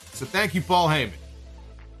stupid. So thank you, Paul Heyman.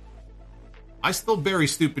 I still bury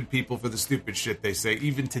stupid people for the stupid shit they say,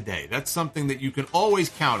 even today. That's something that you can always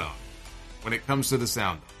count on when it comes to The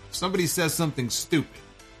Sound Off. If somebody says something stupid,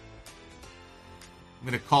 I'm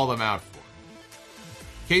going to call them out for it.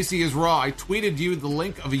 Casey is Raw. I tweeted you the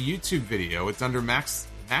link of a YouTube video. It's under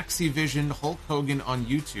Maxivision Hulk Hogan on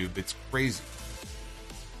YouTube. It's crazy.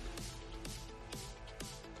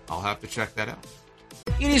 I'll have to check that out.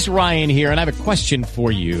 It is Ryan here, and I have a question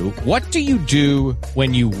for you. What do you do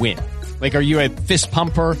when you win? Like, are you a fist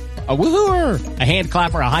pumper, a woohooer, a hand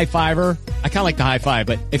clapper, a high fiver? I kind of like the high five,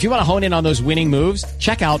 but if you want to hone in on those winning moves,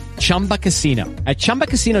 check out Chumba Casino. At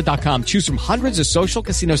ChumbaCasino.com, choose from hundreds of social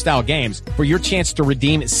casino-style games for your chance to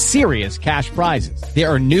redeem serious cash prizes. There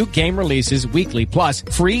are new game releases weekly, plus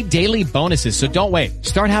free daily bonuses. So don't wait.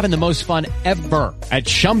 Start having the most fun ever at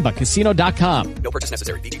ChumbaCasino.com. No purchase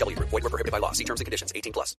necessary. VGW. Void where prohibited by law. See terms and conditions.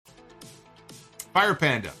 18+. Fire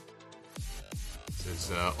Panda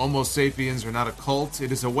says, Homo sapiens are not a cult.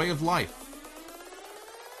 It is a way of life.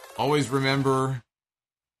 Always remember,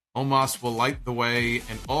 Omos will light the way,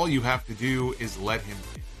 and all you have to do is let him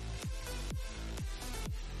in.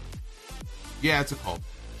 Yeah, it's a cult.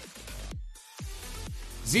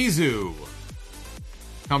 Zizu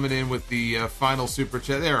coming in with the final super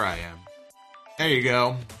chat. There I am. There you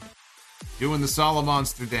go. Doing the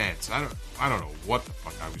Solomonster dance. I don't know what the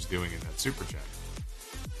fuck I was doing in that super chat.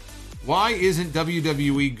 Why isn't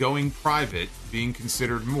WWE going private being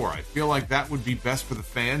considered more? I feel like that would be best for the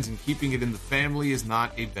fans, and keeping it in the family is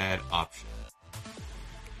not a bad option.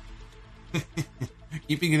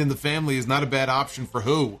 Keeping it in the family is not a bad option for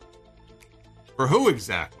who? For who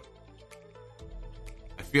exactly?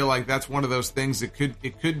 I feel like that's one of those things that could be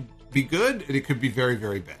good, and it could be very,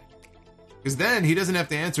 very bad. Because then he doesn't have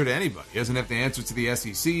to answer to anybody. He doesn't have to answer to the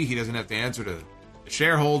SEC. He doesn't have to answer to the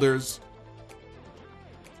shareholders.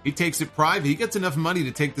 He takes it private. He gets enough money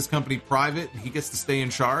to take this company private. He gets to stay in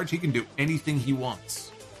charge. He can do anything he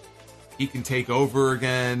wants. He can take over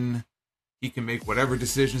again. He can make whatever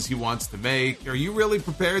decisions he wants to make. Are you really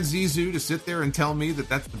prepared, Zizu, to sit there and tell me that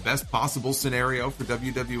that's the best possible scenario for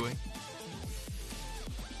WWE?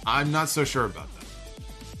 I'm not so sure about that.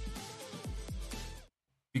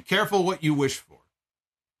 Be careful what you wish for.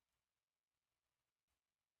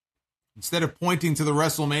 Instead of pointing to the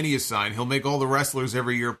WrestleMania sign, he'll make all the wrestlers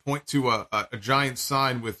every year point to a giant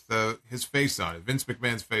sign with his face on it, Vince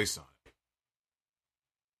McMahon's face on it.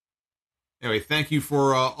 Anyway, thank you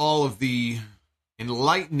for all of the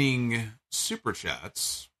enlightening super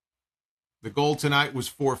chats. The goal tonight was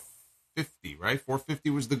 450, right?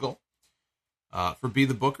 450 was the goal. For Be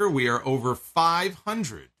the Booker, we are over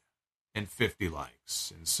 550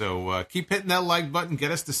 likes. And so keep hitting that like button.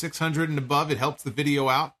 Get us to 600 and above. It helps the video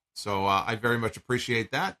out. So I very much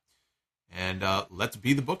appreciate that. And let's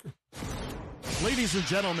be the Booker. Ladies and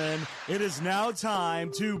gentlemen, it is now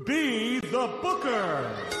time to be the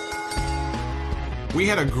Booker. We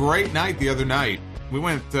had a great night the other night. We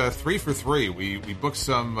went 3 for 3. We booked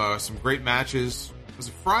some great matches. Was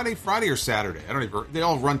it Friday or Saturday? I don't even. They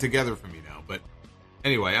all run together for me now. But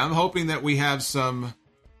anyway, I'm hoping that we have some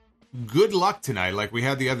good luck tonight, like we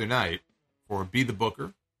had the other night, for Be the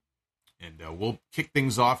Booker. And we'll kick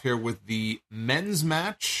things off here with the men's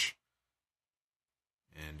match.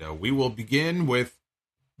 And we will begin with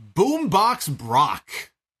Boombox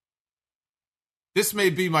Brock. This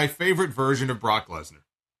may be my favorite version of Brock Lesnar.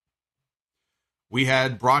 We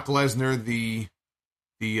had Brock Lesnar, the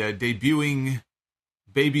debuting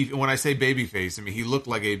baby. When I say babyface, I mean he looked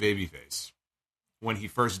like a babyface when he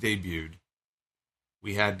first debuted.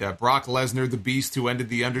 We had Brock Lesnar, the Beast, who ended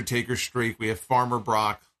the Undertaker streak. We have Farmer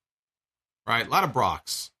Brock. Right, a lot of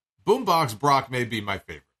Brocks. Boombox Brock may be my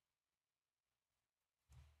favorite.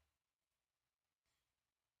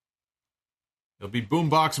 It'll be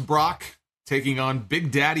Boombox Brock taking on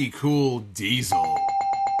Big Daddy Cool Diesel.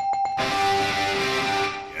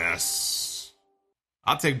 Yes.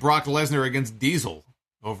 I'll take Brock Lesnar against Diesel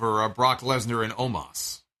over Brock Lesnar and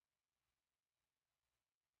Omos.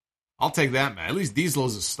 I'll take that, man. At least Diesel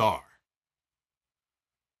is a star.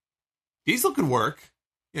 Diesel could work.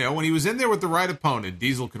 You know, when he was in there with the right opponent,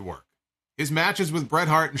 Diesel could work. His matches with Bret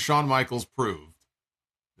Hart and Shawn Michaels proved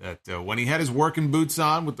that when he had his working boots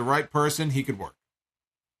on with the right person, he could work.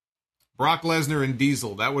 Brock Lesnar and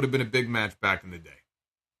Diesel, that would have been a big match back in the day.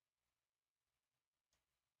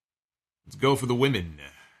 Let's go for the women.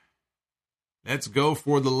 Let's go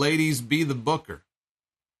for the ladies. Be the Booker.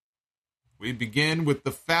 We begin with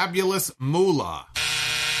the fabulous Moolah.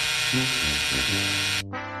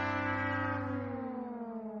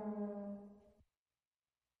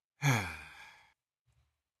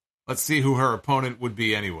 Let's see who her opponent would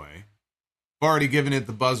be anyway. I've already given it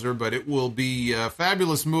the buzzer, but it will be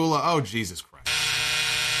Fabulous Moolah. Oh, Jesus Christ.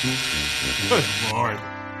 Good Lord.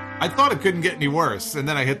 I thought it couldn't get any worse, and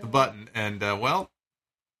then I hit the button, and,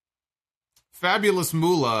 Fabulous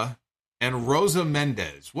Moolah and Rosa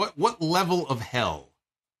Mendez. What level of hell?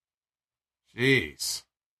 Jeez.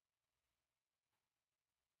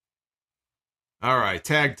 All right,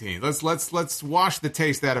 tag team. Let's wash the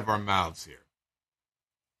taste out of our mouths here.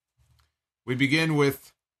 We begin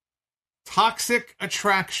with Toxic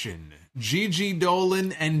Attraction, Gigi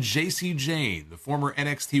Dolan and JC Jane, the former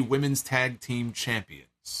NXT Women's Tag Team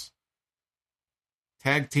Champions.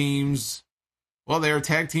 Tag teams, well, they're a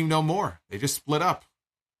tag team no more. They just split up.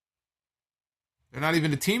 They're not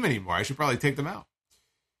even a team anymore. I should probably take them out.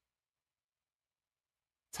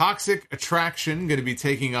 Toxic Attraction going to be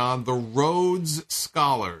taking on the Rhodes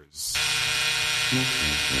Scholars.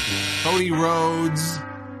 Cody Rhodes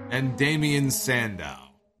and Damian Sandow.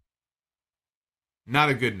 Not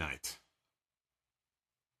a good night.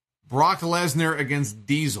 Brock Lesnar against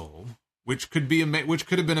Diesel, which could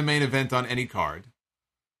have been a main event on any card.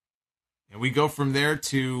 And we go from there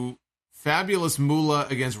to Fabulous Moolah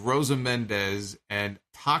against Rosa Mendez and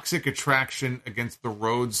Toxic Attraction against the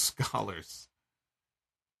Rhodes Scholars.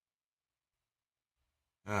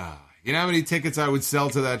 You know how many tickets I would sell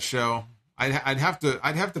to that show? I'd have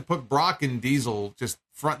to put Brock and Diesel just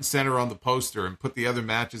front and center on the poster and put the other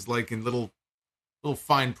matches like in little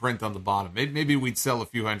fine print on the bottom. Maybe we'd sell a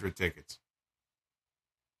few hundred tickets.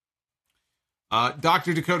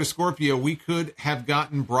 Dr. Dakota Scorpio, we could have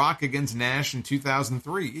gotten Brock against Nash in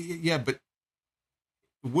 2003. Yeah, but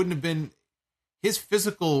it wouldn't have been... His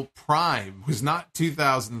physical prime was not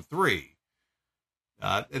 2003.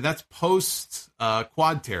 And that's post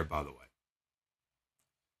quad tear, by the way.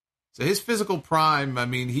 So his physical prime, I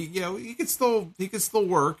mean, he could still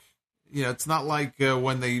work. You know, it's not like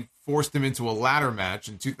when they forced him into a ladder match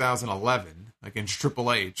in 2011 against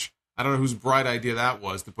Triple H. I don't know whose bright idea that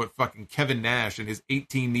was to put fucking Kevin Nash and his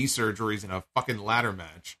 18 knee surgeries in a fucking ladder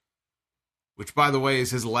match, which, by the way,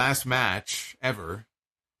 is his last match ever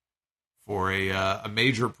for a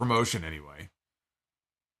major promotion anyway.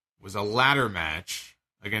 Was a ladder match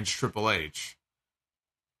against Triple H.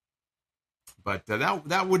 But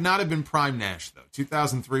that would not have been Prime Nash, though.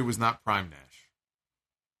 2003 was not Prime Nash.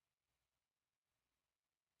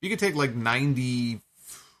 You could take like 90,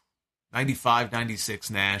 95, 96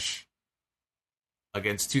 Nash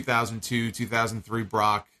against 2002, 2003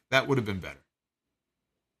 Brock. That would have been better.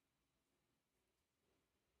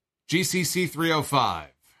 GCC 305.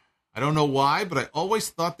 I don't know why, but I always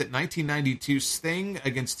thought that 1992 Sting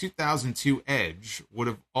against 2002 Edge would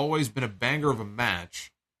have always been a banger of a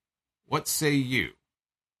match. What say you?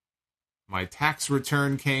 My tax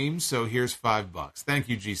return came, so here's $5. Thank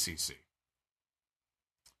you, GCC.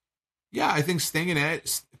 Yeah, I think Sting and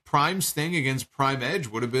Edge, Prime Sting against Prime Edge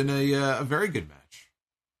would have been a very good match.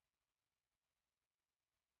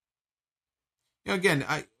 You know, again,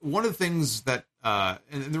 one of the things that,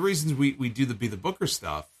 and the reasons we do the Be the Booker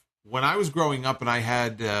stuff, when I was growing up and I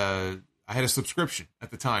had a subscription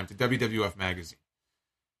at the time to WWF Magazine,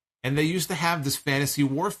 and they used to have this fantasy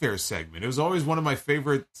warfare segment. It was always one of my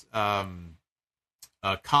favorite columns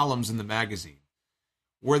in the magazine,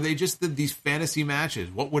 where they just did these fantasy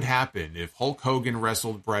matches. What would happen if Hulk Hogan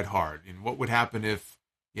wrestled Bret Hart? And what would happen if,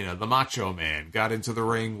 you know, the Macho Man got into the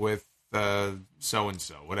ring with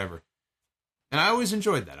so-and-so, whatever. And I always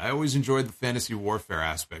enjoyed that. I always enjoyed the fantasy warfare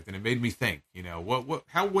aspect, and it made me think, you know,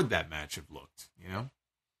 how would that match have looked, you know?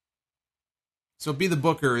 So Be the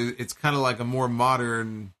Booker, it's kind of like a more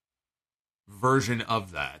modern version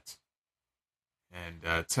of that.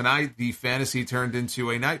 And tonight, the fantasy turned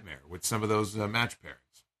into a nightmare with some of those match pairings.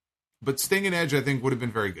 But Sting and Edge, I think, would have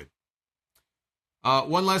been very good.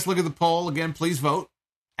 One last look at the poll. Again, please vote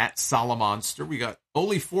at Solomonster. We got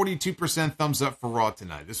only 42% thumbs up for Raw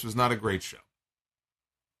tonight. This was not a great show.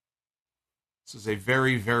 This is a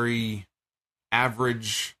very, very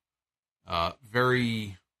average,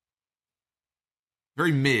 very,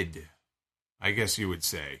 very mid, I guess you would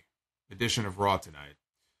say, edition of Raw tonight.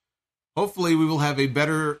 Hopefully we will have a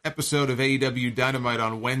better episode of AEW Dynamite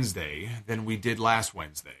on Wednesday than we did last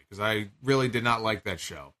Wednesday, because I really did not like that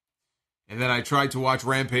show. And then I tried to watch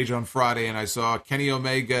Rampage on Friday, and I saw Kenny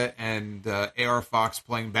Omega and AR Fox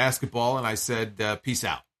playing basketball, and I said, peace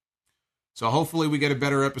out. So hopefully we get a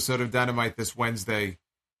better episode of Dynamite this Wednesday.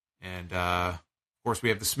 And, of course, we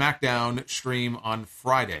have the SmackDown stream on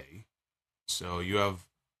Friday. So you have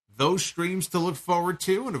those streams to look forward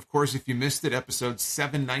to. And, of course, if you missed it, episode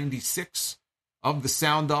 796 of The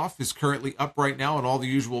Sound Off is currently up right now on all the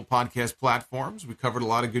usual podcast platforms. We covered a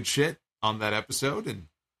lot of good shit on that episode, and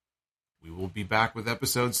we will be back with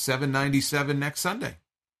episode 797 next Sunday.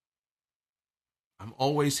 I'm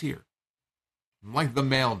always here. I'm like the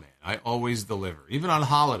mailman. I always deliver. Even on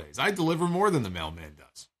holidays, I deliver more than the mailman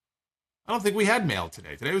does. I don't think we had mail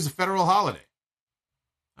today. Today was a federal holiday.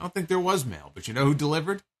 I don't think there was mail, but you know who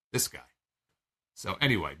delivered? This guy. So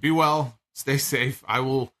anyway, be well, stay safe. I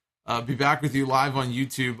will be back with you live on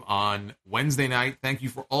YouTube on Wednesday night. Thank you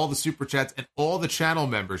for all the super chats and all the channel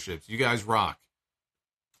memberships. You guys rock.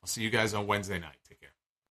 I'll see you guys on Wednesday night. Take care.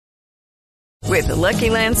 With the Lucky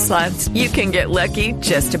Land Slots, you can get lucky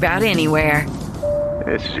just about anywhere.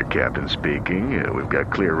 This is your captain speaking. We've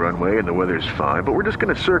got clear runway and the weather's fine, but we're just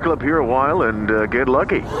going to circle up here a while and get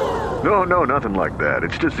lucky. No, nothing like that.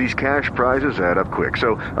 It's just these cash prizes add up quick.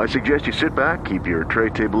 So I suggest you sit back, keep your tray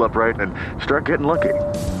table upright, and start getting lucky.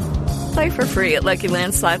 Play for free at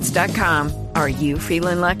LuckyLandSlots.com. Are you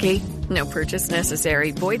feeling lucky? No purchase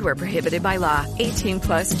necessary. Void where prohibited by law.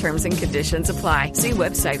 18+ terms and conditions apply. See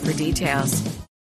website for details.